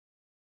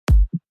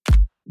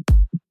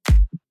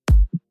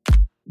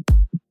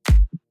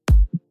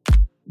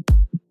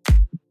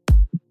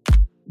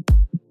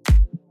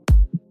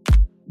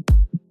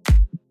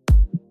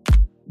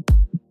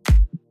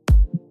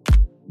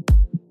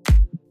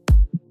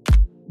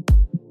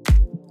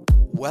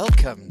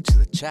Welcome to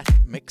the Chat,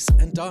 Mix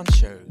and Dance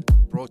Show,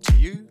 brought to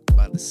you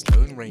by the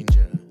Sloan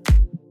Ranger.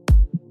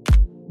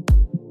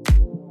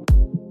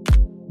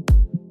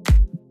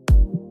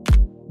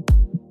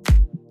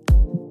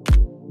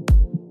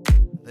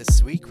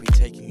 This week we're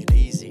taking it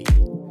easy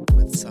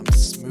with some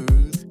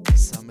smooth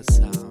summer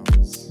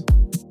sounds.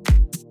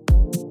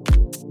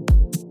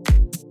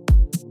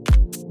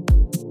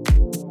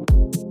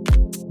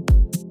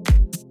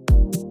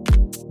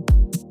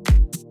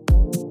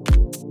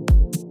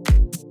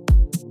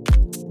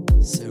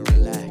 So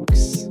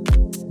relax,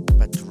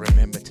 but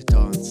remember to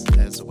dance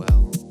as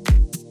well.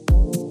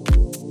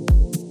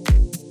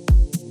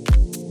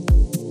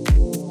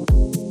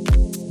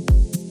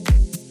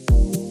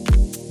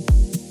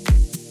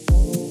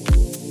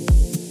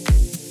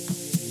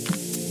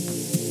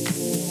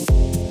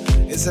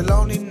 It's a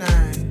lonely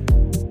night.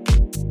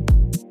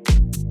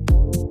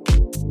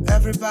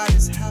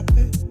 Everybody's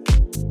happy.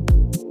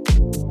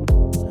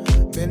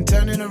 Been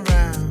turning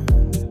around,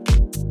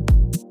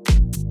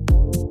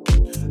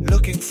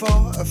 looking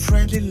for a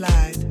friendly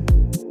light.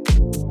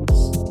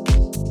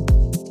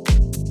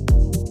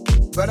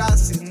 But I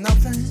see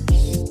nothing.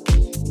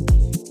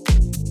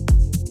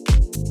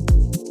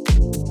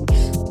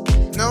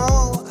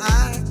 No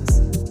eyes.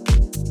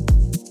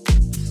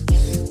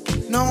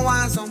 No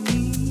eyes on me.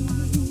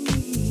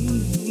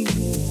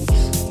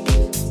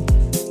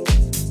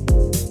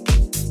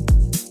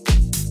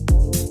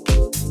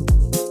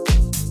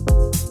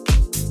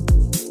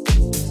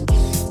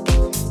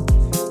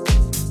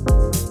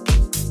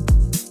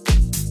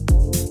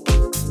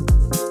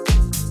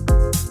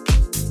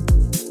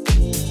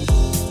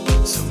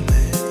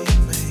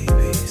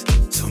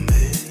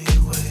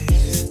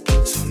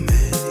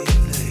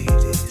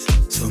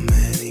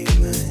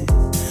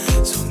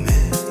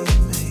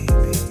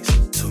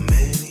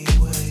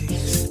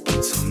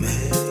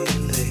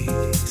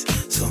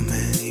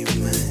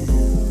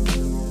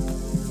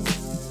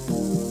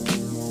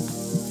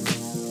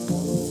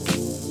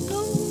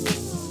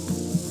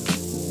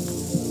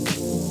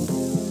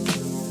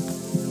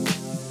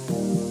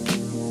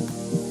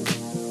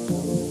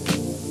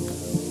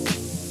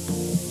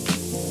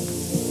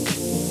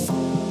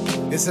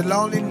 It's a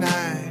lonely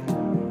night.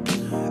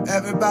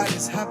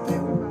 Everybody's happy.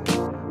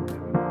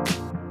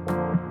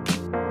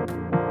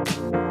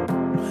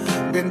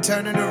 Been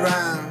turning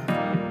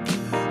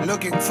around,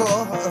 looking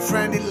for a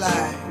friendly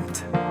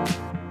light.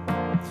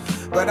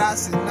 But I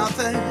see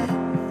nothing.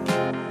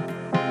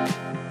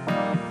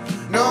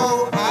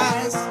 No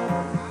eyes.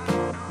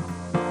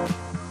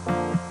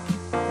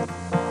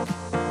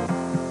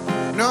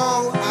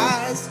 No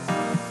eyes.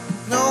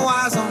 No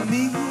eyes on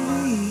me.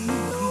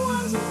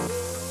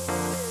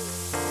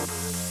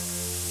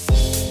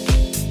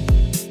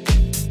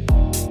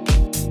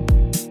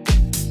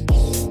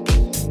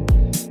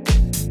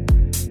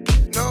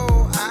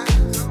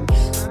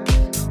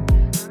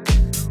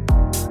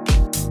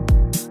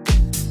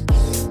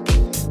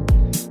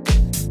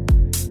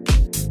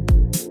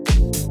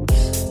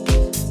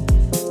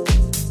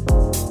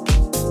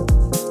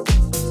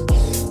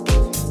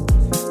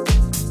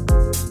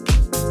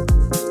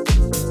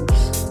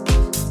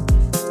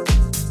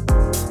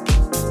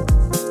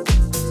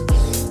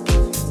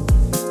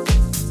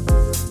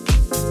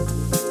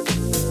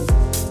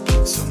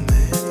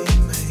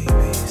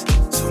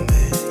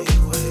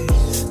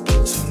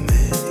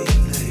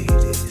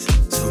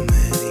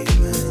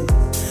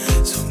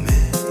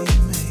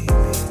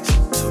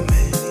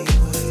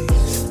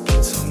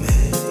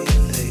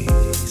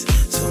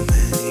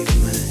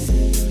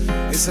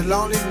 It's a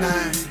lonely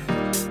night.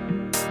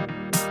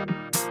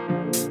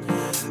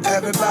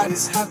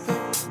 Everybody's happy.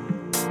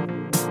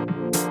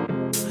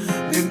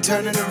 Been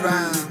turning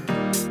around,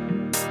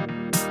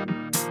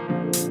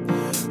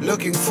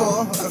 looking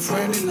for a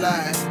friendly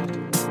light.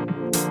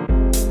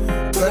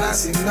 But I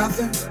see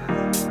nothing.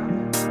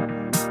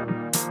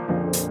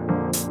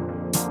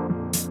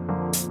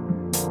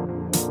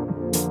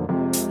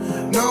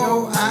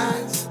 No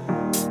eyes.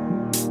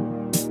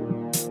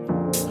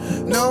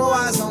 No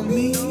eyes on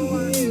me.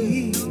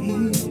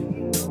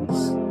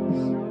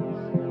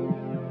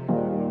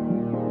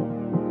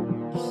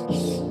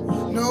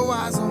 No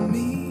eyes on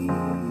me.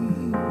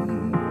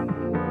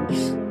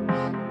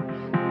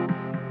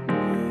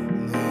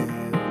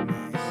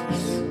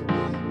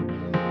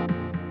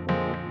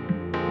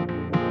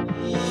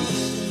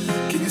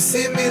 Can you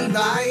see me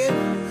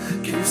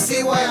lying? Can you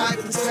see why I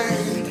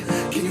pretend?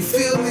 Can you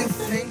feel me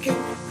thinking?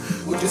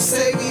 Would you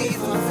save me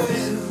if I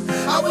fail?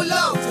 I would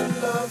love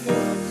to love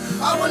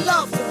you. I would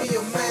love to be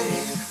your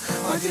man.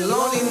 My dear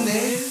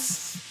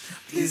loneliness,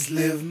 please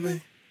leave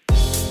me.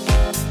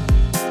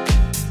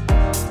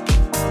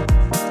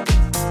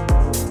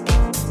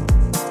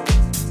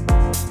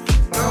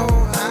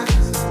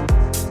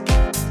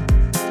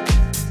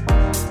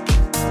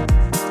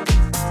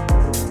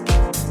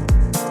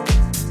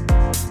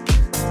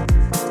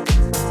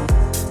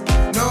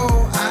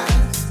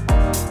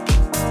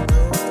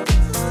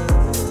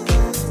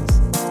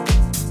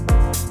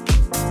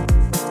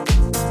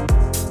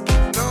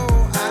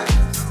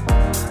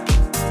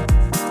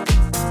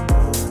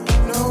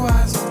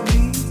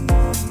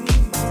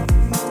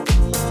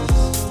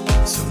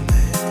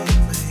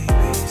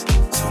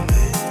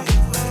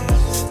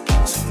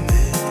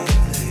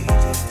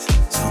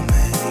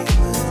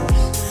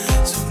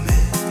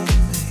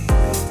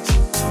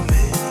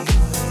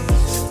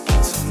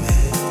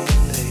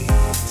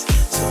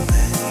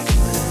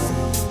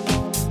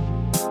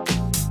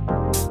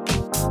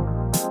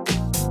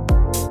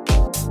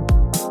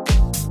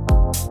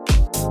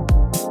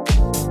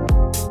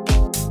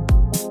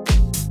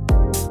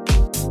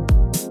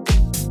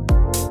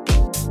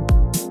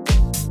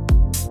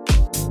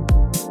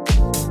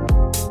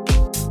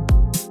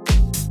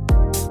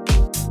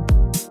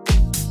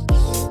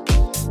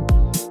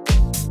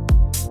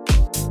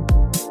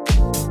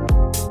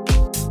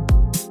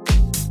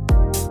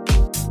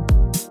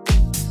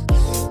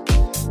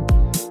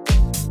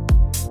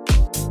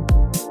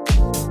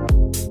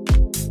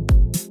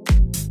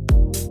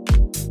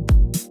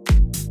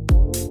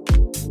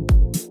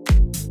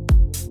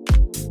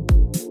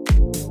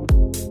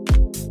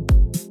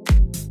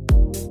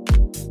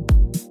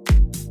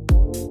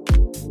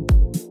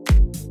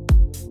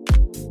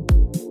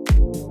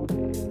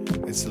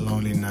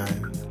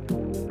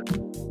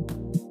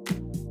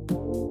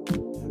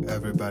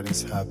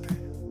 Everybody's happy.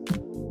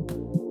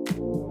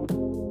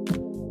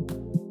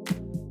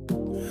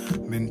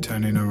 Been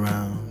turning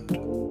around,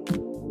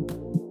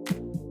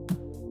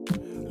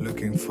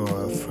 looking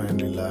for a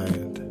friendly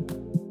light.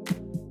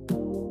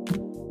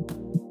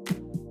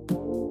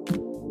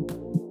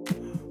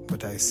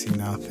 But I see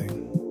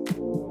nothing.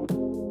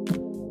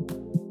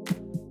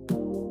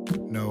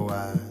 No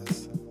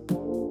eyes.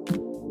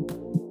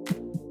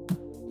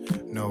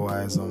 No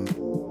eyes on me.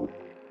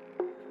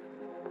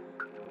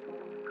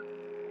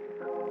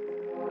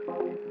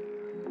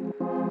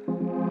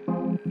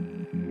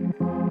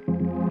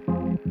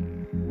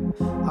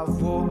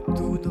 I've walked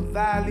through the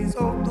valleys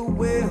of the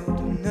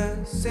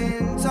wilderness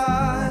in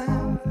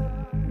time,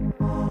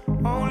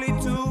 only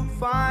to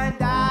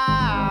find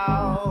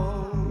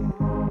out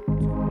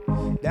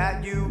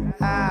that you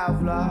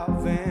have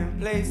love in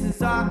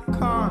places I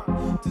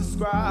can't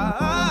describe.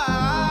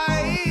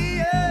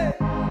 Yeah.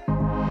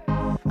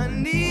 I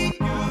need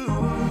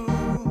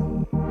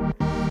you.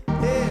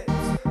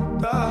 It's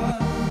the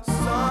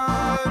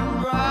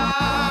sunrise.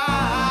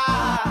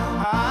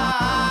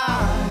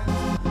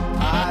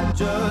 I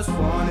just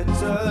wanted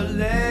to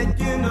let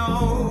you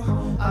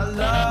know I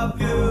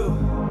love you.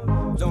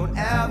 Don't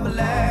ever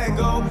let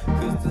go,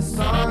 'cause the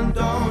sun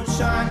don't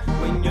shine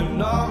when you're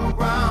not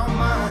around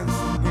mine.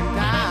 And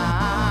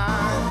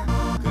I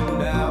could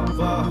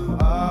never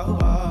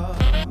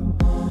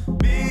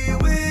be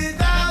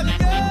without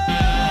you.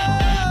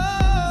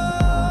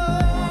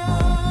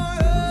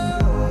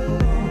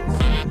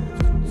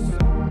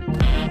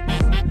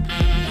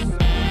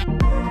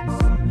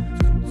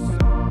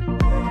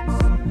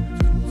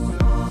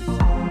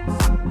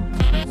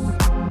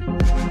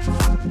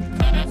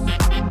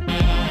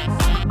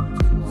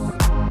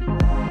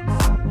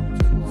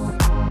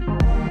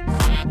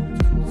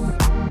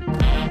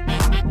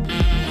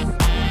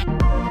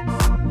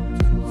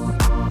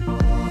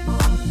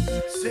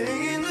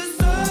 Singing the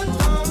sun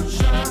don't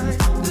shine,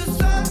 the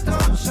sun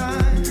don't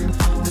shine,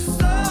 the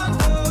sun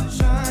don't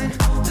shine,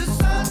 the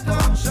sun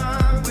don't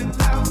shine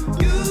without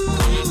you,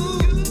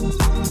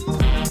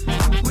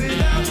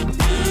 without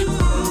you.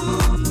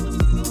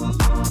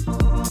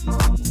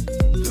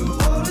 Through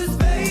all the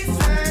space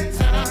and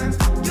time,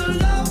 your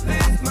love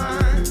is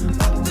mine.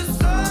 But the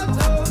sun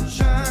don't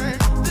shine,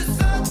 the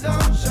sun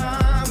don't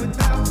shine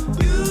without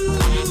you,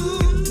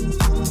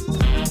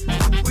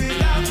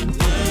 without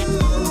you.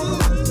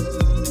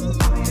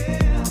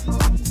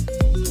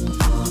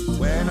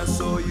 When I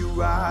saw you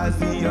rise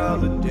the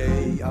other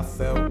day, I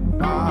felt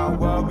my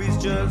worries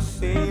just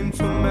seem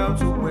to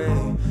melt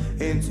away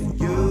into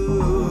you,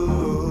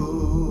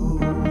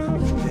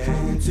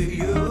 into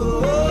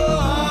you.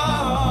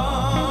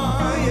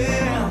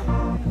 Yeah.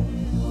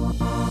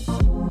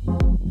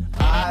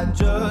 I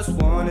just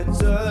wanted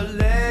to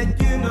let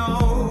you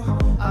know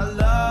I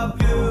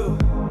love you.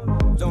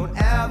 Don't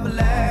ever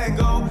let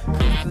go,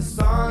 'cause the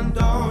sun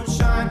don't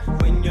shine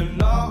when you're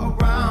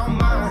not around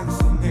mine.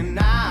 And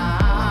I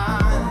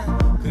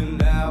could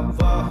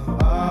never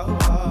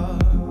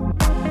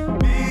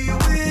be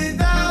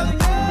without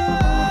you.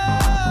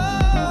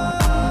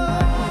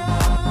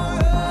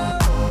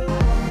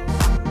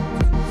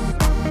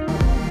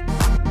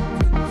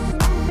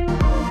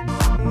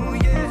 Ooh,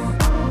 yeah.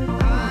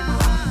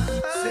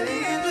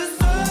 Saying the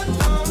sun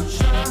don't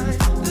shine,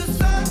 the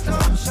sun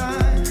don't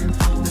shine,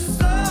 the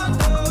sun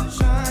don't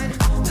shine,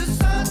 the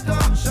sun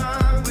don't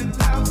shine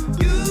without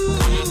you,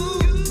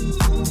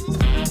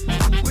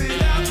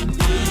 without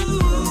you.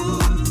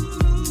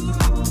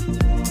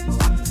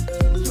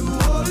 Through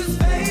all the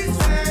space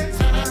and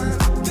time,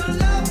 your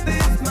love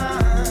is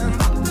mine.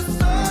 But the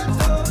sun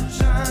don't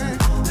shine,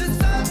 the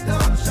sun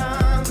don't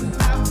shine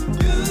without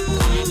you,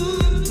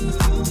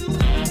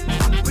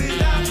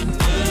 without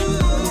you.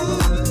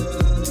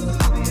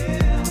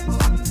 Yeah.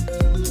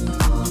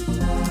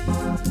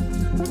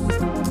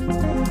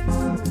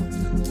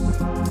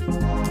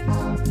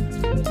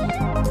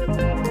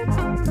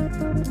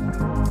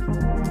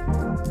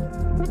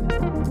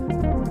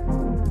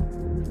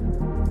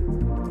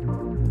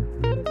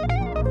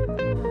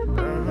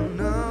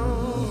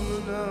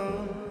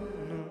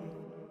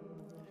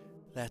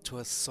 That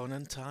was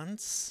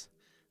Sonnentanz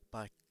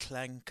by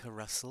Clanker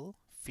Russell,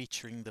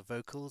 featuring the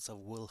vocals of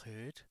Will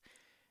Hurd,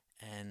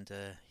 and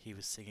he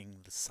was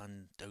singing The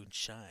Sun Don't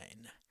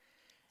Shine.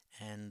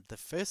 And the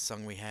first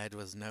song we had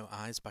was No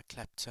Eyes by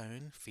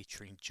Claptone,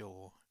 featuring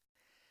Jaw.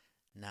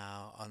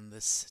 Now, on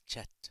this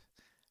chat,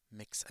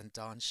 mix and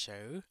dance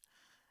show,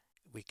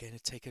 we're going to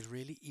take it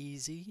really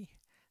easy.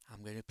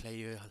 I'm going to play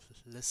you a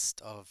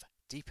list of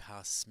deep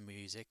house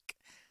music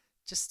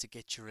just to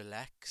get you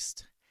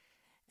relaxed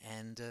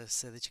and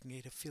so that you can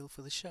get a feel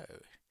for the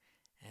show.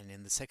 And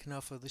in the second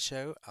half of the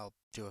show, I'll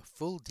do a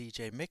full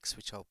DJ mix,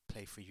 which I'll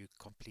play for you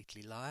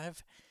completely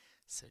live.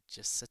 So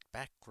just sit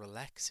back,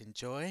 relax,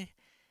 enjoy.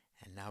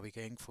 And now we're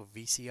going for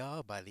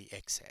VCR by the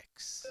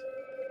XX.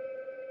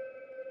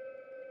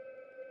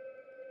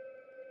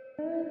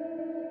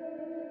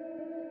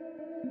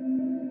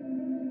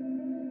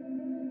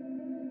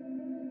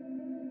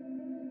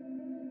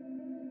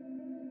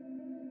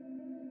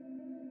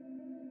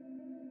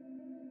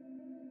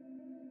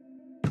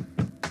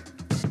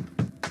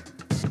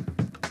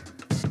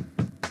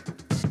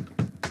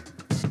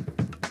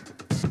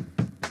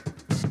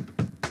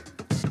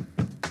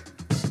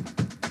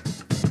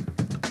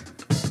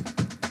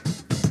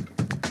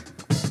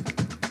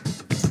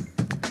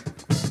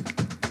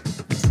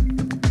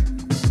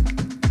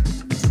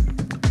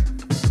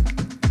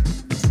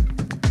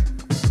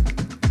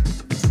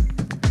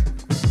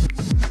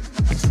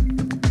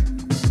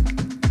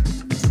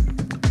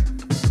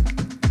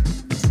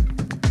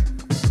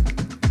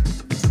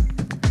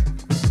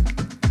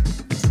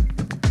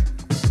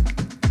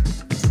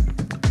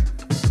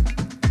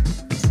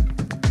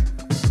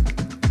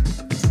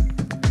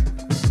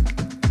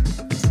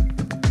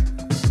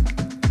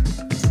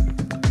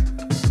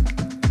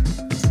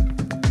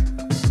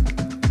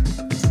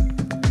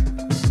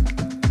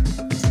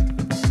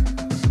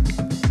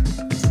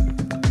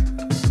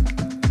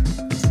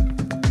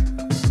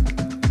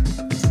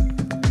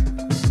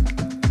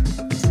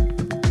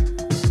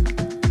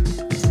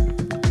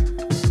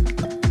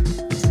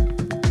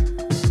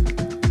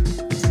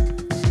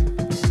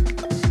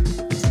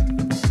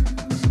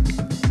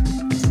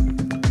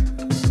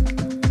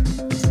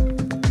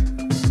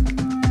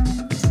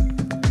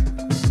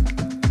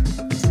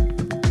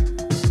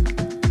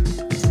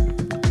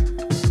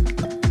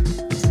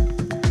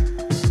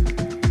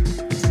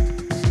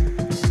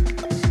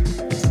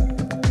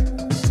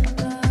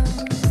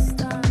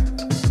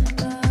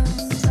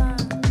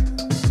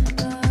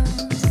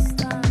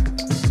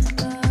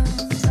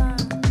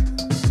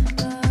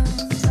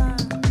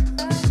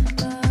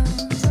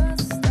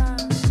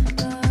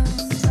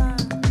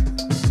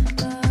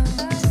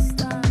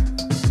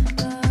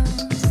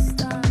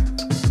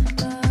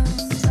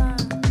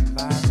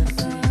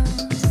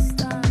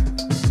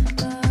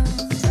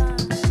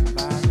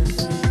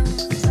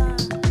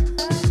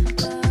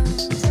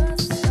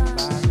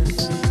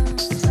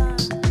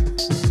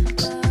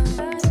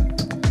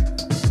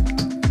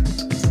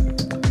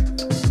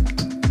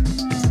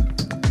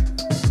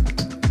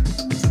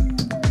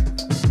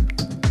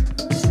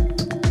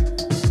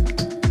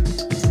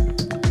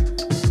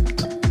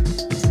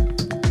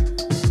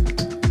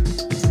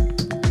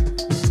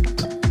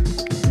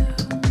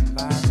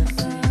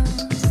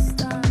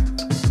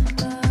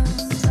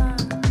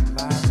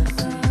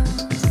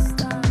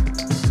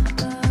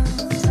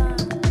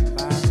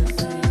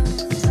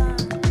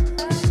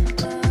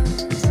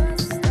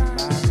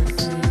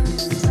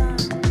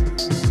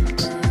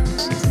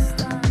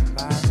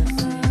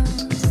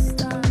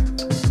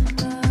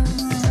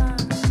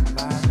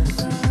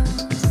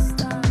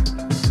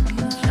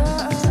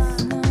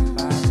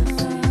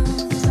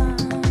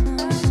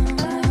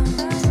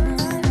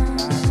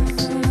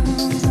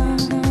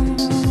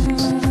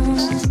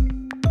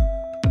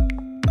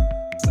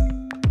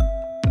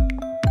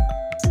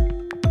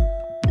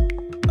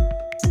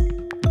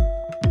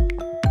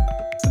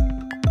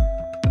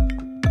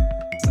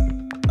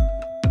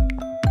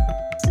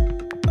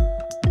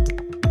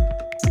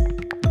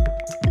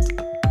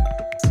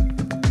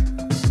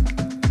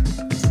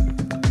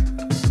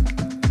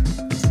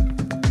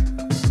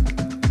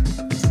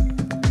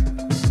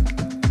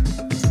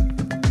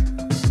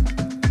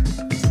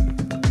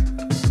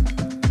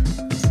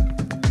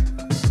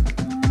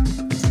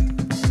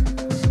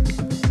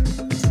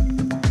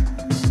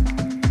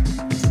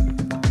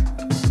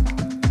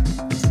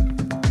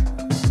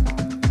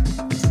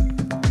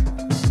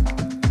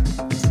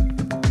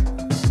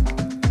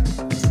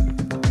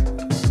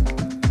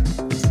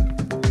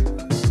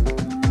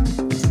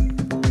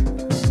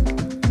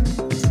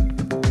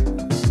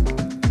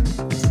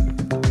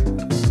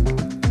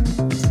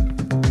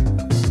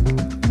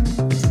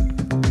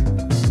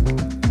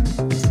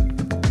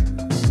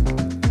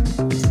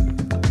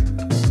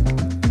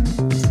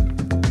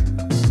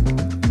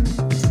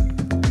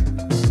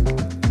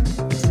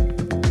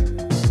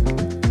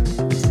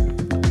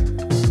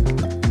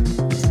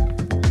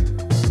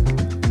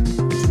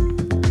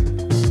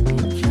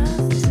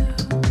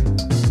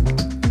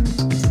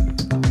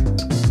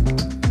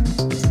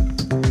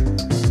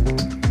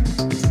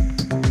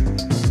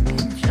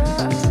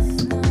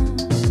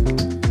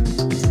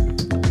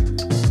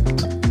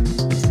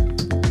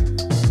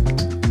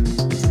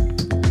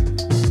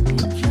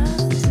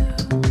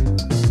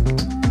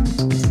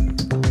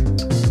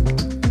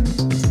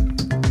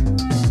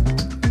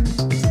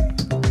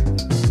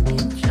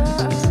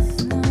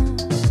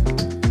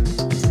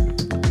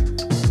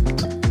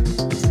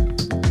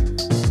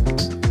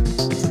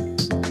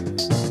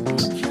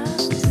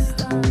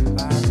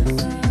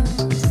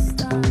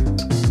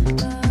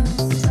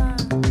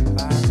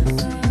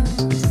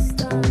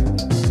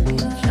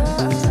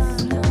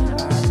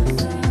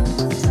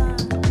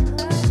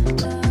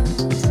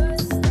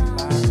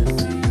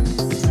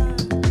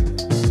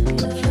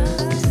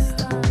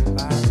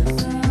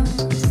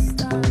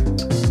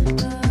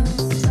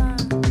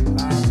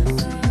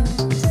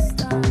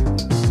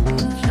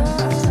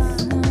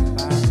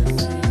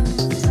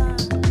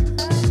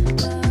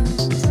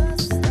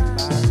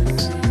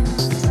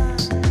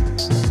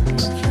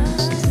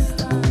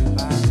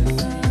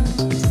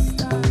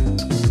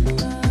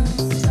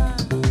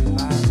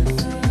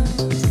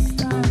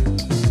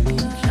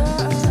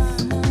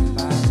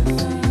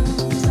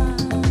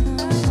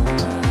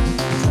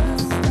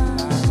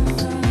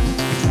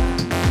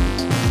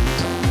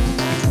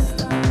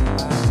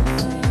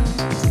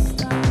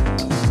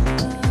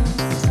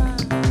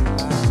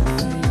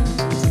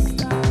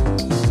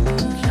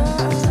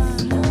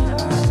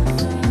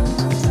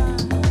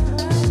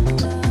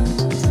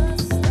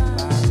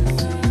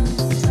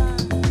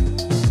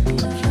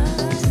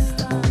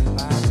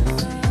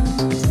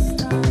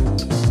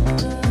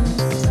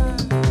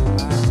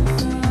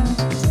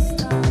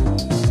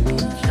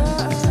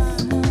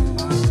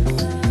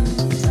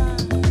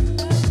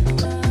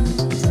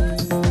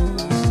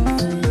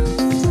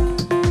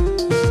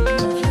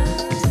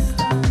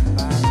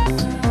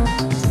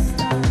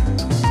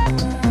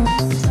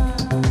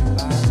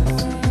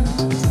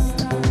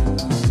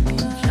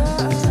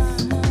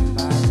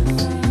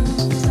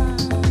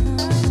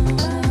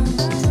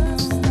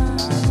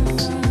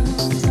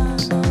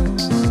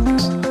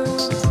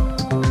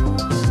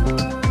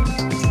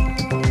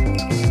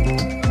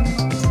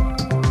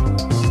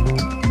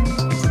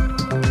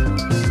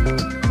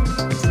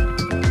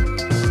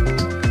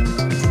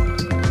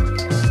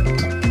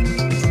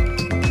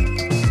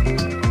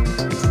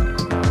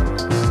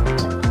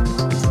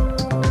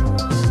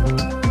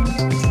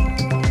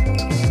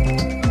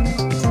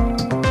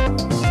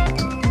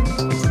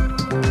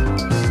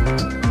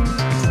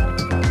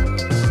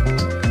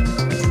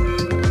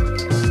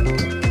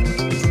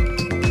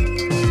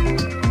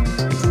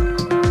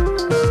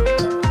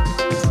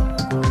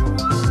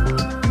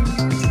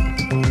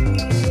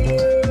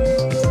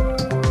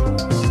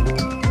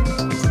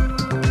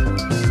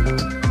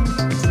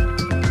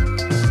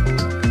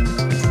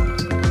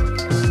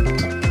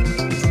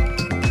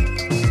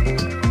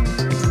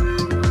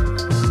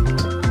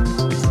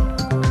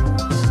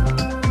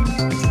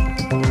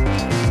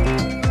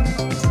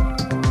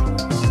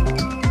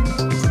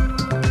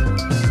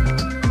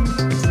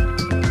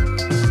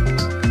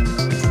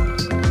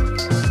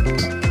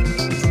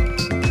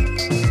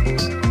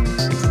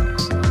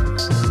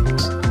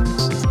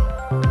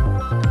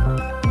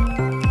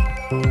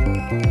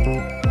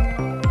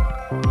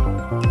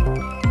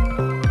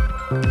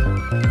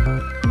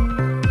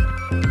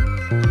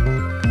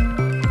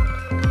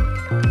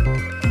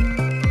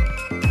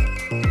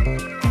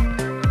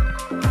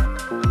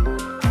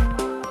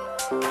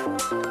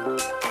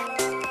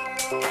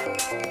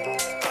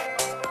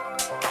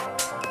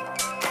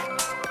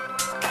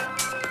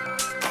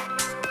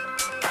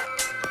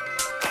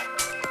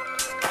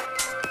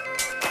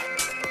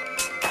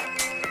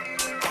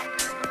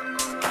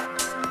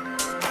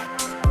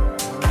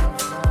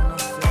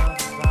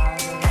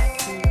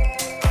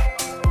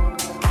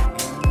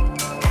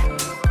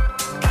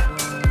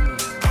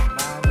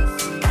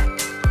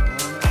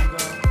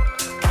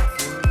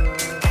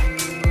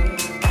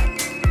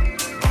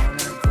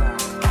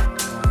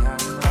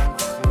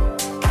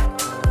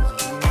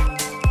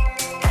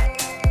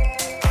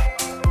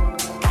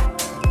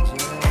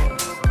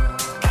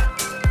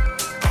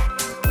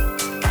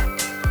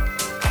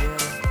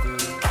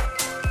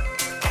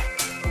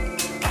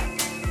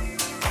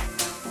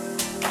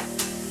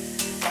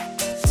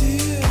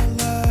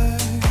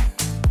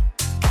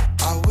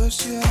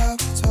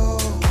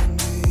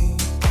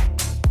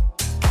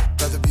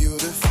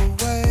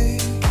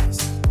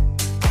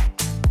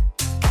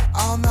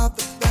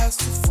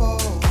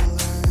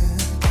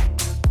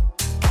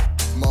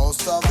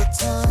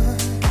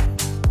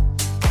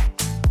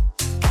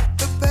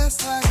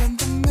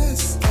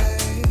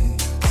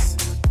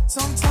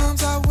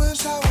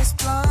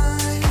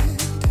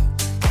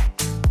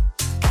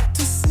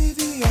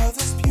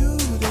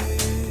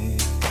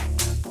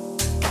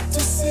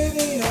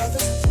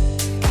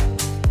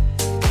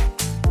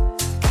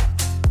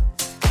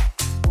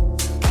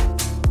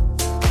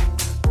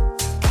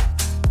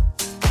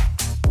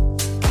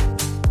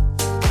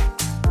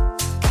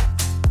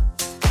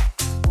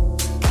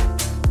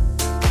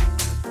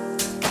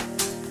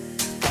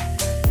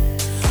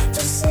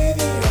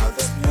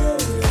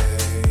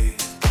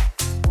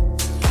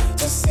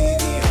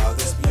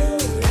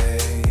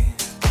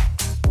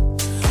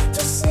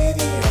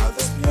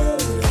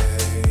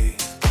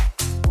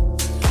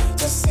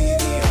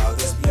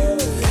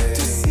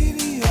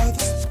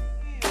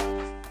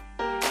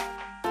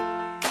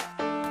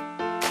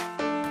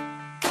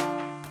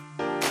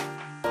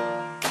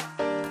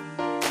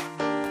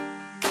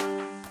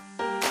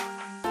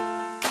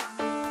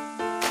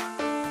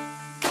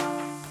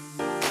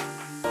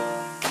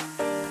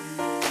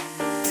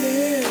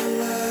 Dear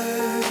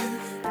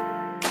life,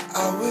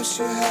 I wish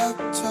you had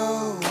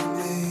told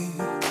me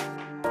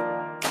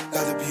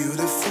that the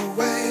beautiful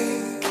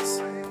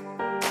ways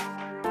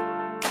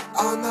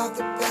are not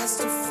the best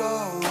of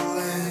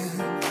falling.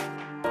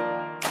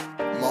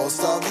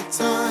 Most of the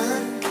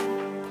time,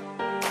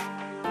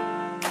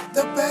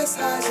 the best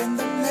hides in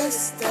the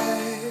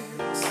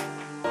mistakes.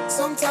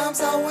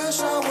 Sometimes I wish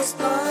I was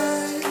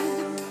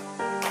blind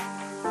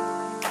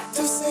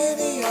to see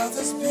the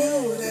other's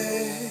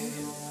beauty,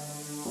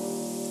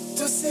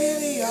 to see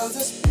the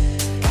other's beauty.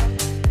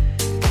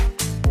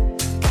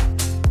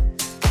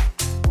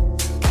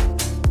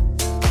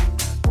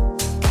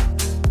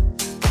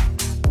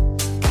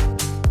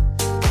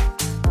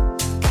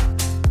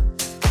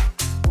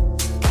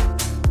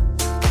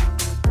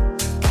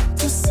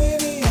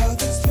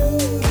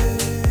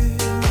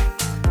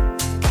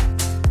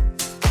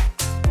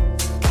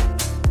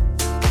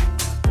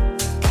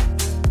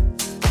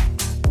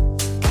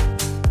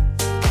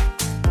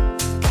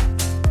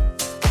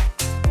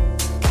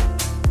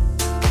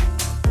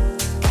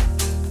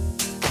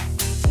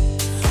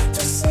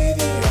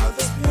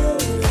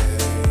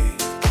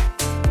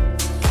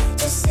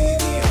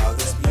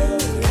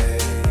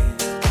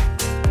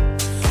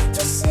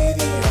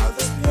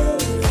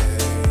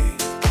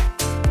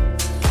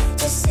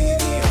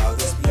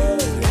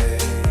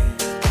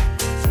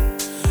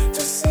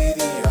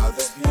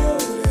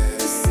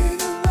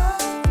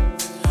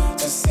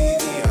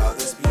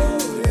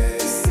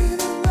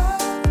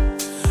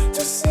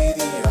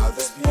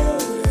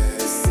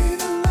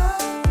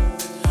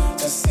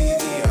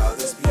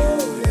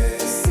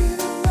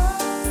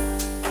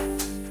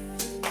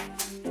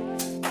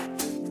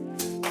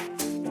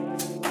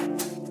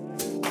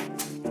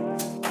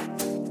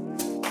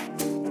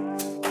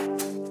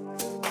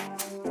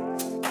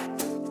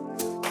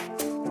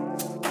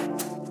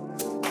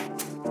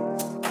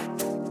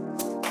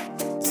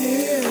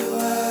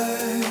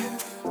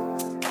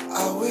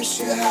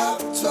 You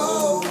have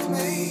told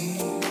me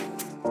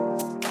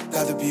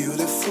that the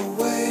beautiful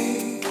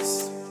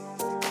ways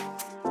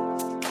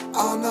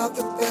are not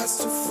the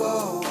best of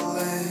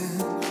falling.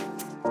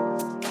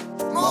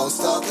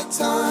 Most of the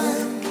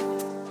time,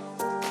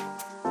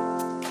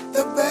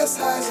 the best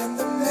hides in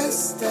the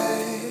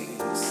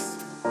mistakes.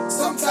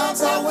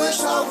 Sometimes I wish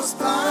I was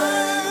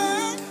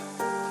blind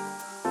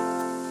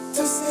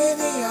to see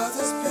the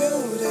other's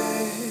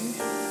beauty,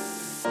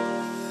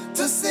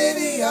 to see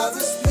the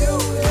other's beauty.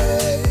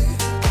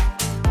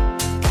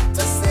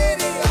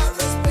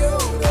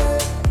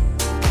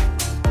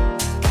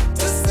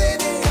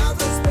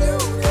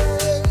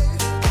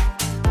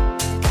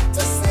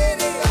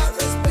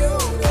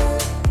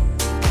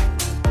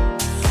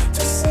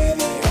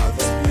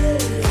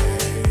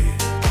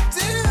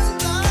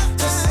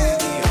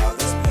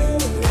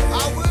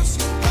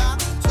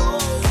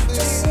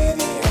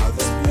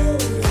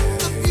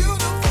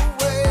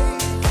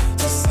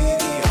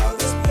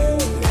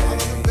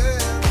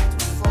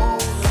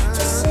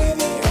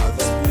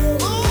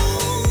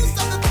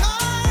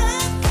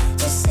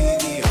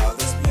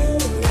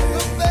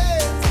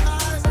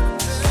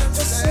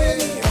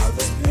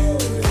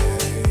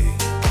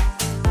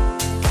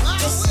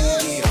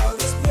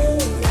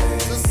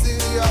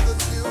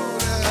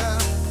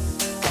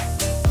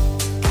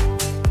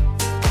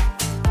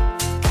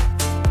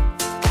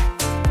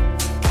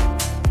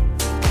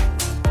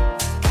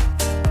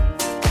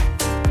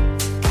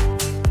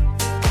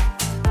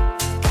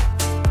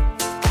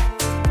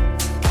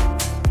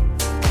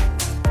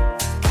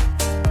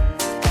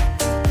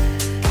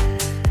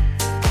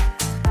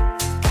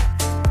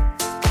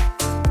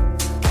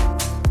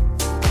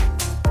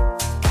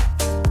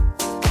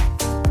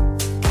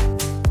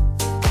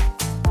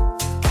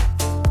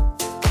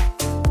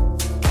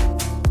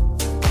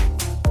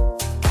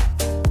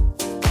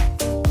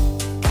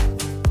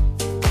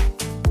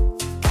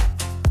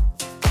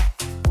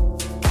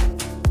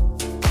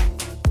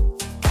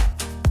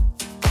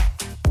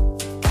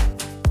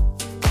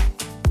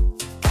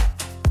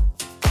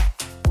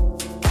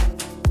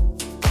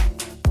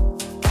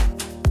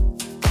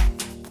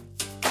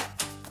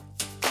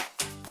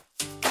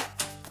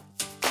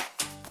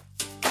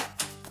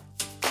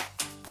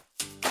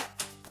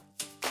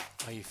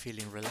 Are you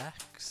feeling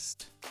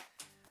relaxed?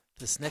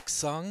 This next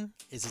song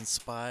is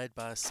inspired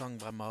by a song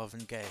by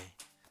Marvin Gaye.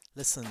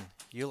 Listen,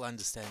 you'll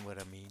understand what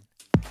I mean.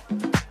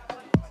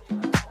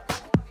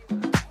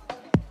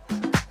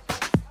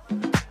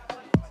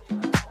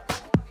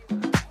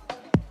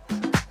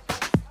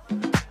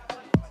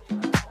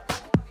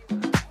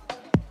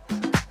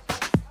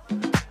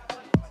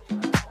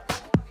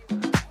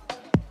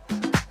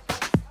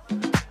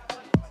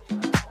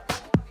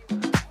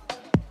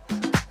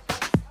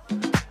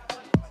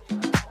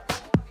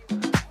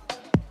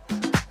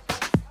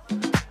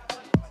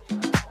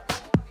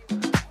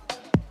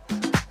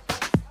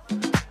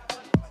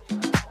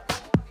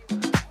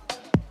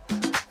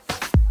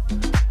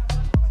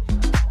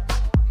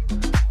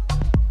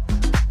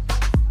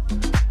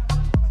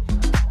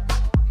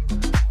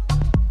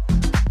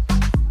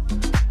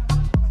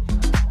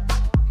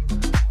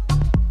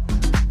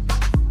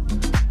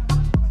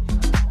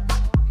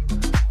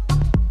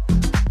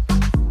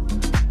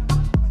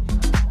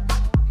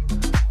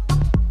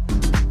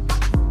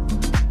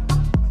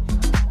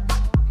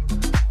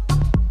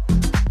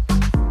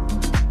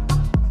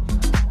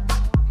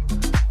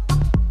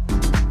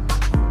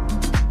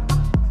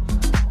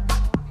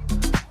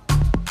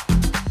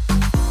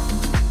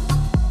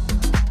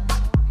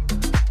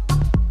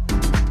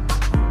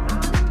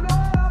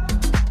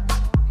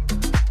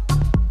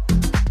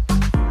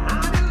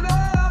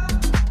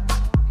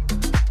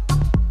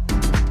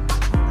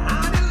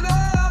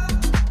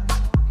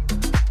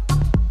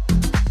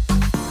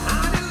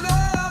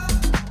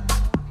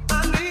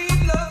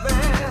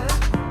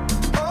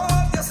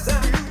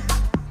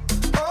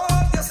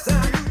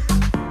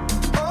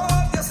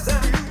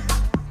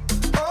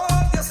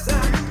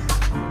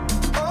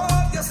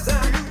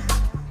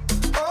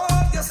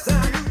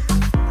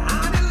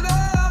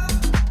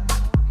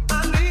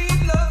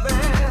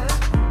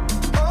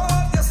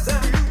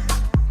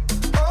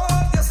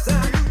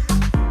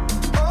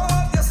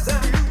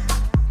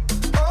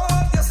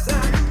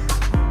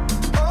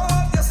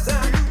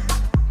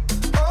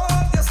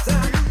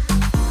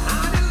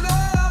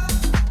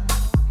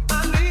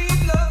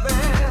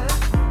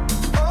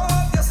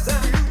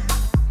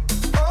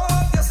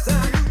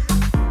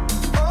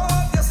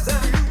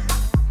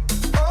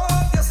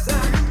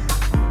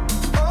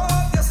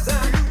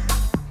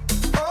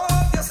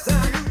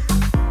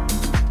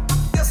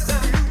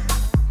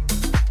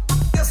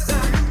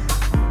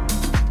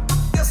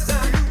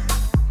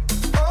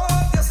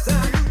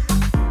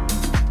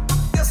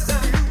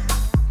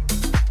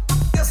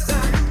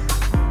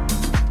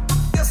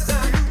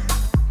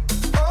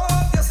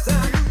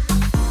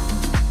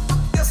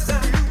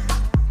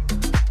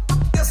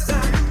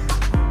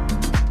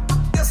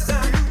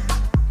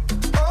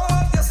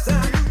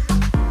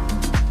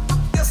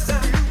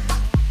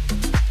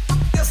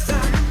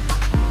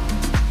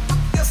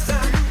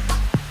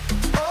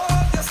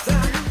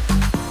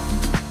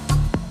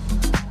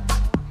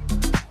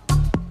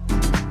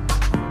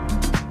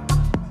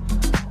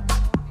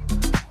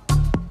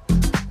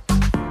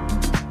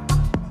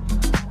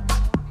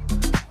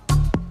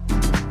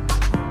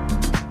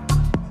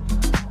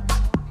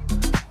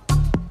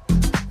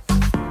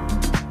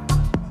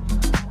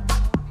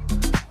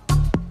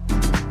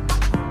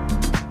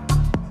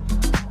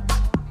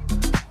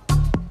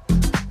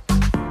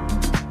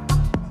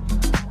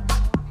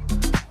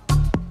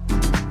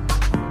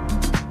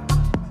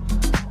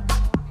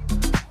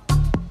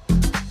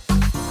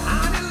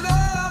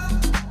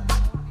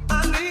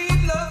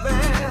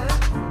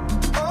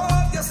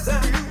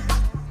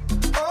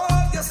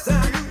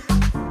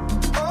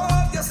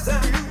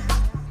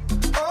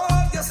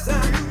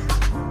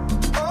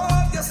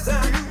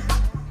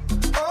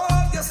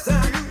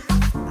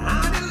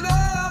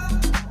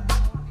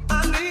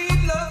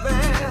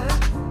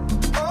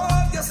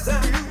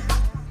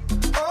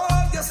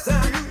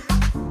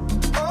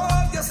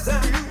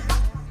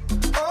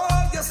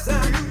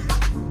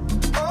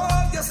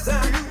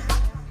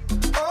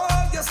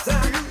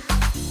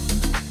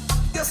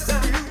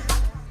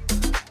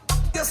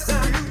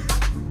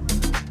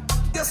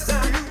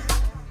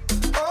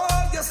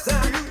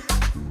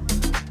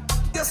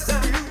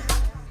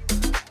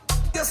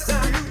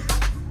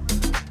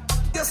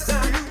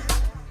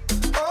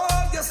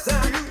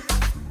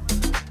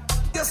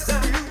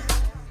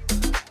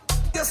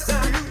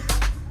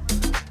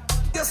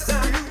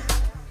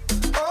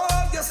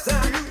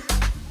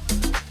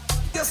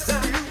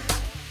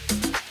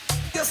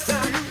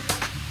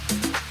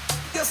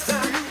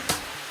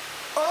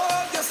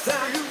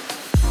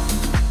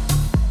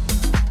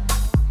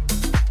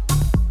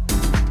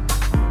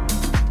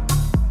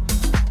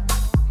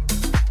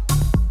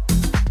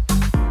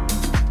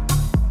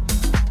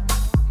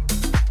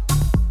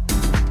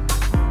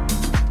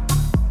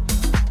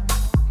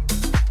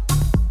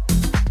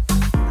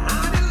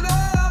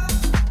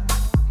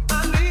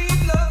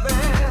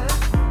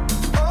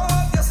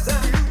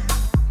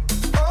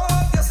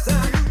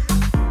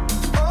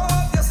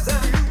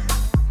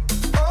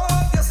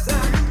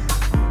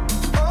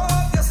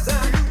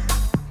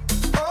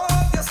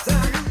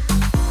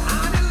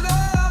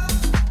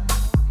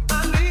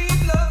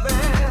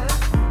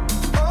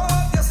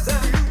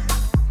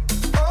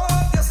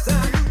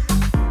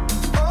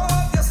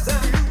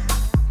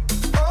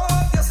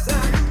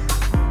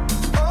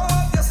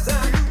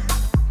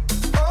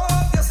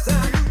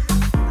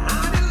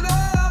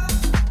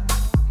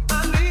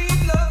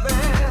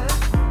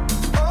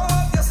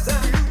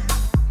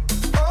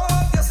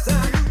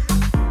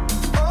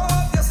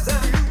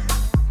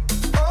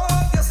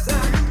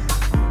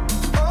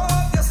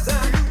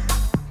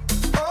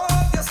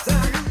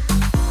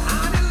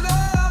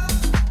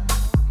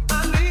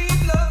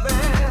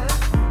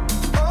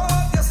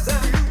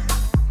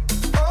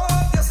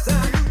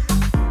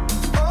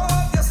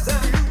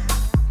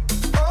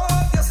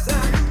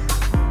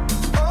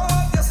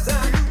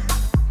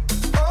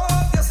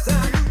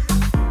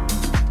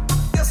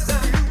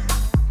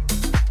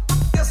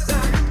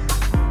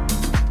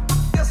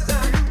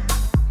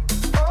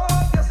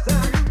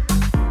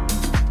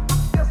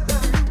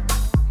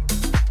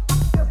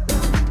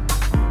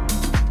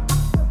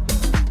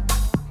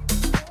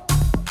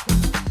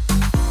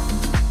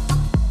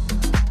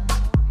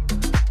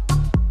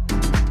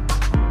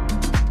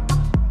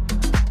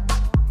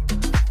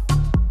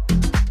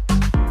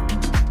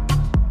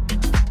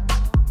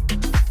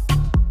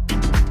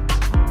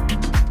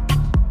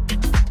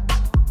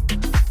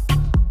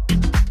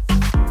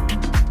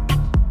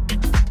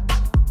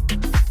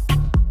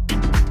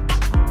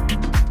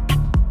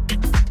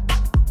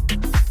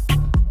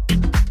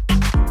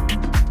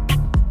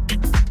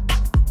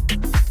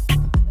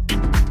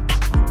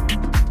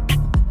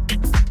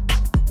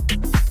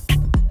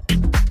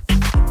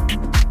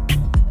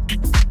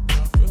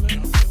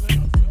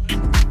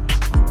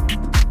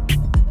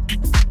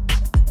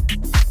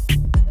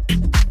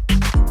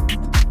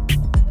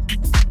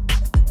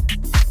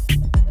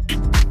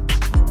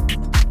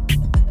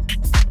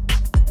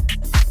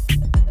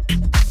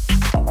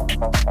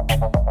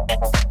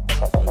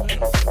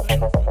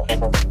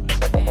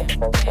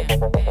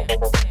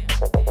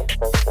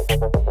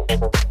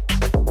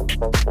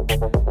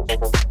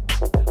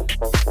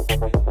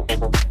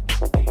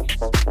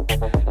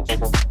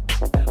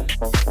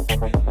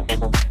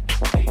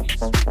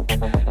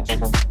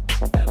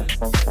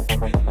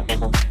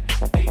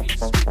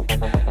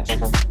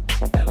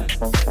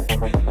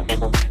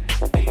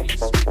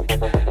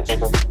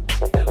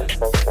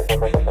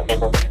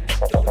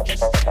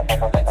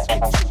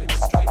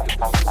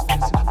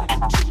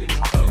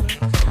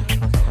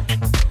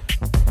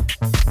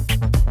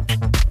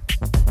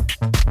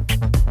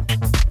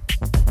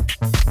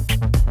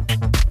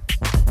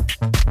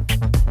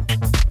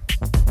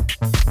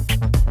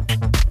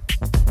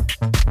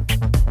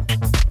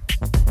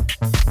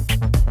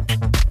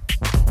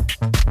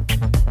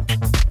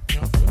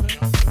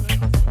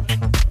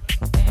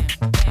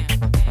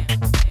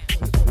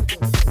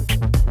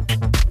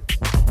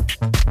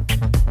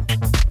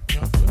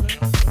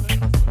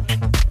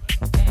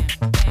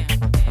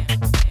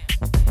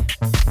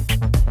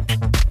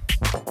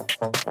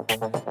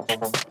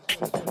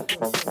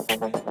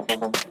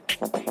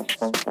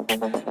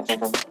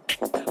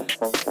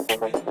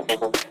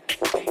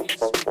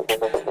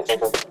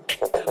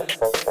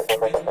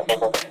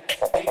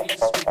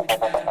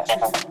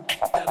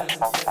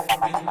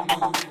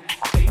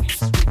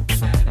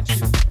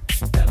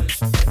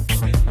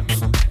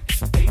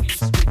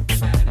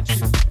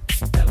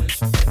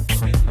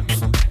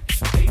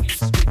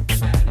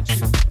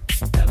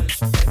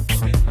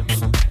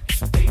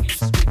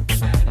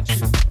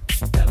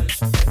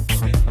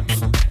 We're in the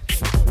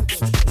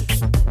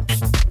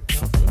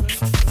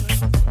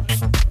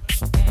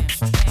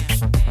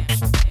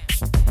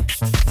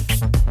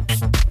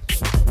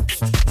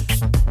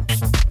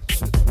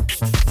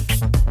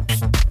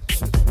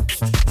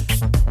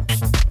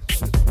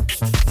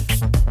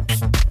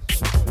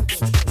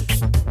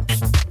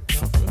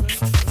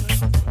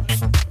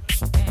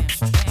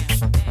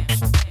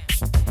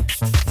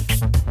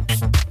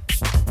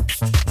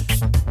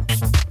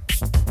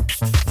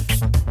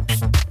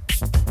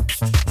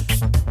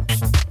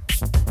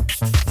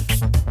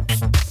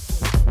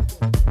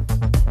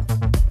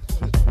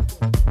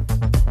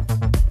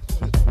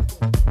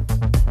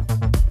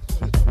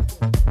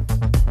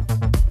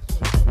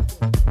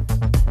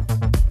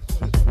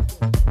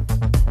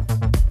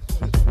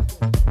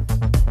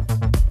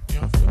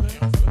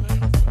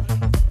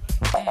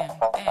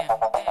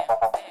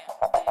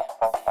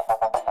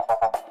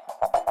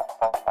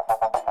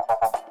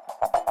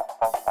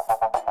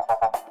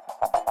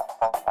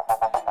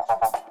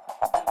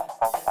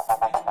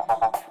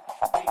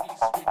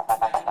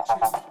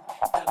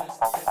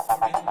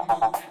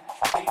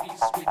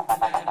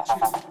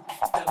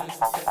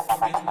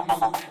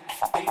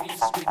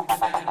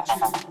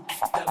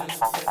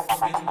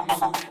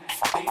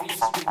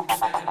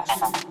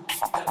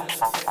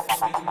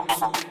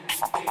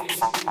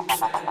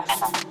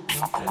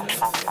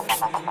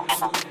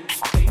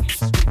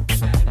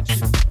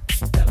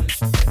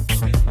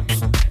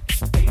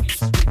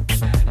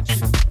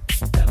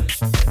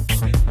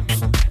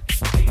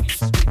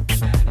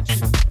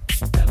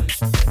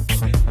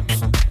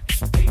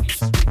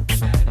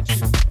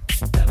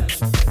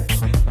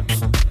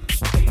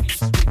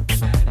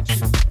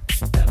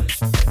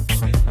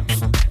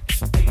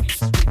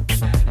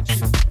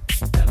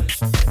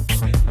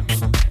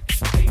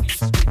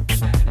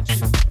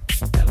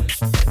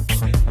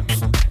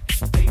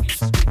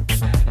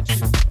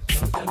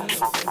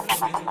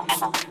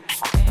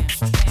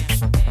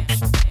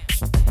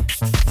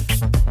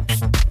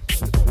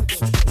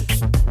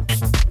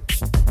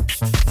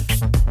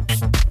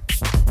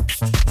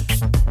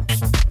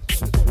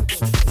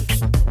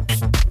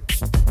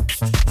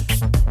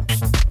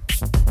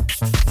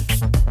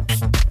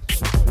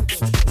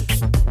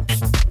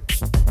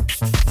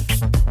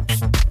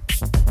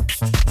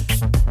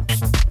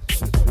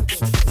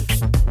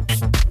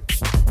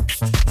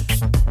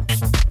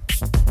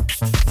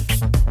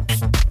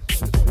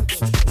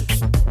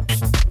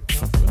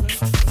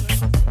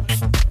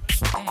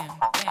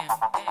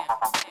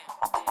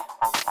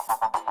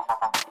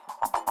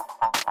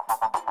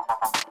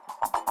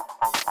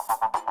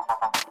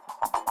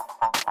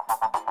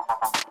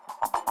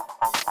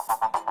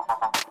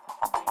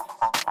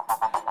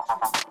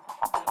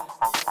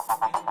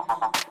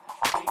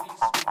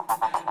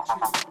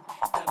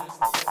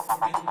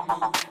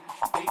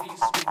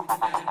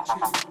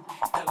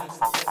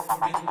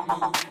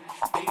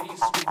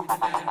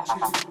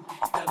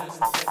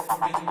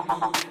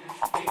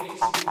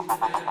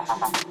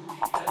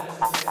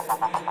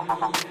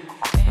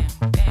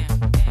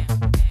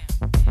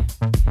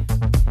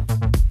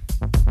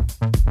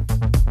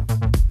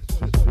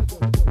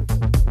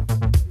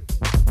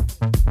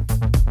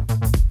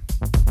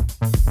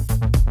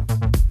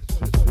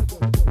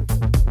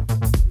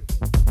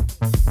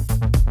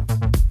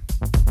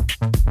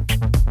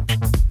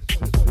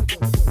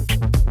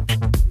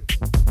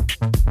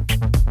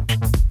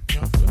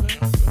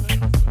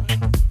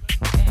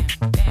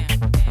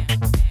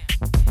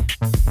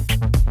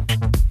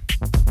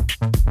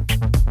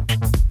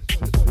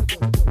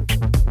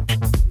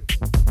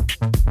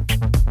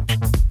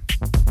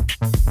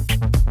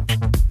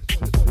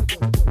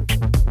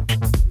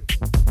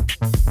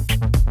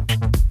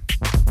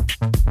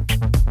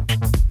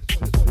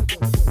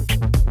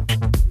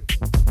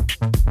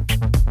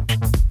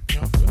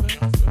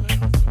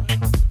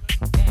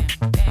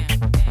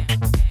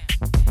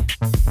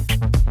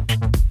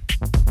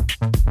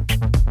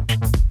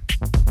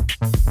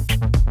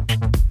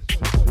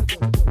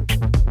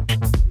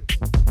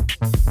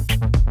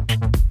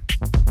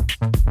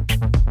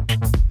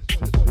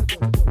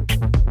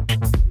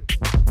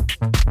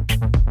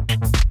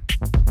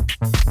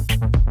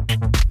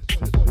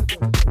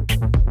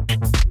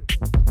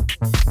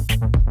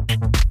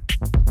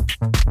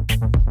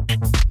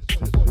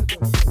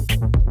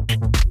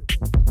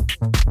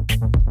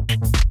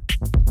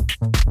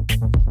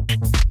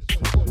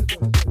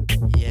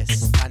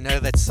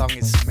song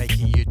is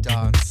making you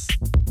dance.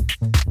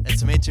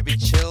 It's meant to be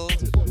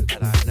chilled,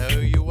 but I know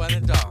you want to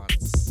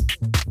dance.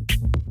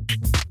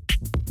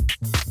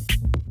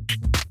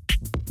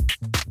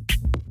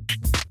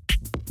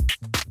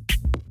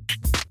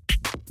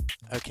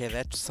 Okay,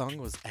 that song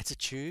was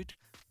Attitude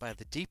by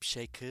the Deep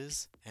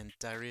Shakers and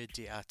Dario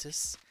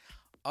D'Artis,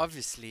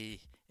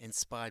 obviously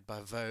inspired by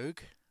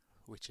Vogue,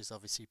 which is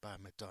obviously by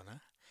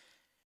Madonna.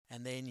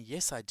 And then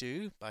Yes I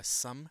Do by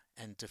Some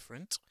and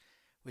Different,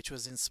 which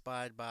was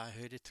inspired by I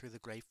Heard It Through the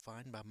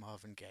Grapevine by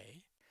Marvin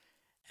Gaye.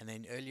 And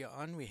then earlier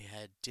on we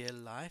had Dear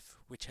Life,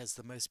 which has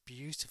the most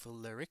beautiful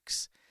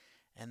lyrics,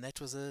 and that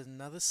was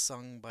another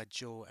song by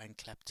Jaw and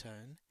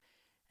Claptone.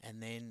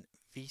 And then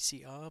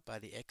VCR by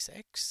the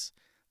XX,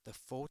 the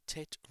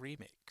Fortet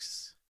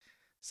remix.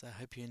 So I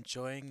hope you're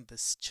enjoying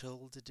this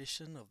chilled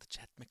edition of the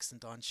Chat Mix and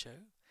Dance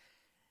Show.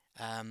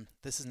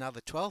 This is now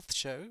the 12th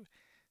show.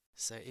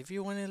 So if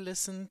you want to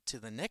listen to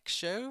the next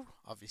show,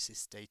 obviously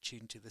stay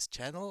tuned to this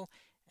channel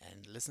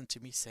and listen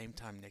to me same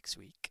time next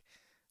week.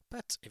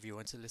 But if you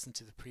want to listen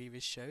to the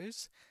previous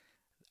shows,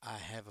 I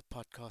have a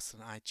podcast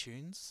on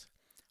iTunes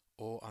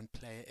or on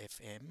Player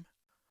FM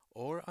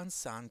or on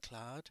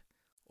SoundCloud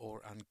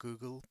or on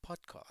Google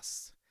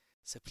Podcasts.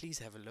 So please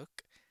have a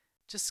look.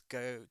 Just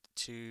go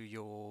to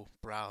your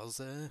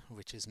browser,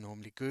 which is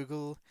normally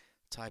Google,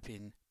 type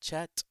in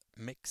Chat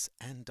Mix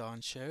and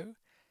Dance Show,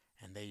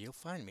 and there you'll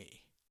find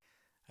me.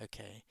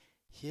 Okay,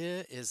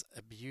 here is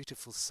a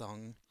beautiful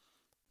song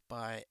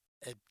by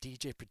a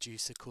DJ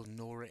producer called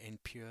Nora En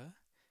Pure.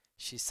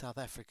 She's South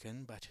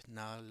African but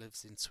now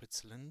lives in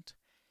Switzerland,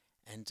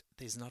 and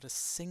there's not a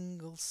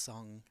single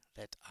song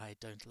that I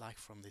don't like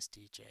from this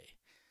DJ.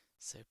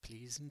 So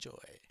please enjoy.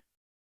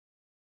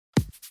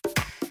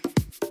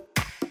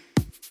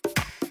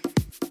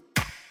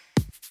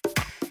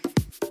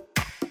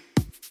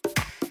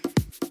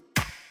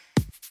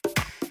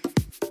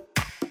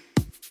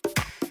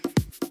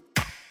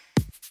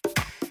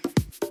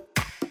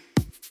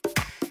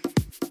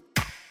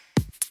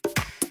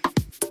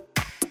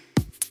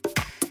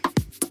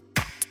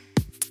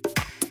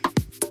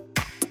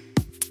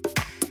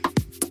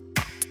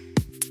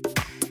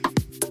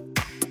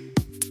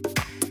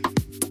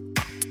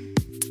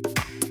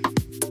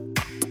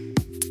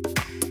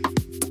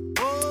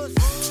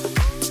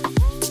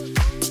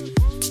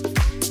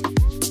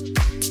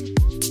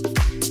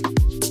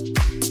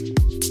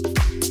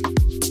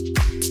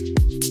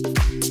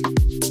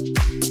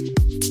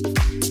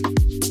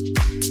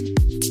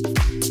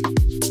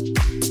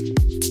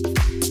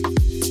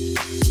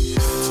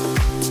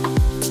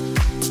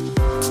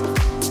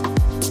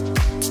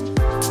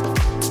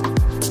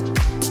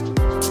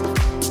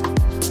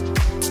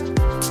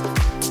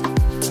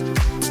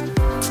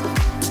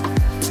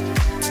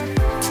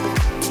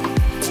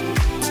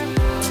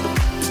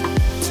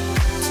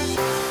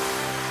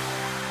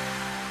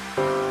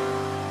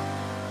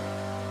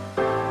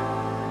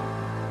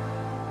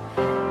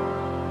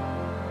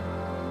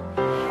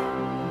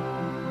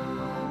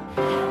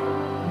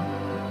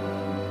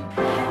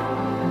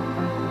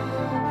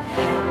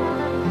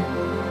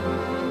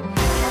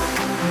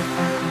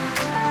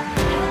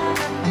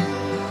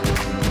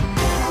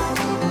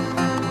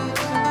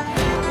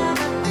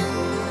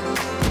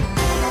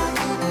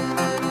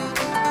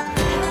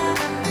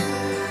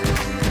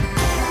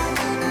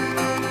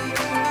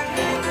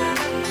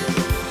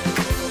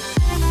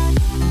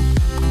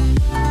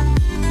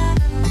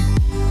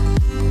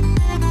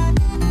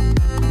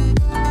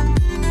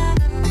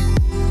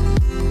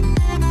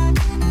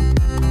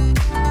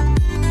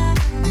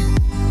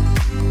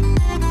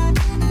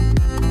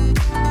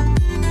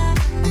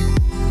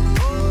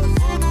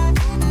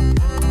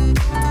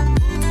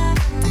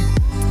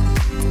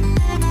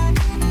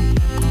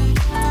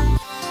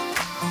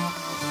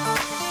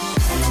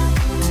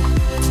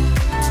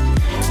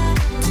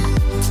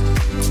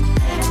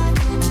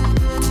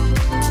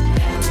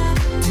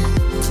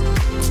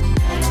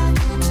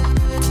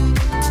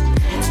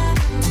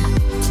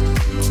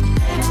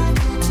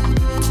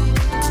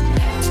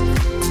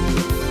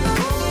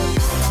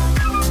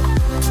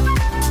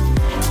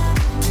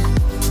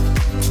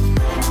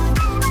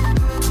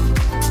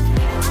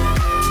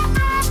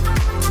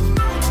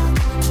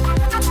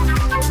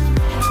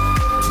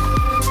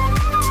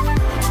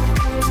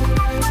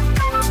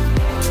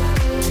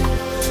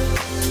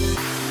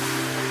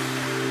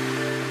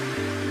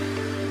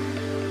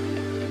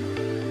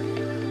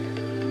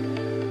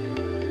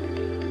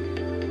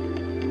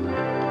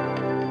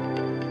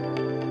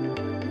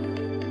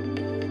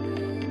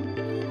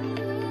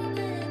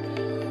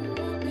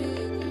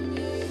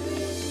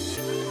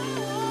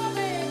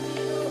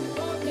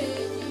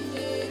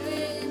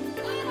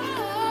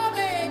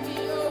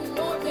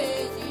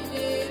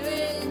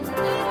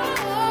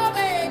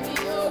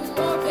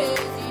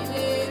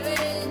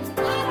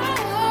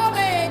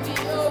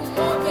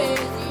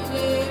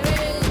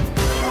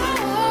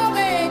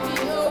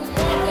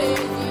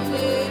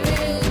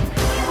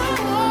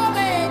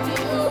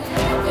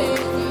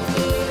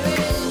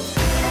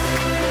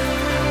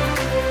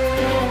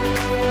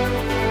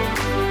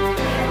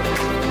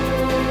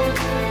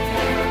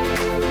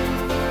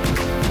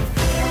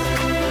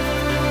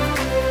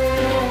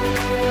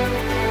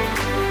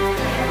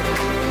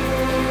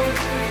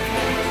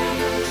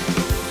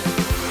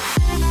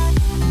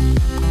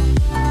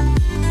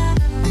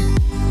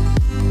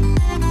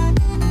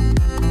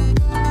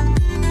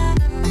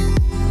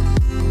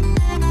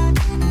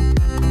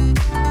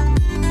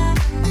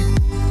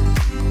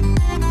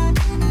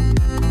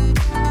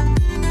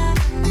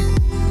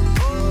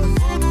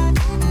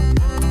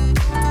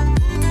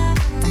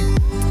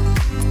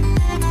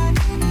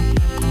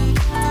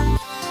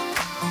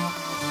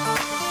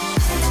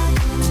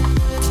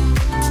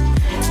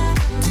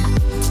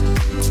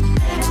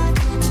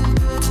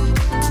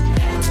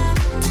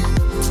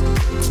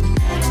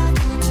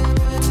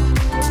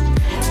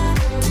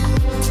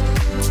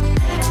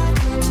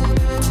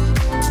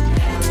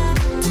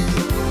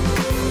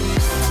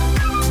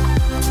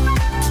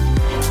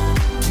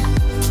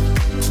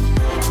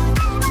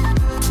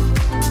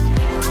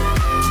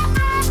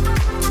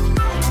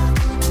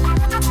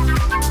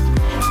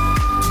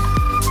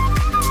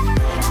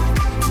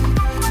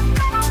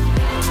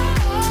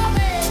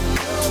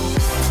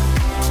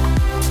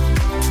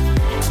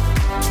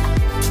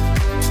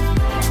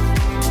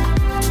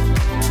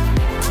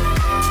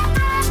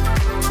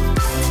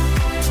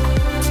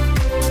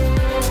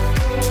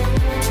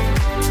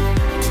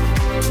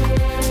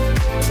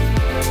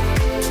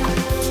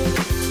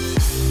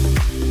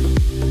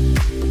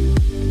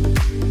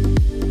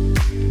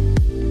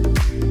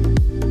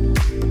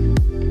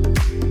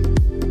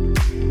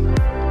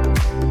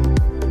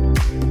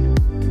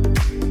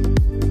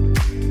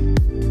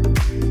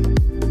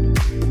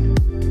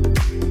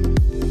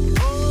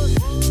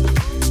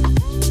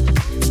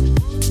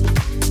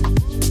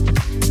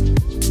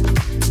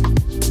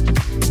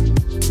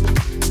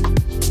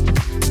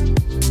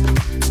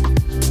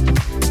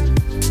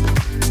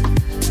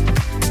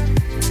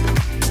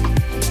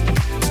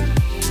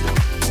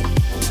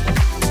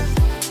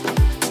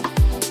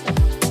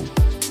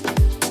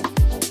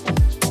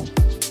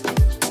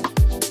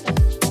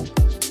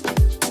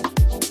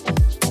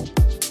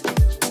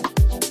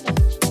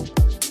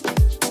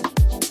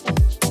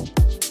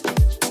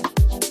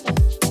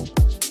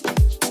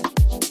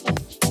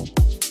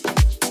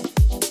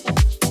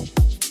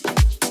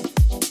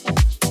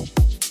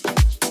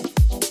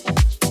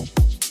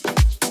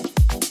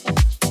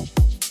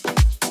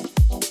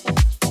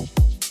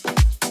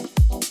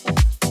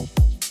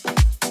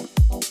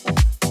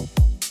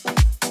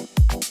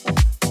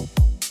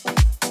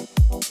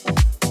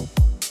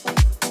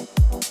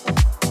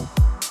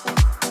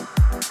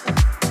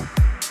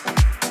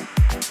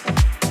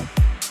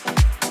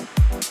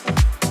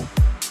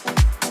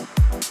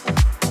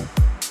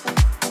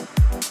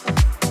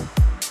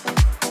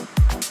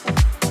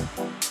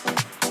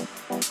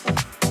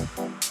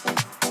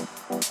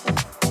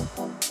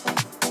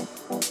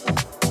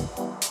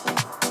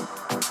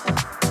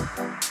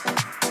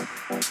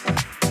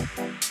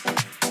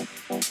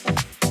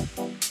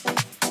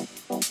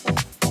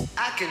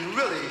 can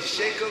really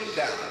shake them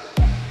down.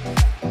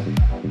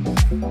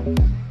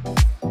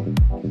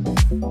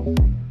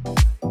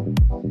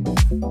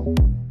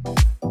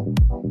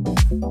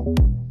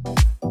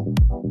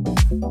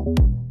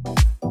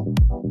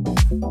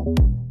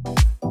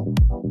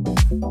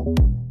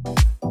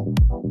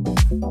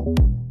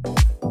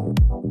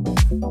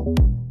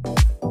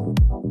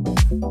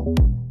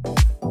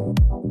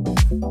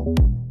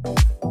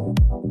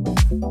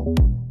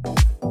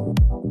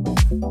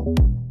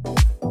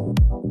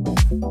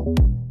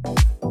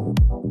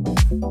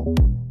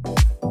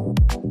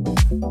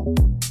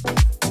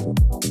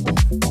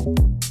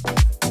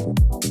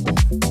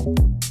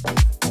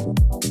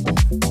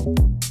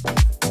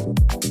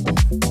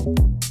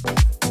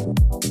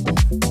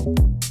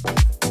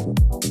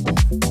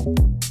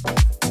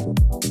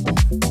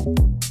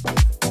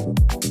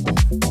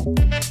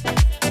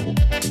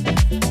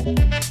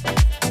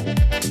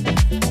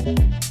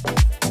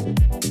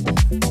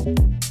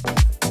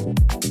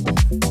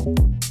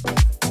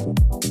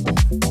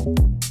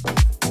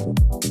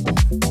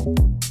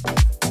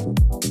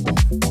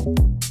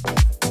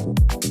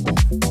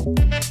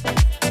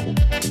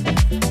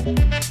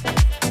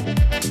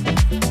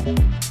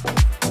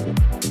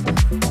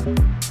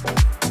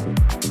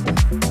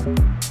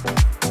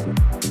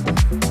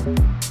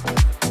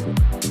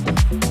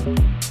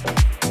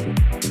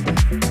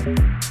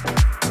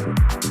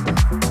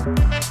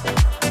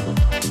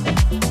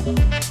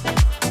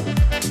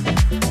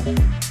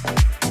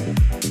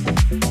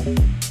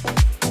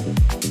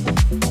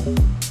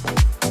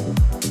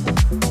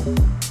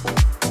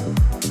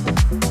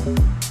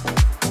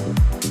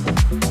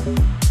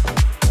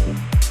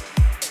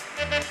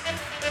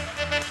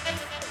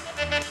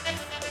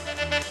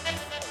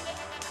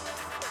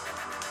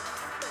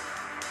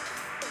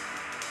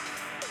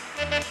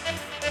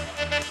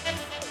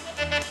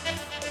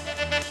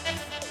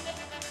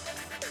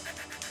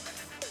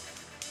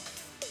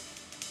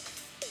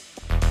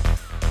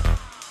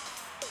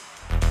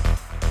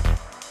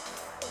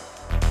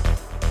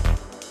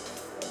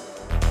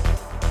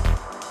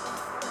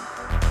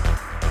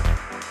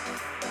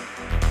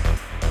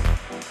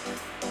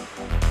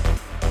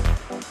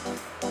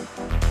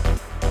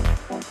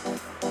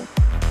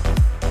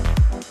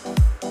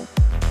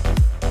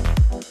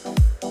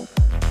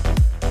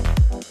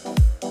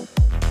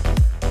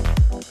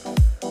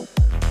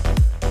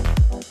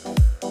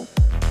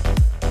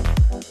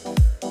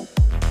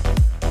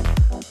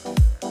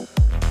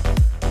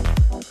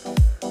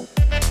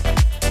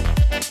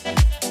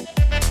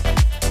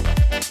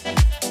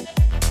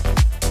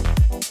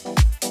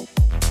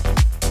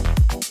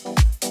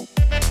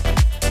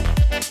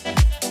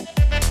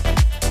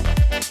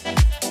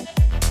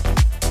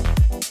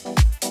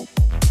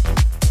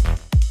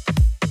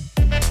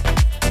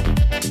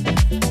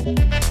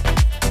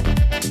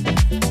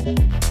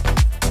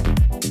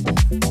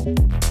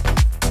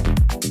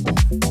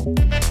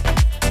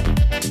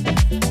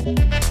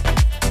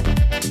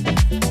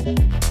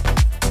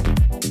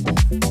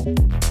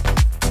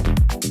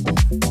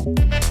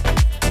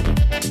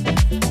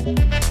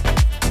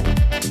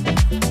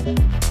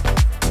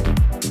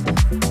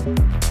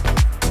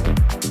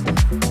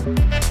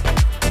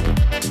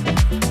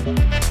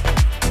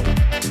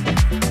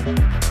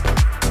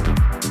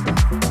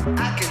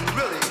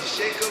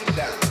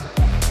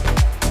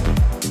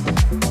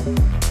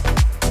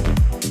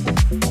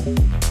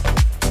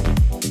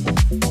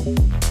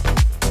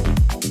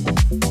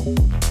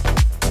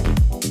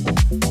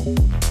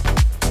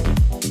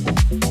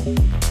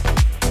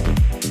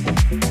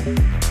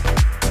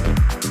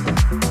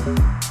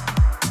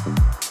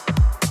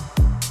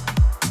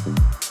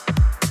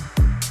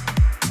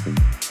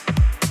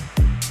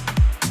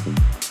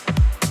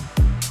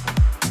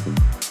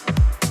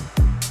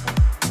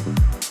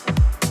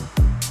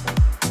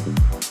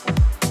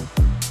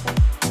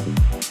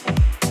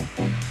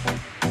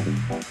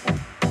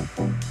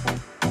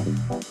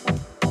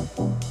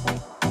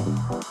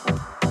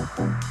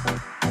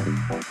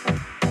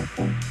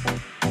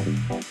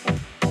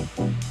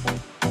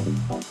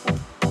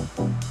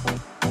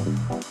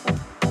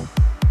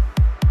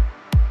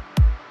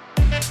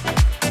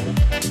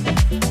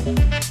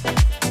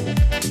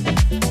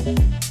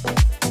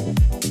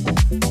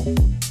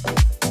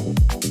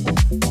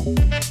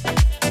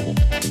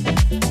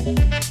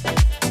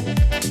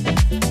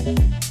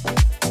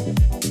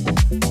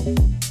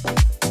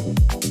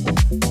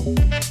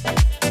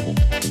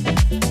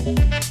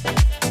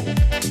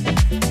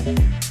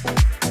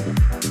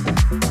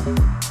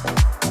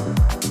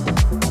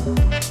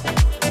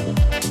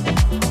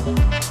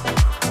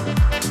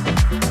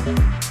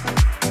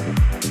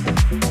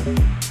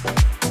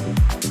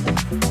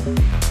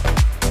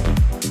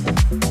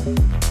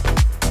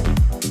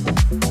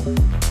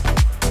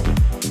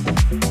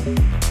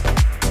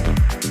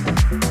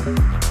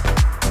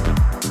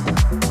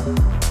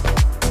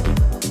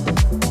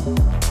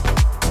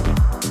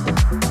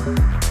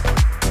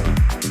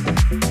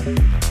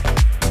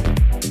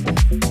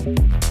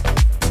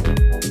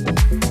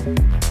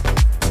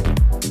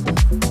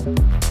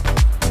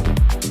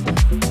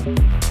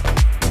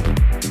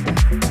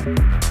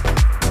 Thank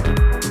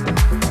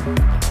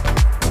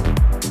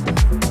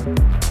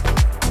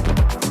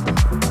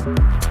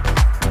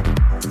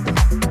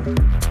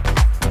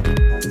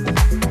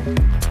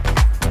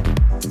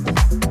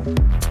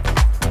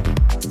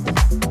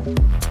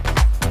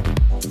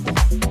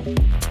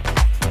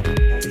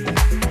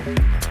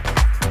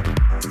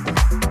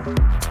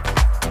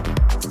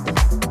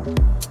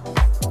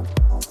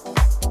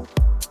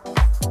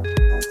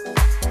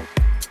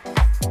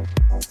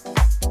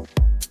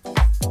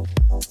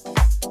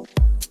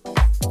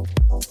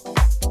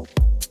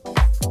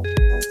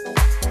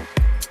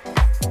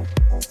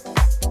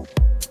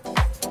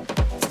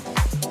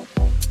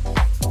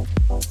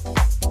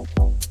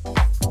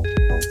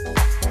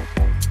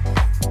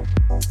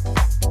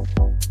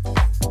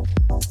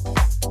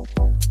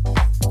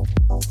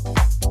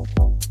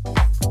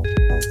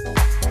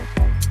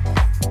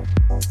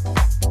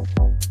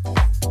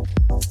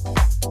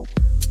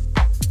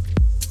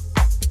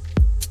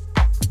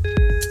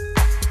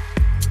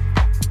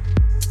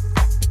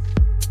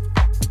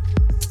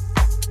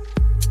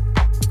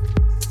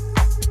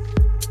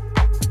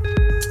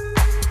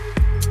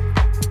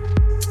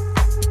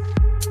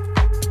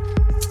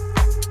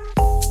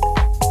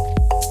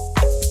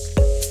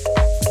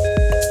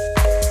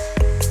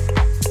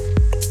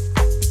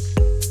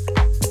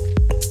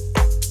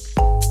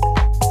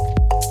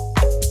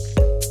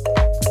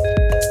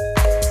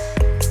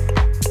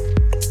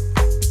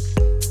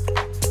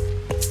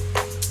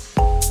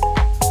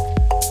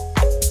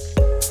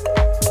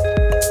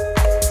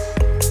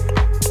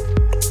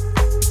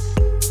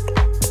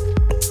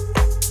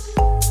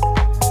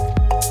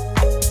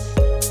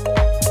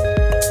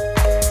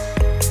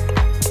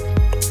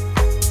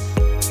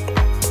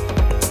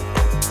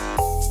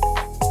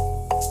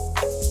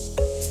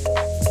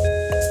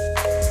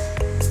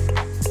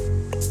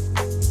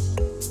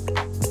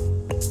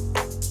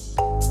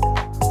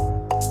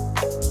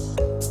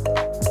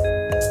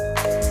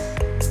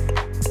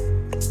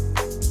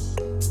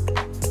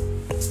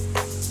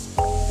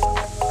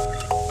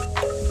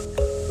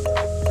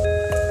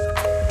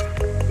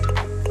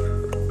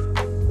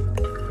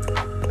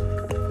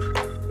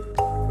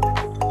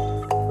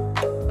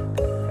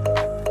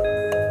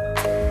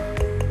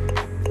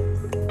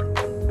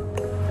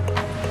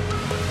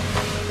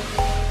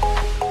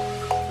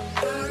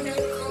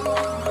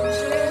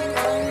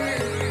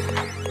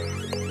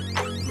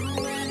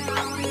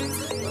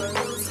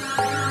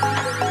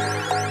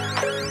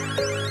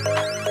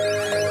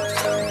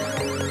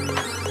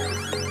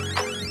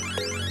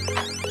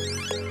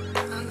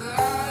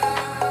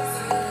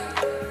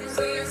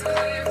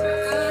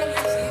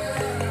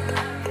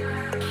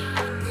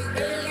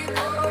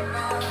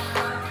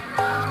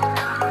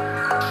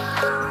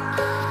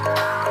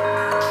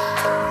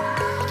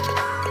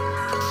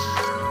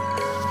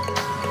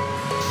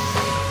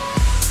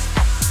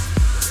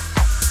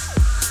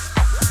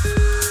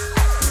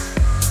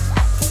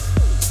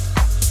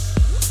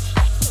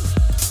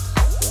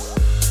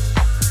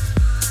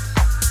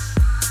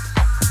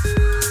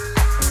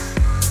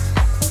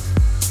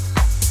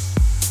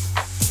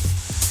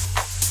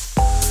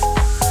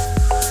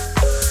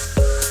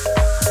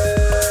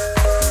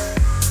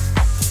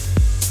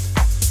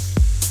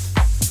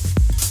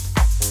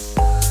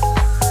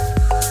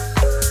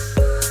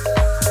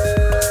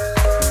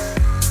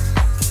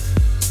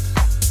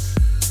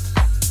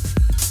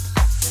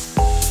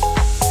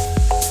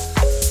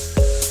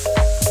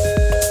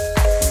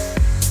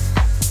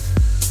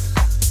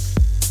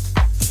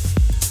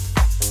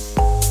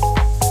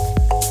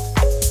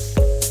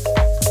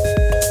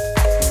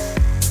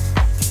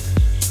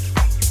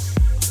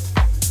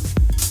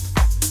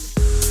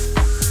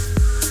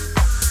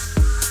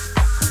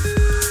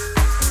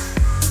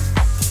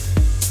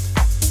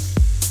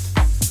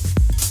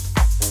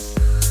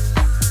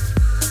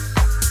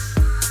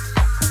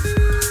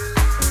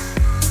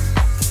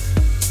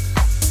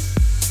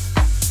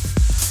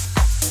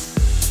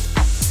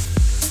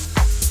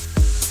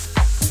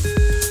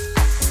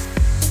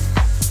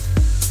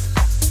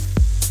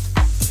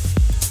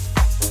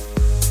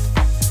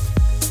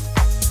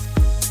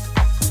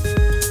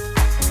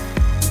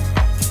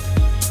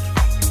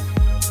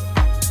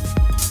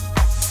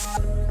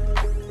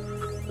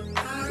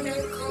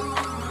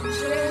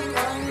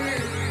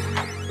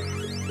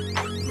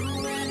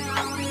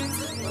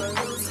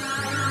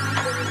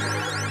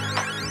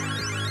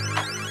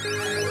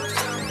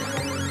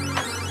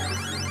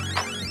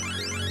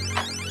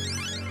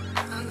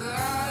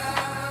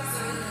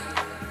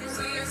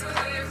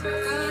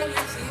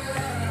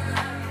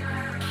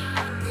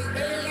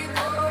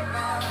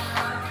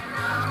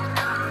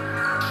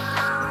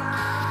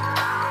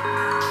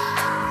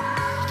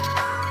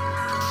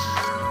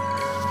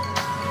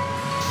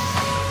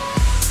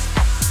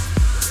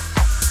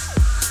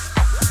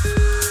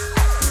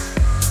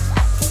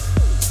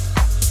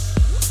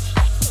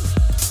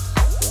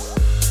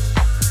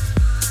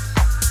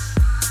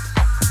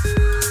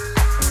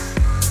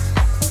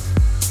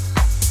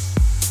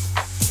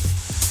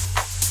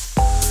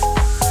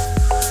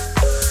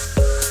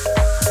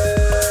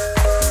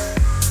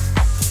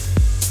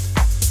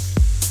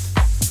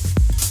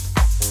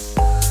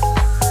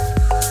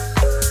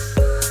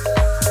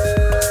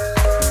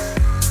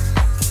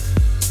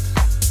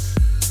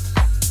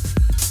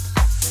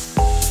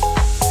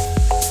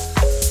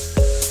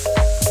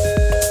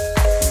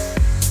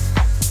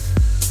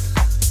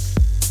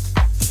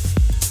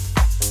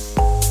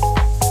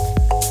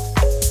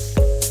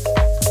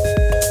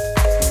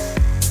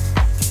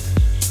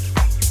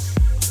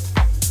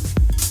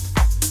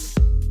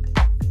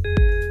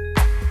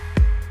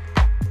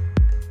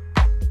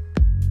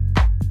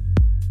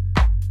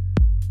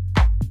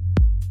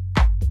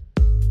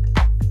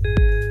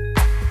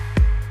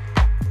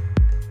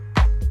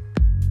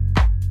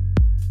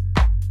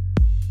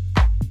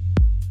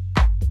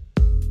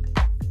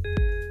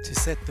To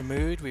set the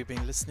mood, we've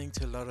been listening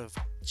to a lot of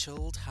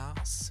chilled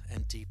house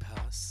and deep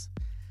house.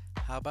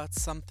 How about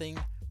something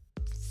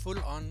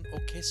full-on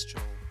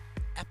orchestral,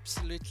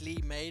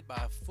 absolutely made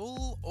by a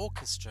full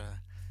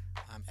orchestra?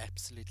 I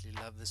absolutely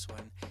love this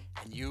one,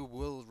 and you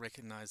will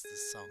recognize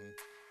this song.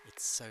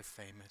 It's so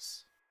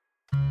famous.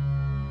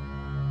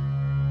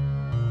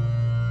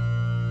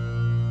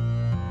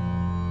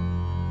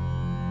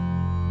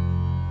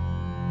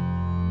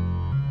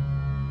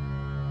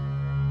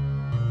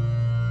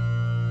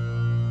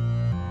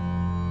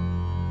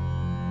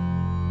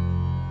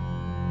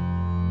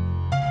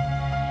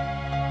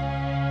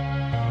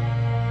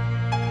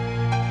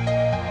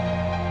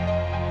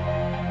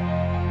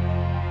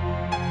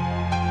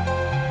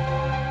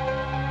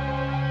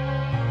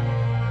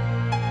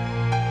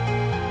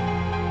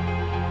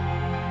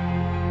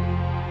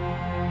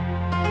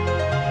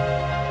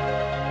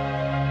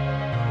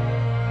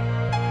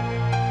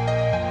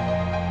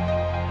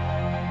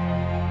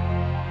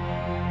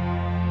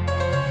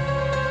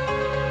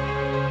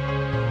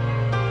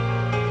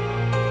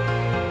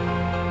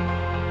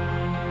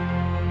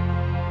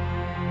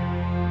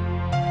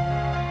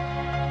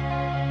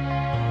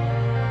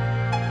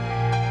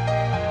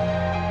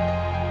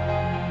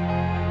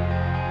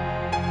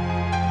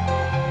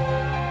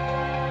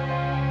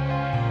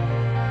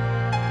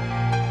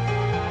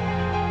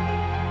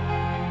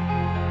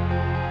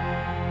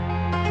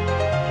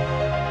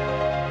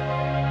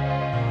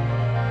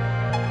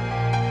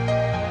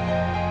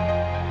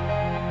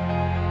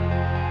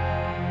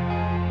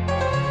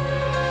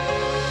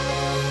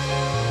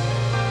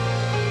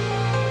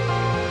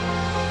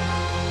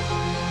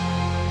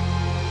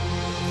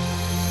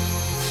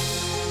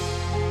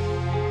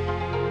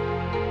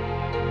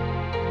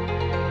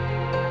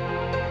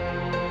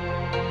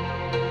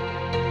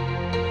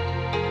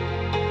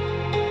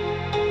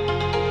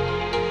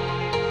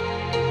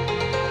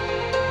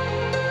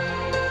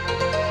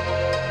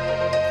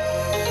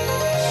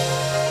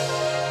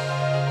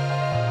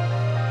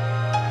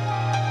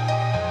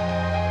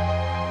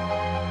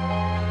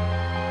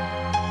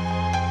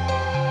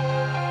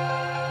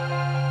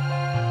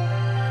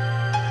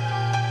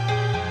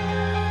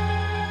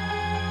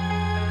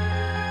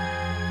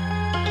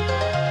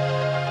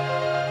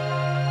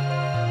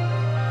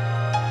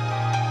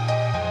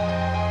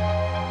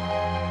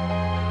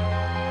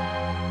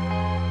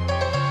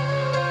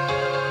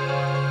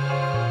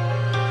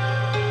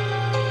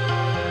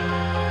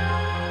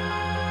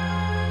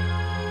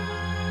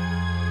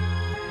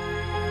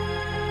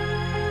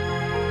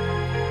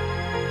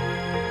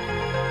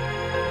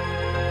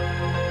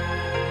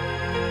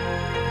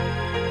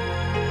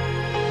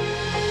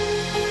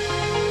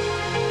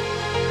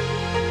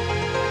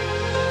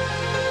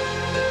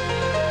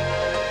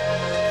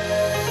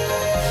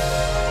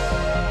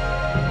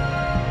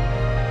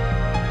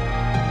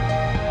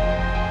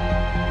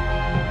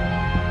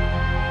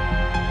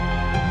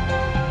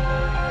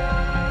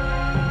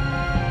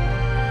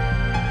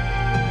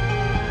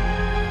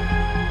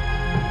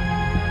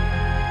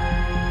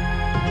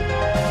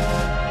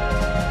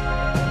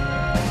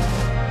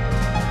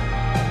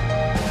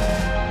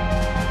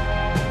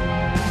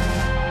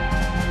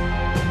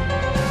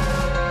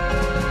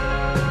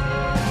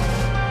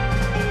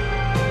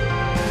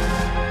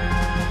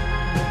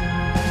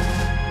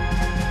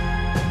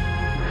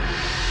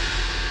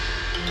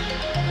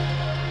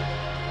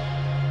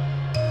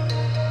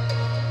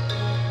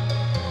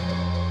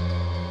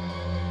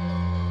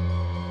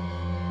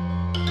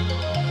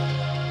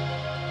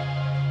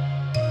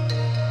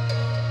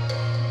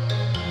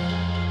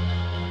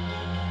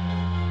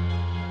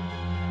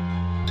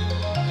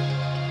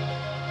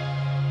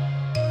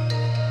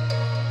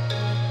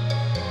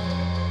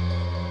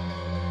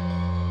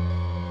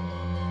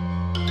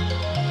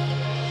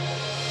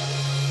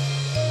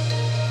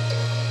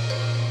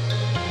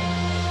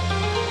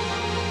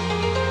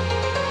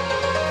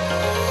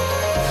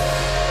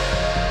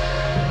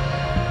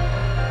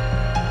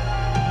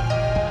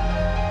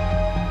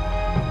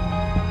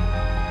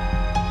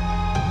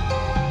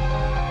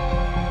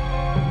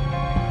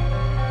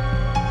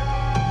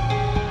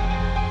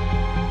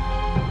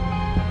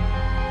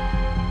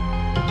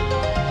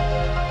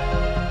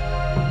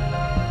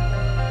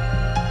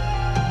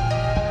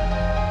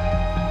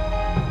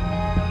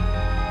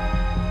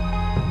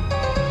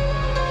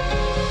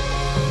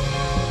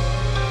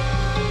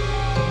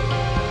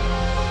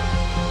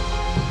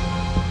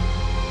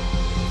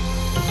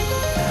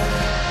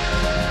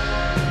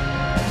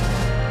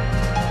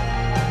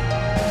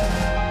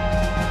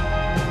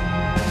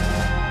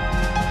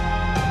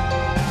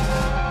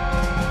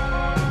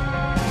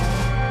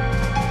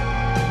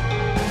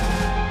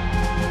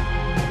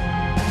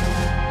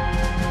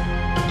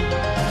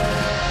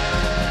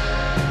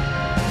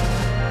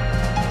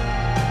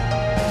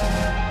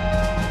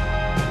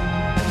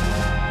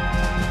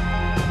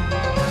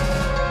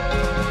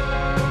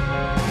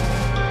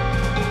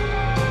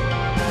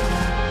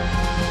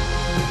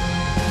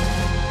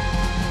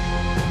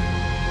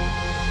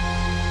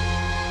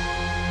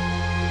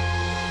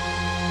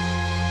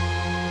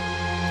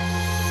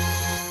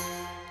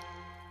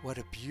 What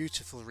a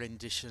beautiful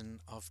rendition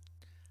of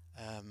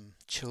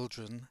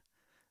Children,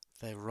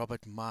 the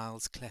Robert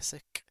Miles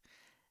classic,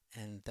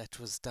 and that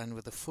was done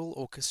with a full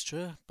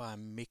orchestra by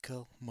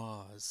Mikkel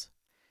Mars.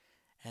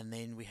 And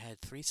then we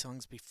had 3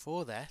 songs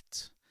before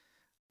that.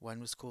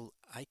 One was called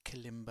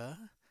Eikelimba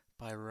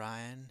by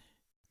Ryan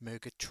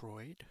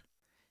Murgatroyd,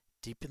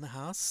 Deep in the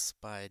House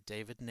by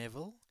David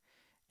Neville,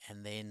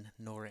 and then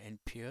Nora En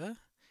Pure,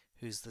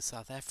 who's the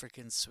South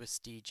African Swiss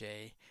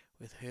DJ,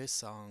 with her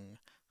song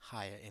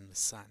Higher in the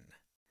Sun.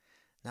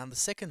 Now in the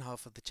second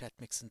half of the Chat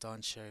Mix and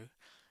Dance show,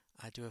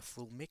 I do a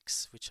full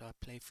mix which I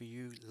play for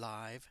you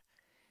live.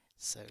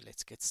 So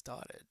let's get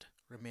started.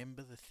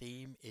 Remember, the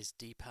theme is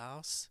Deep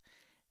House,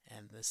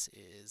 and this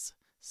is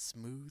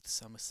Smooth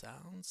Summer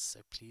Sounds, so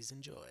please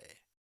enjoy.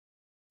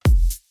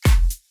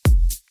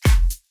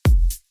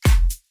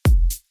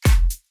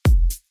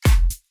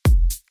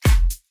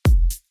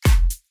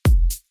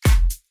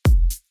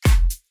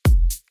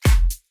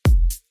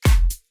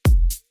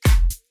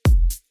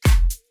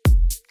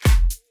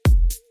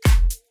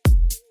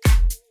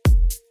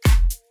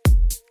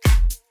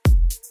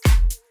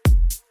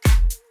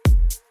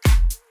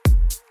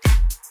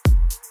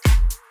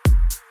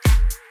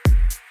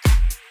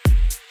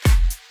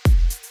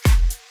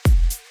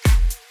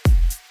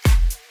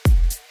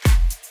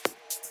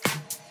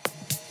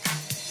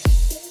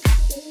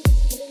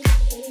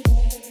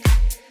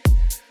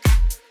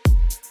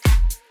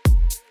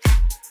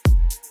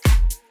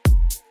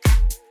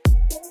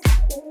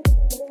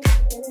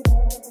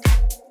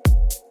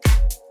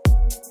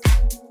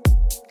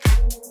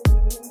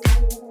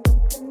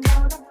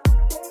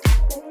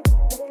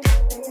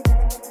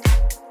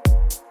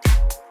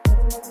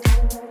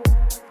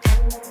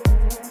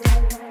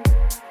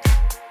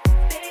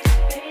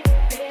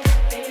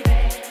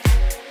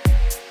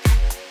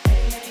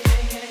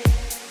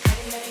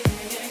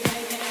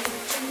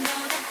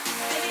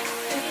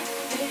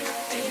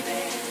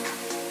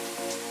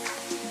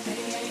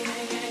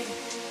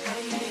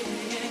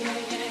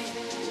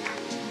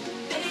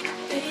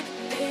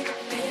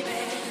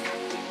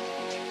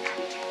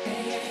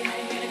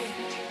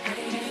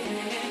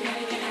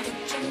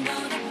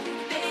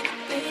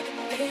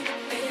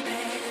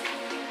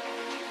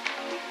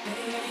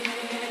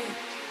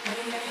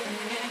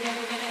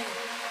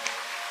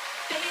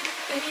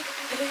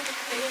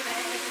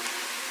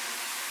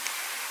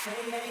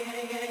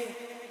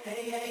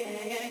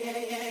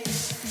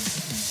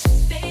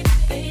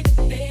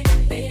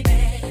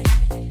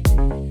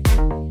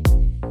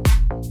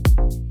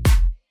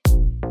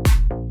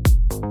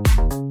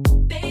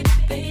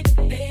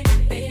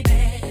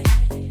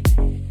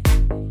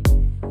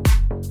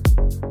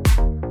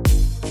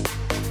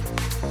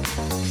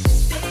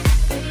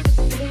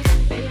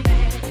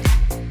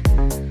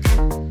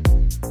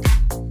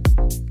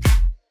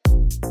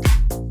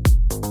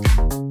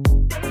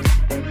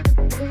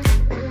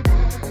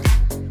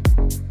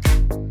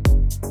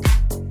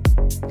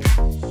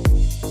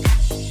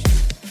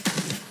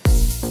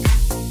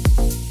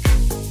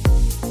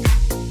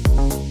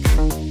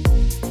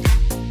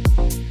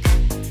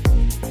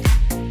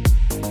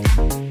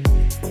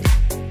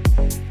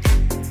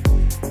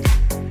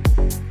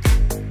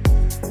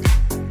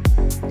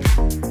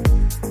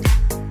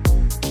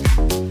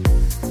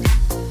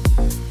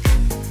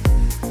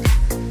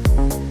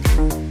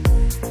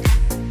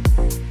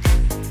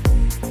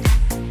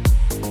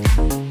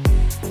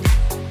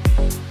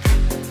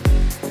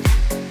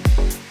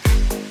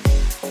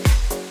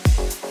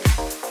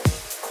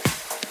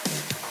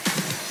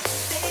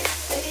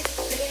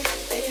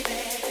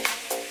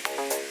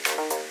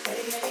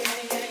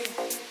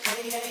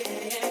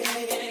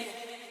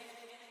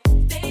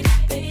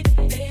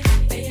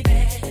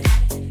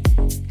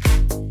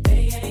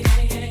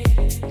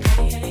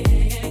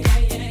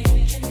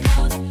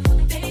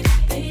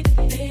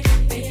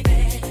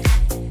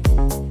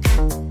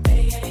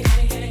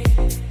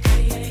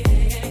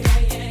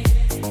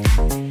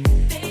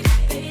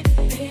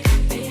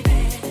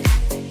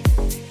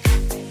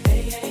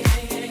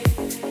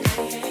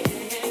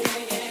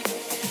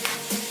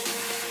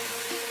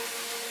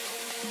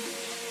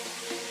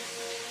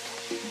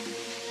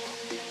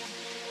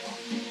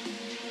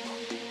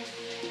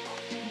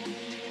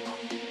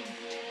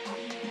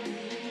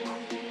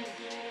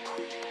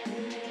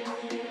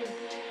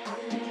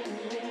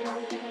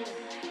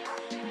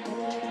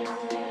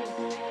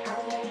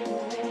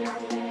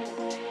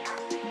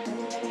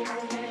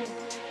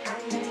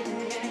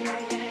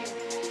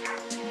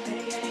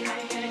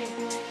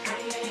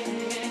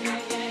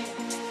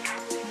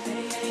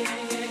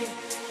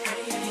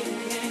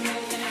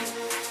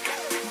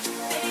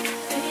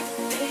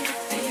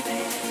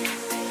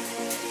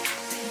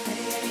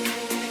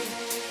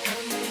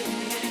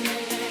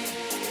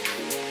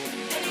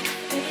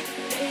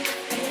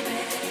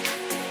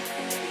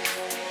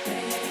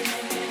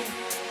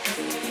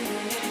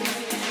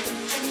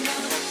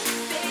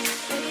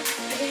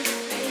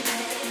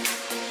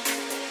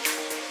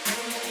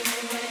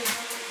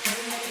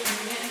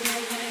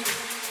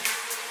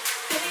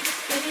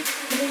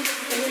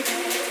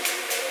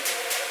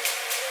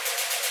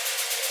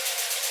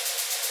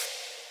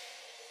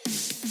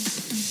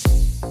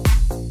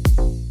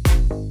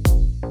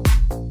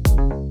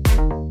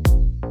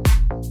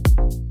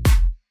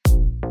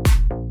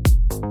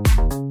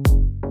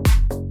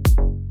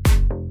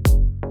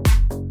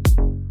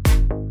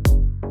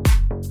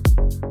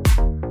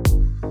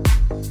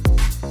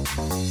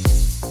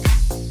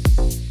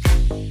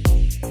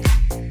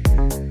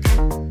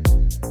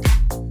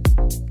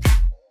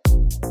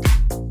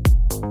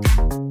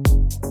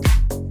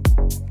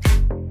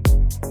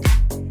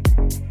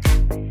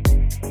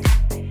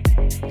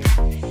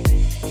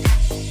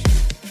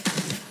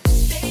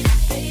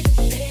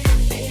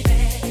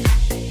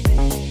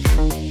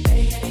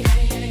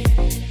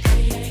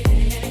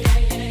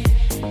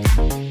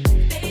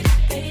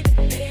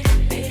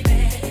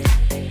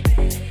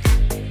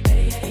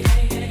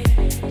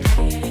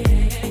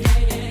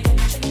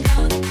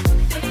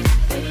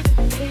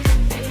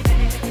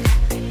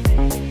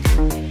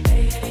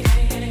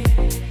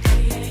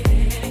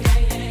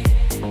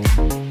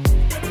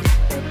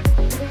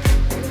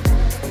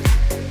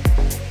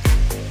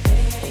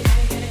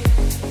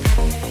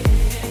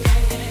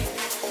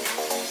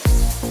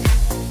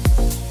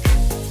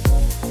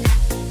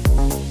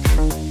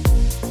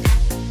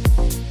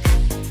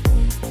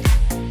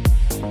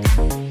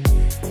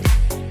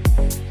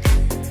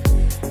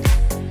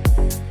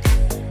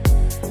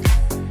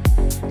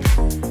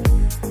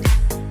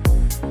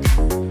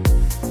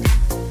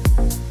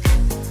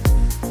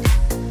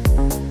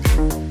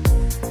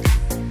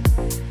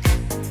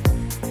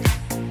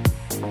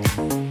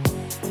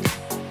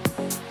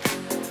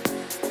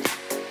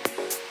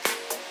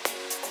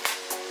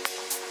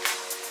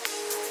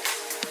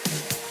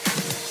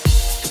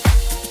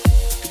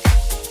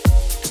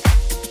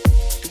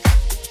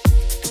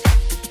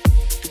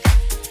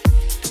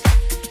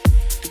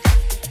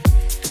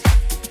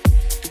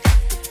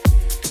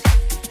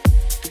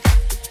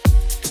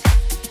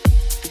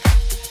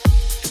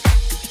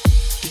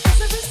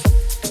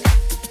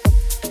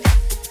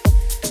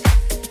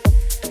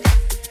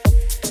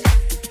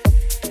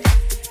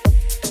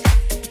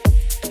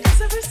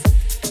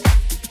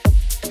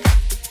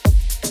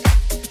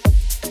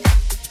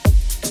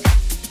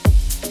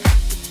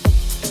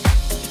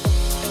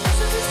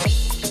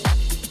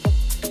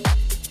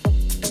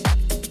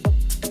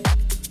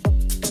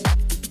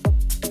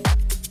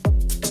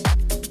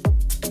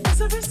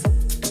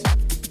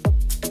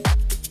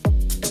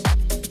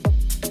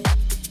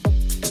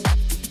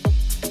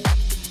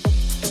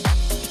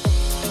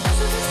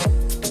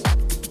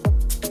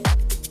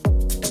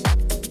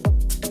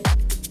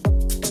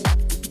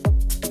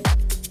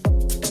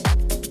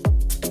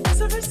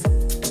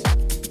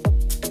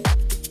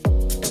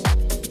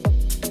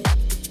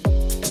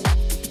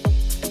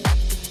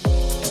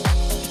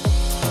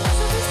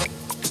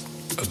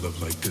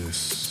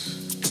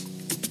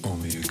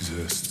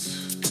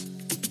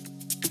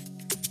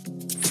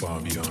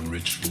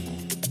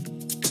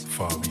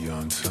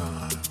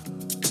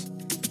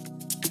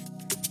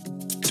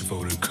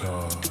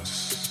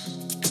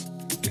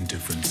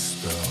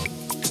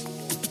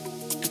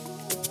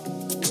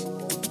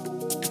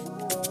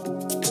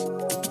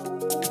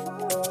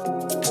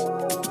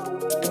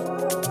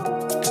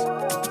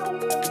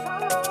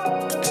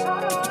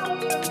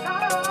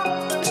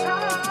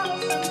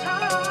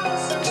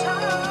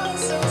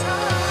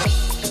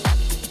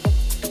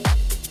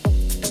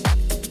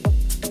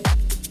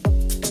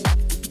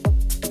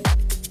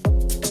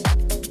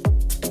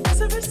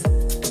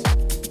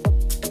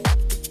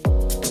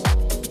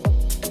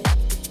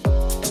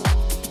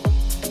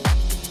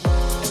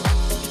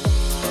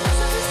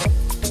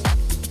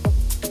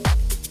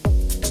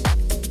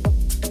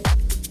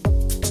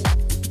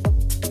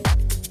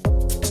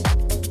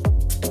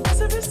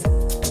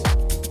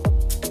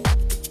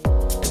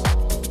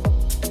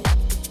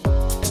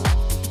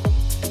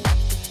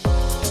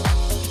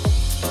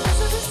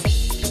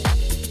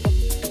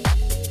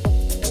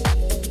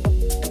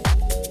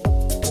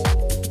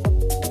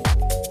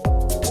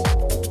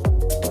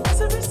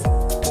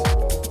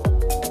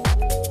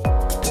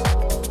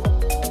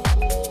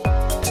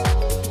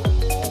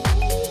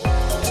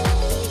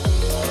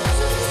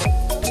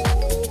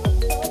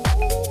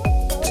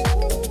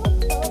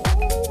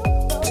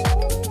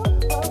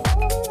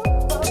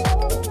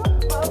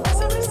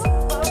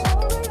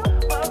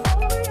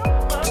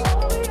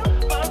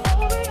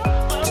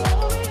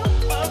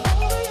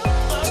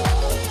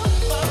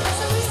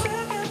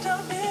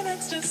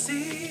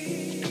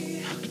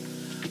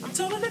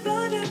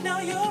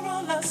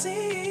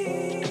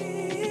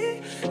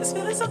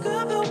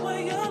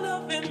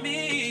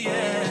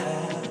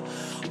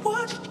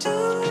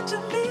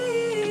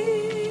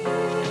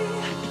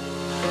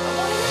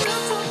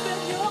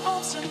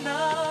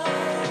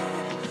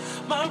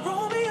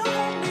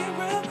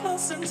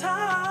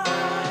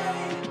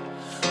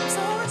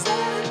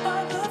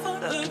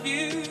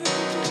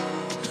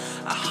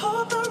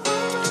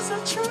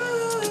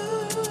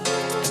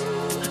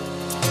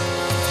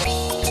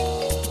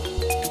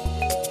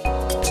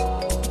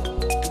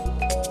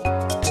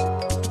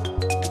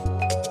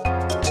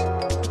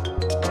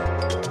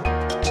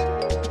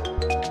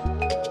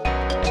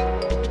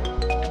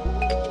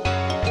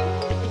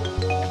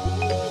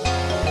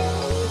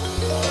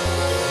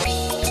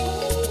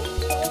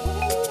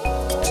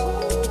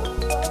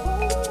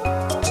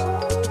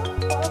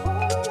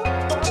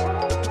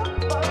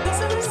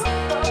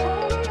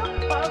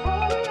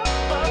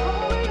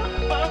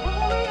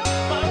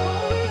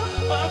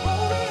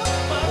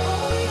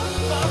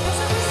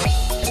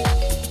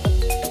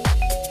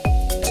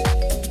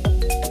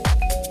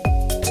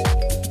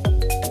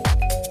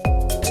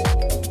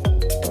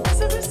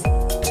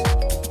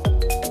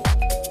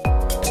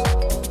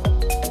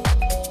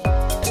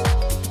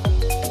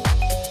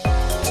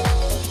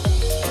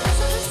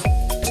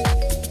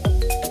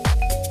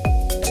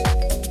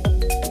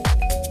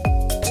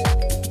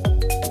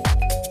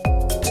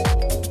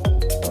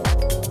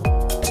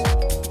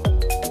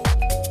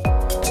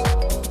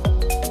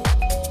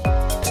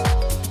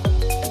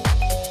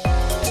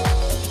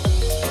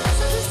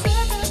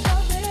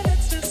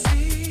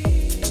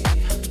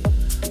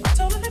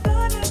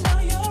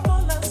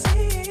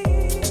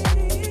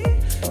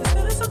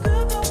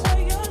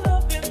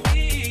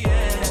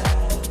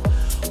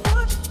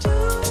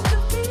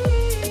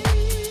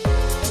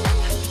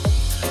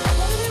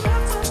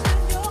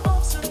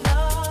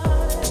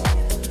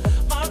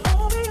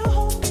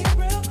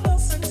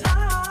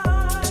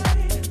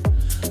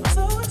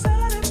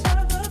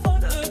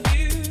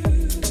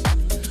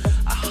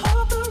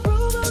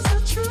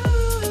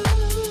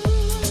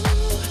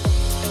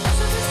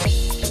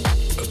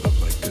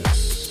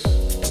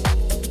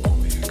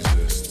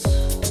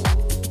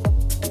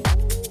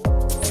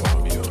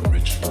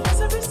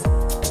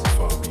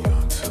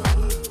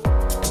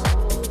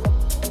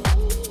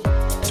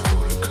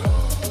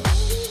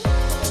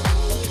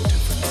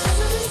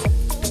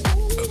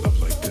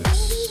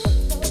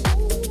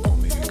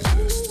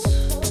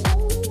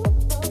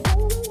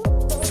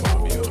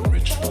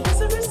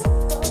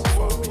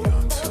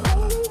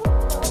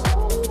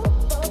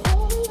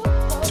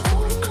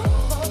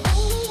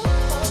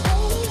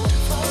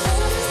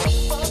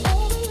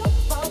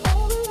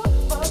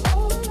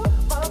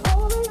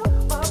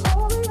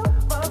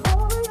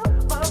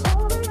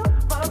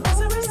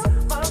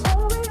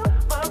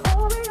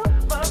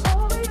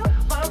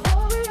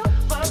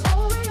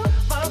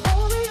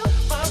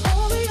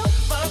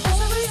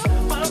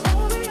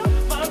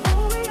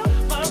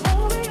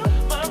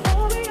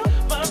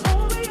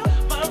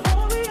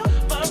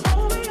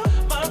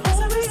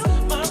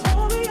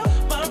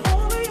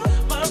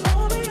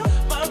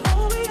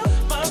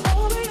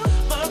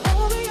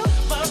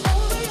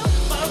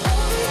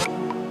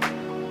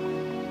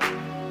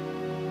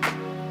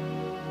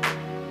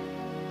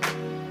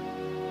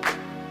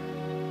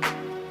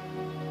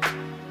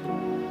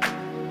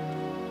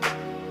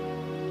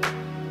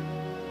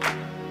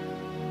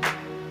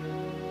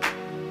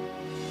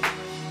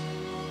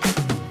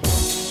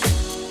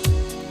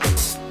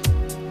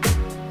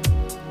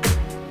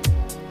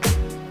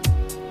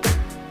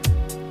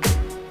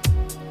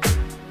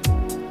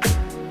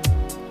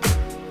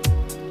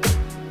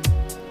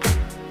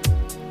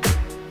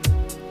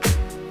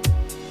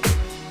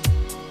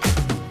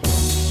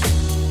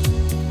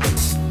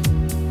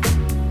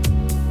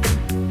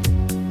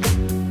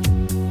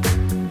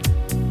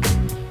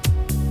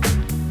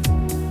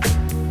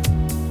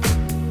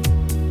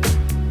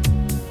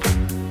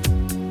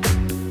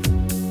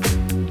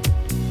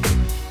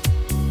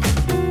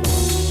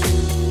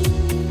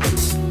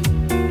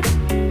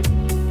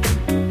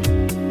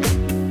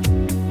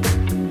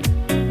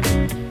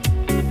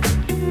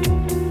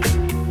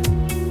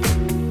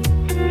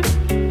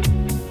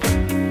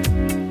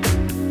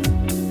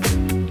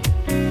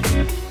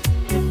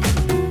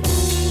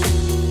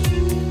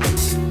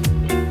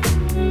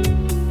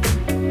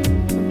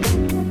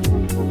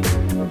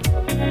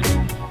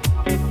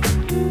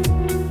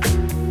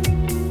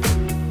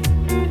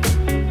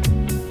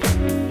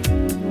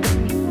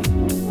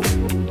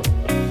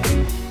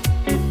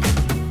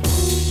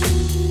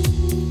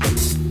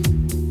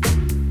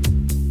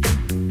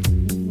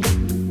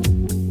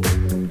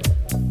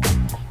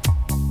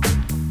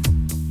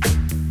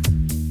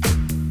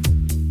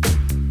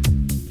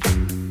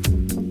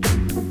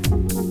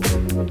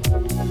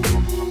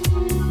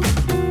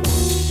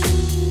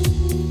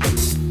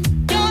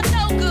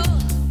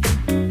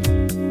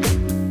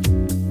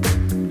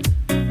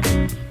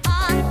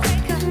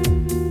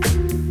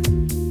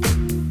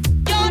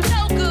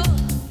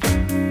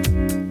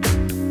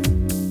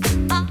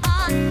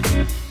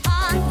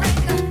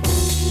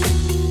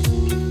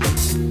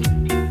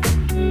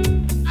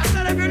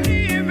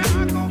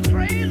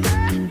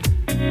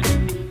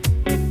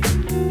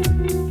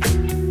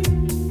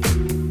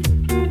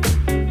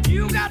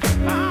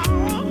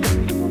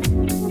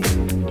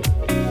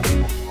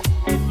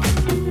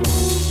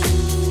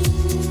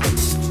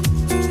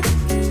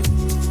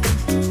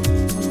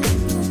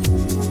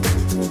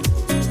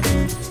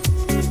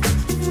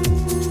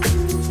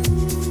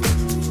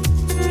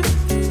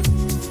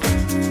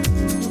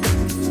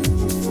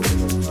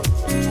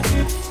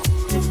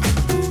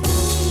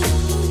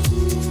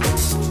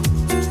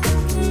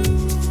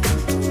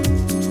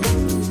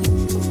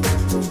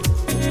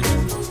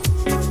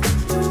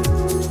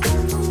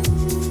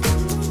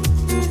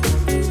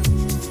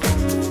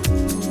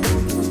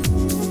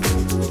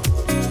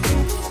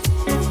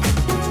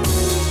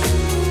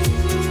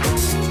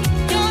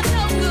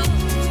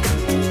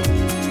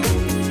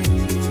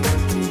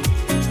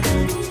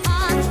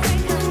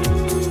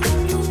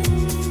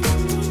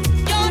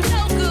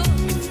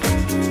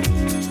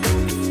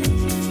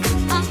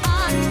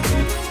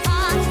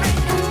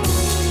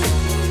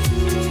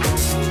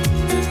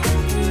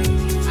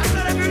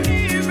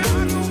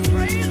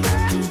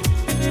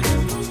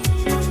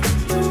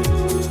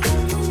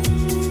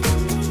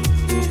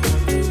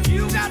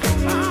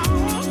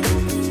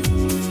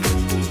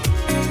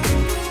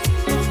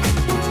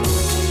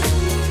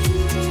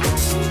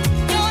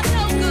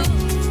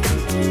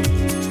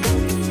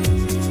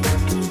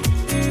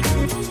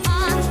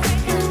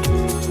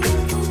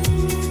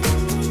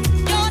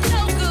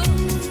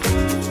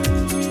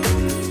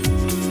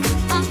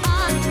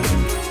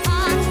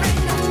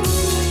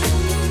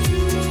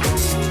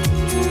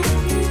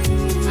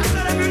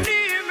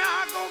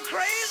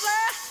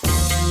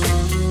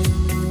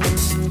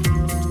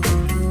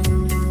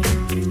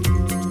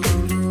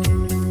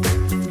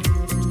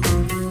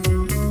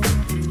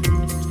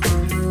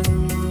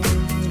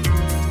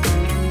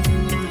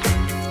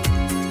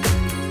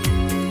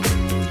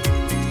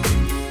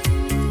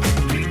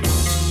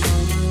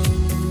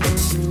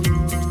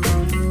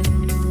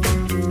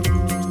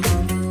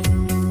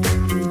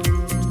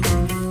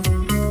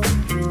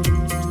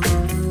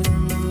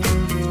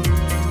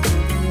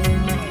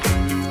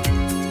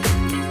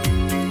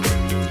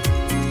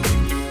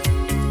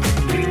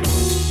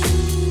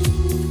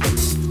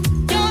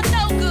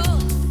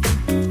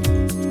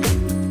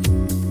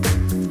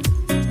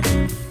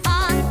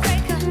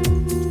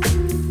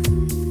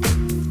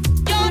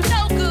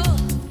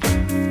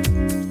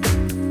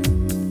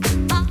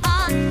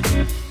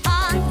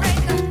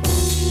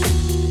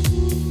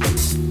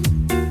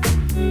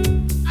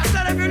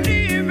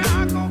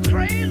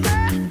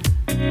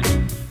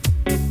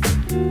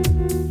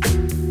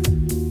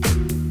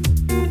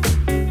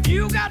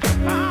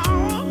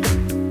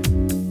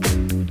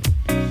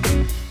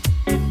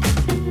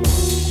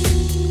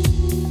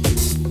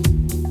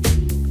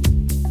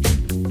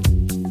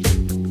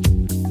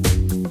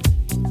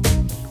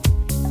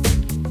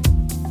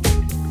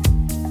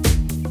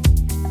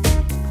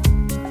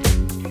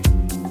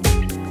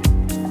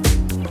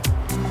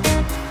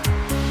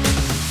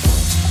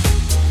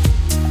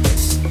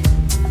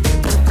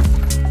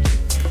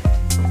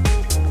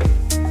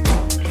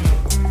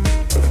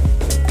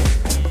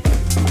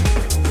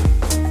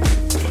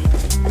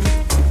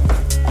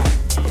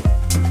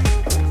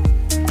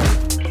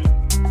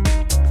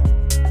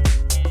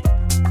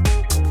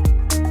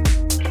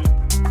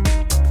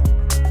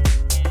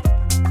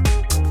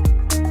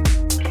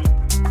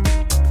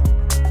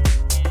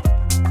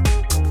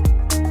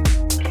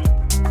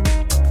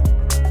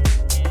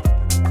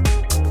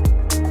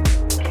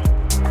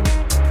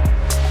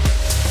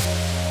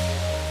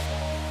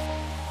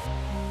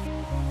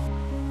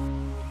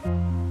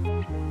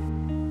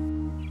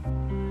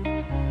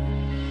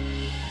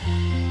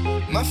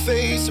 My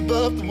face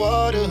above the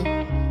water.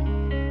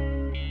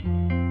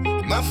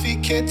 My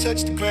feet can't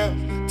touch the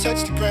ground,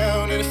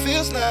 and it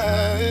feels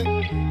like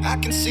I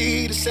can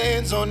see the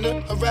sands on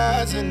the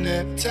horizon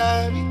every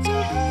time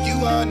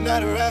you are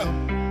not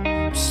around.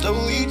 I'm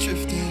slowly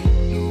drifting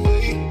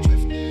away,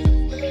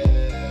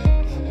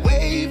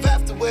 wave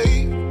after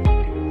wave,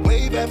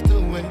 wave after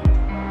wave.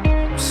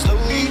 I'm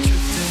slowly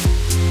drifting,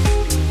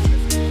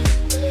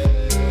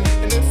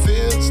 and it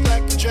feels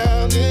like I'm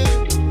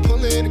drowning,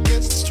 pulling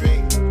against the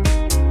stream,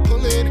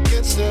 pulling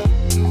against the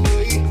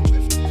wave.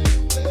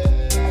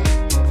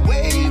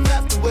 Wave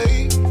after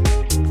wave,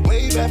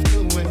 wave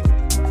after wave.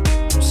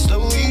 I'm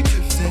slowly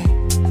drifting,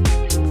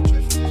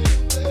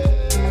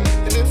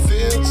 and it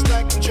feels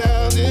like I'm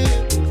drowning,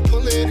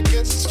 pulling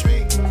against the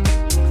stream,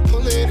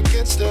 pulling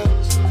against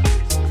us.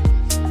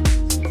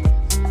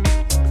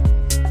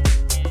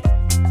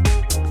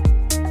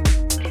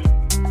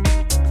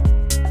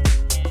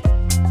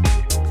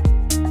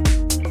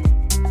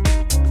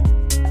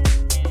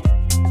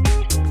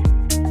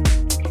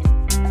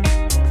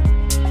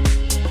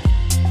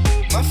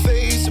 My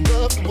face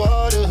above the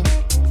water.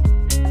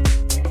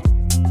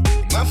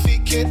 My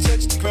feet can't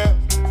touch the ground,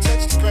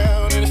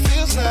 and it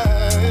feels like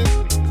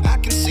I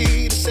can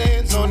see the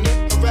sands on the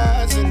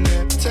horizon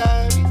every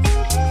time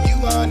you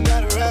are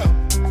not around.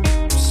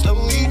 I'm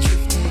slowly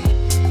drifting,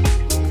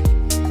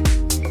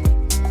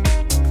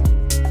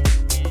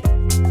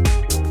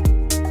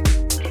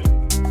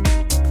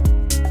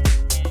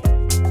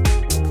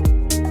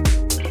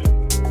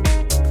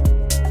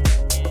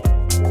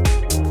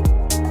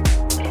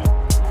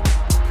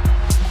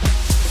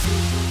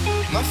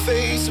 my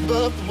face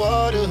above the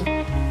water.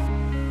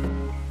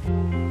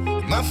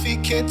 My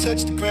feet can't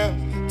touch the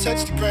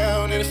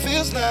ground, and it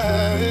feels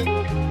like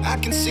I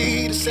can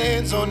see the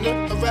sands on the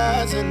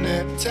horizon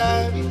every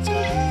time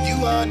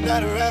you are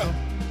not around.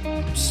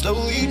 I'm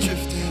slowly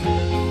drifting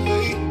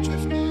away,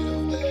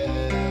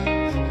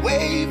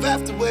 wave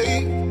after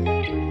wave,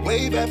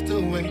 wave after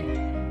wave.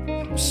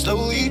 I'm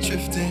slowly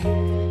drifting,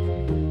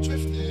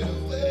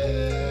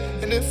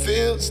 and it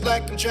feels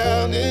like I'm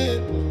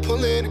drowning,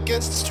 pulling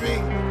against the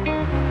stream,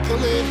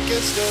 pulling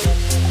against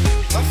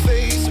my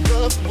face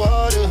above the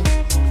water.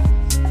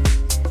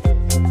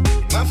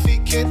 My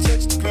feet can't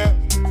touch the ground,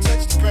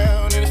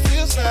 and it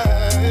feels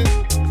like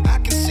I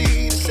can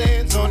see the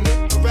sands on the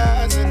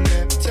horizon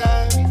every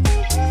time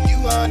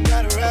you are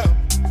not around.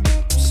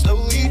 I'm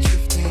slowly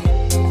drifting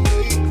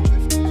away,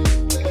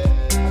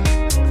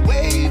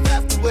 wave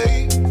after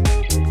wave,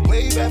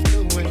 wave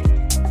after wave.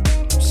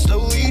 I'm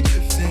slowly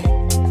drifting,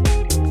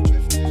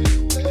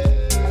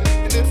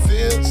 and it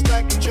feels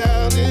like I'm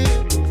drowning,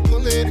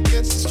 pulling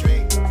against the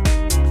stream,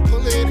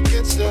 pulling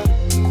against the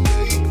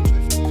wave.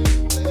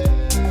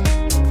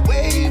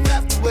 Wave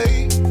after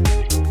wave,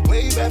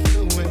 wave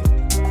after wave.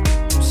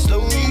 I'm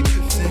slowly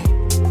drifting,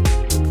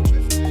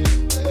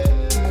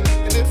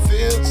 and it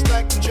feels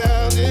like I'm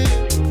drowning,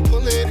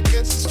 pulling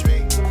against the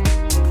stream,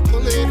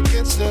 pulling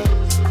against the.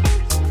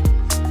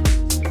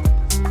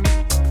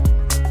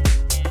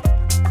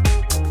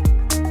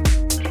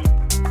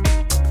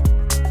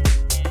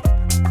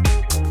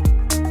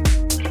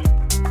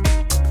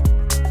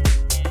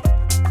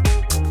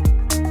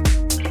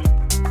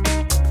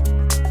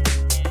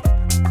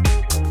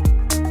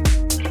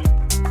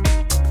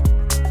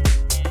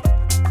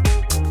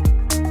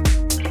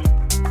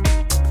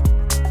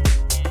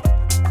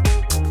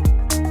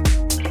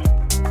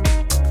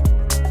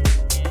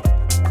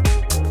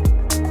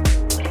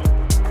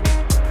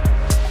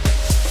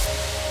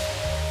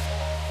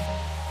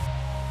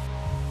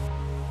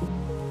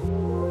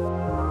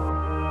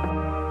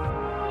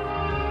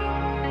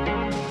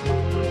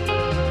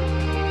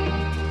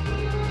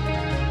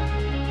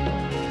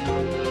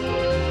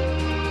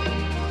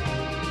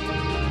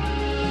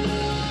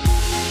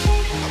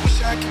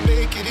 I can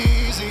make it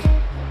easy,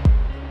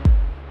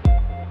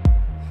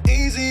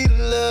 easy to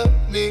love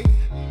me,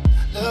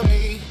 love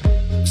me.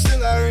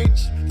 Still I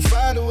reach,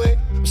 find a way.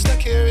 I'm stuck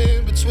here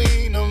in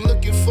between. I'm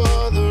looking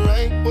for the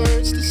right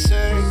words to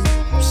say.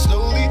 I'm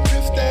slowly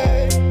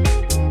drifting,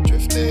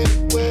 drifting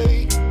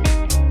away,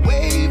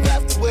 wave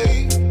after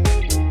wave,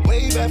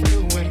 wave after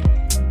wave.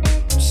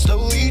 I'm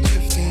slowly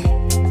drifting,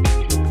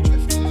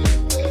 drifting away,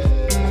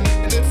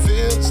 and it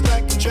feels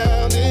like I'm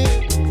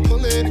drowning,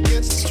 pulling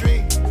against the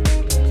stream,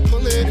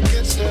 pulling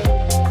against the.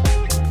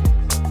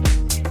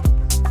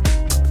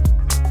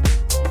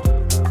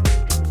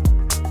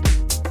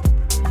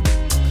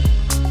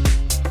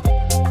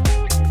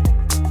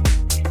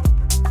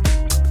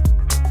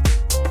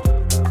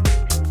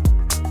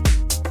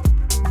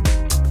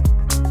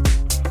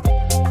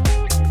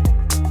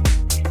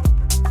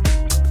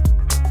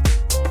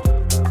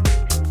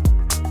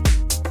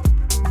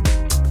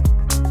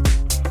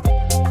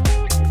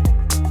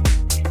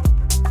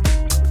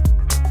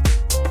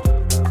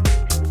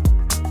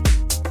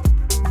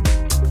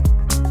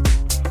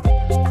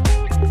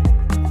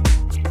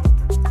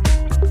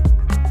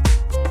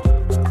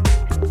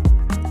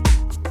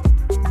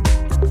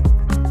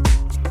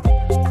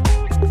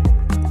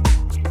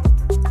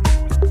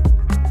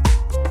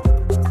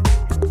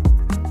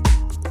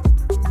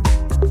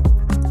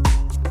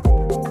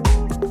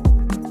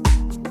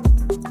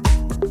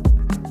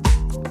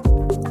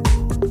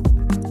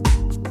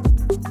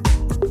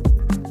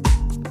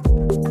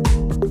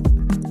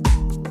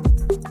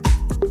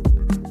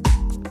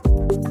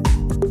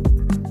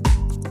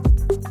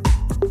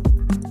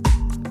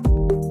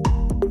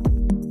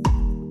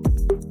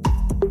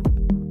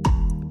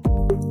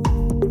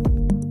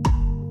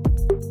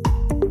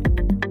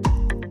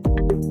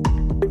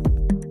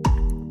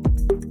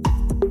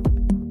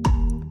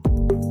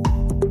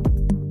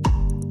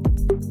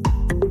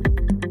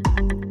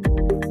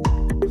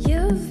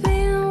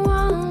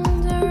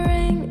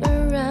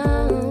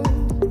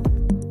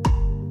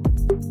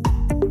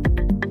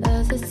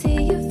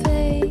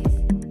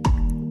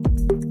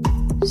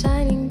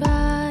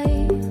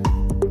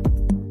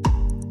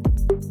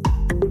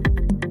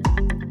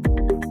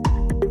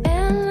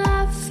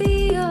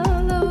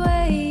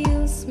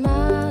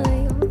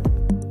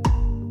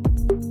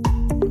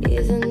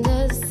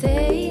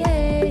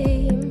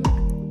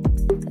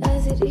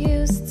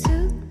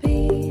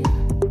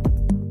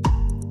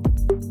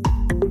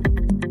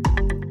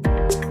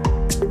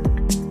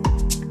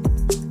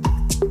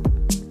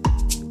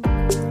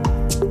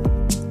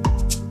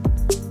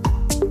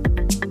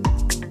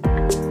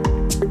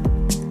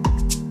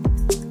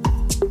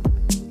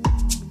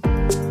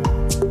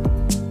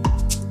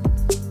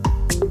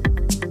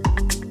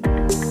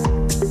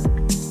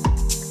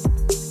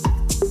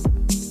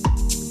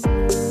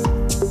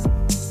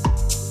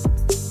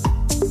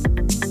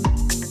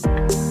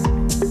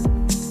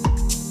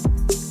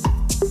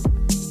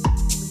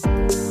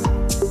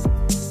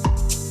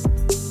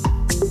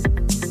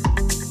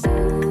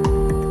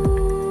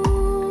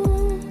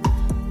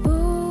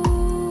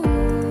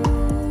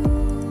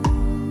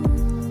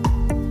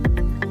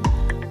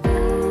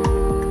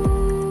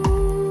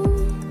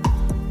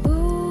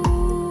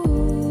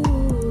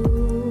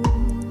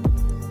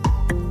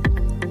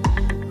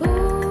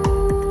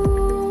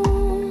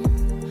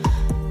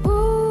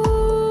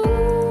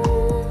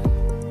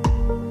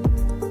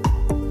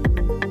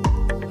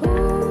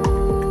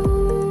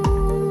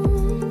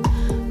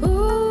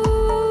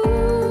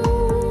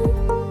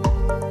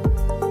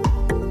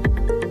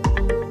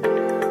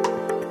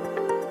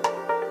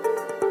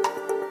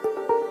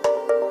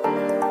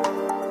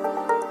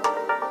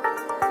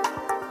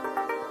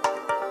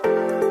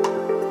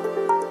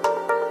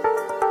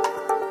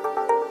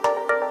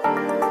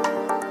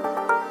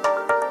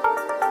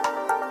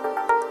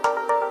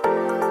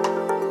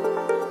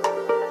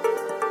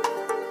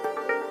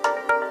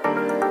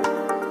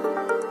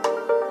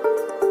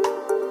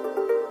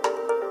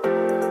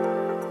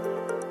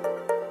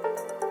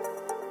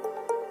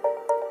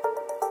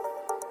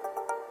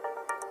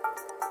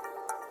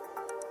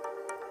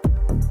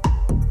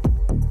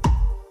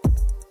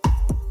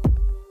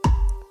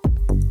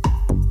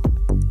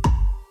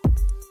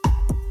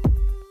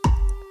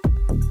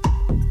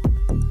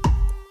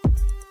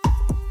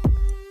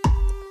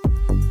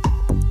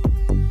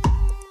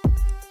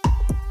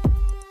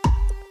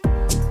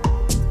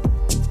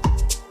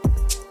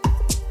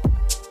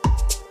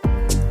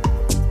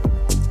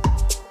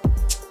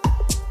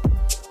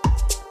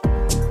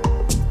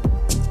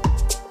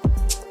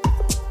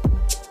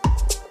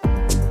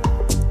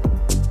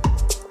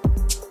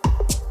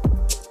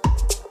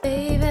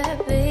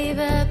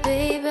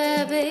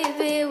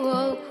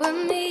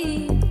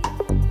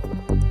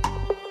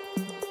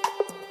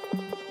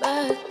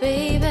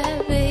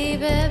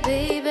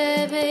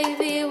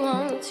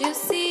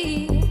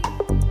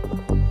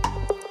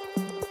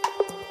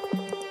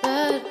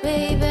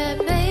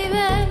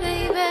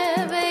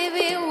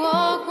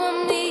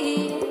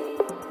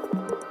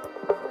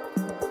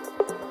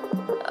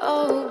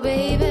 Oh,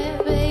 baby,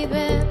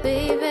 baby,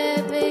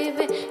 baby,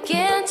 baby,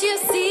 can't you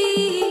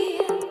see?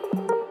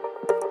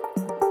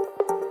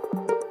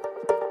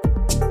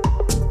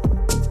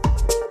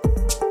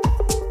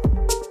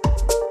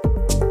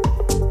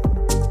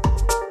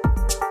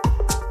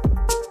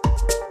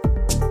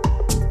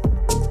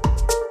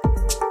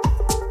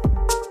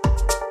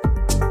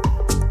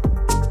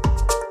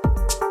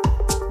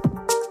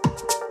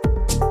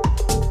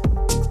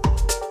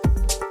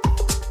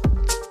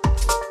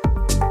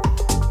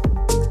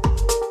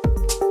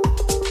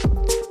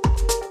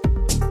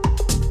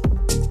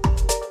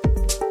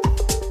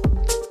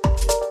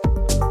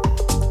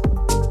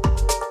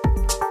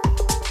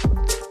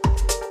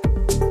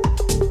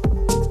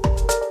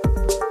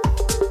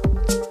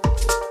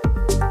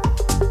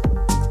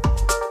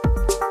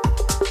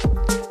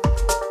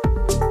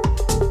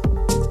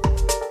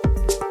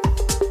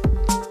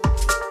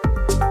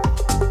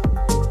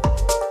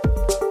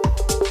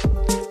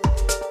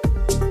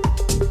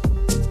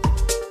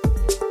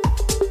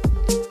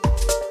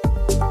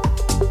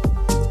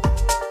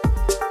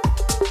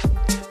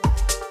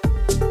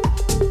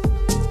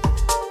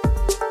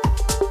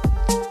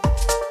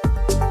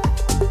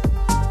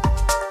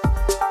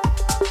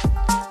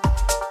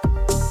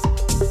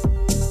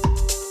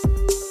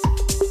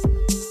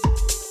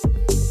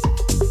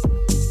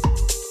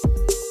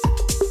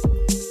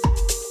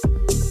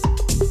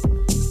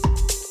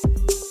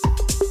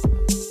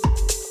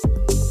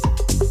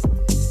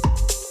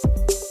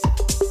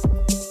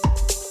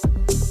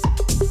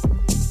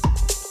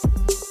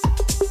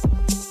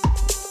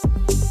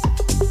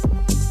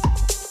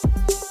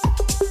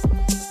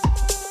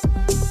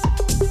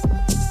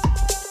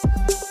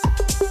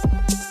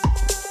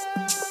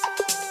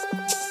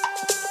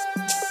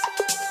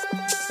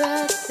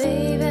 But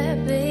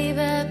baby,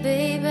 baby,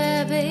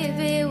 baby,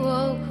 baby,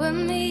 walk with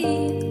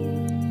me.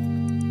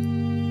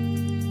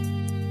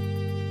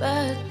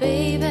 But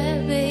baby,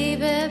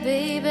 baby,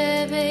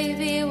 baby,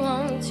 baby,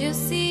 won't you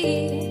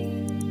see?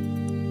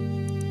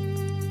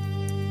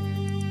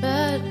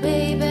 But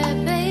baby,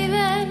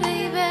 baby,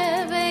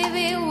 baby,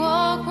 baby,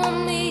 walk with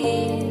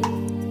me.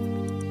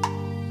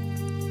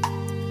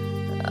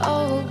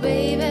 Oh,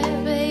 baby,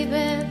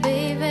 baby,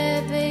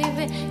 baby,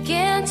 baby,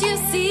 can't you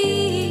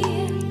see?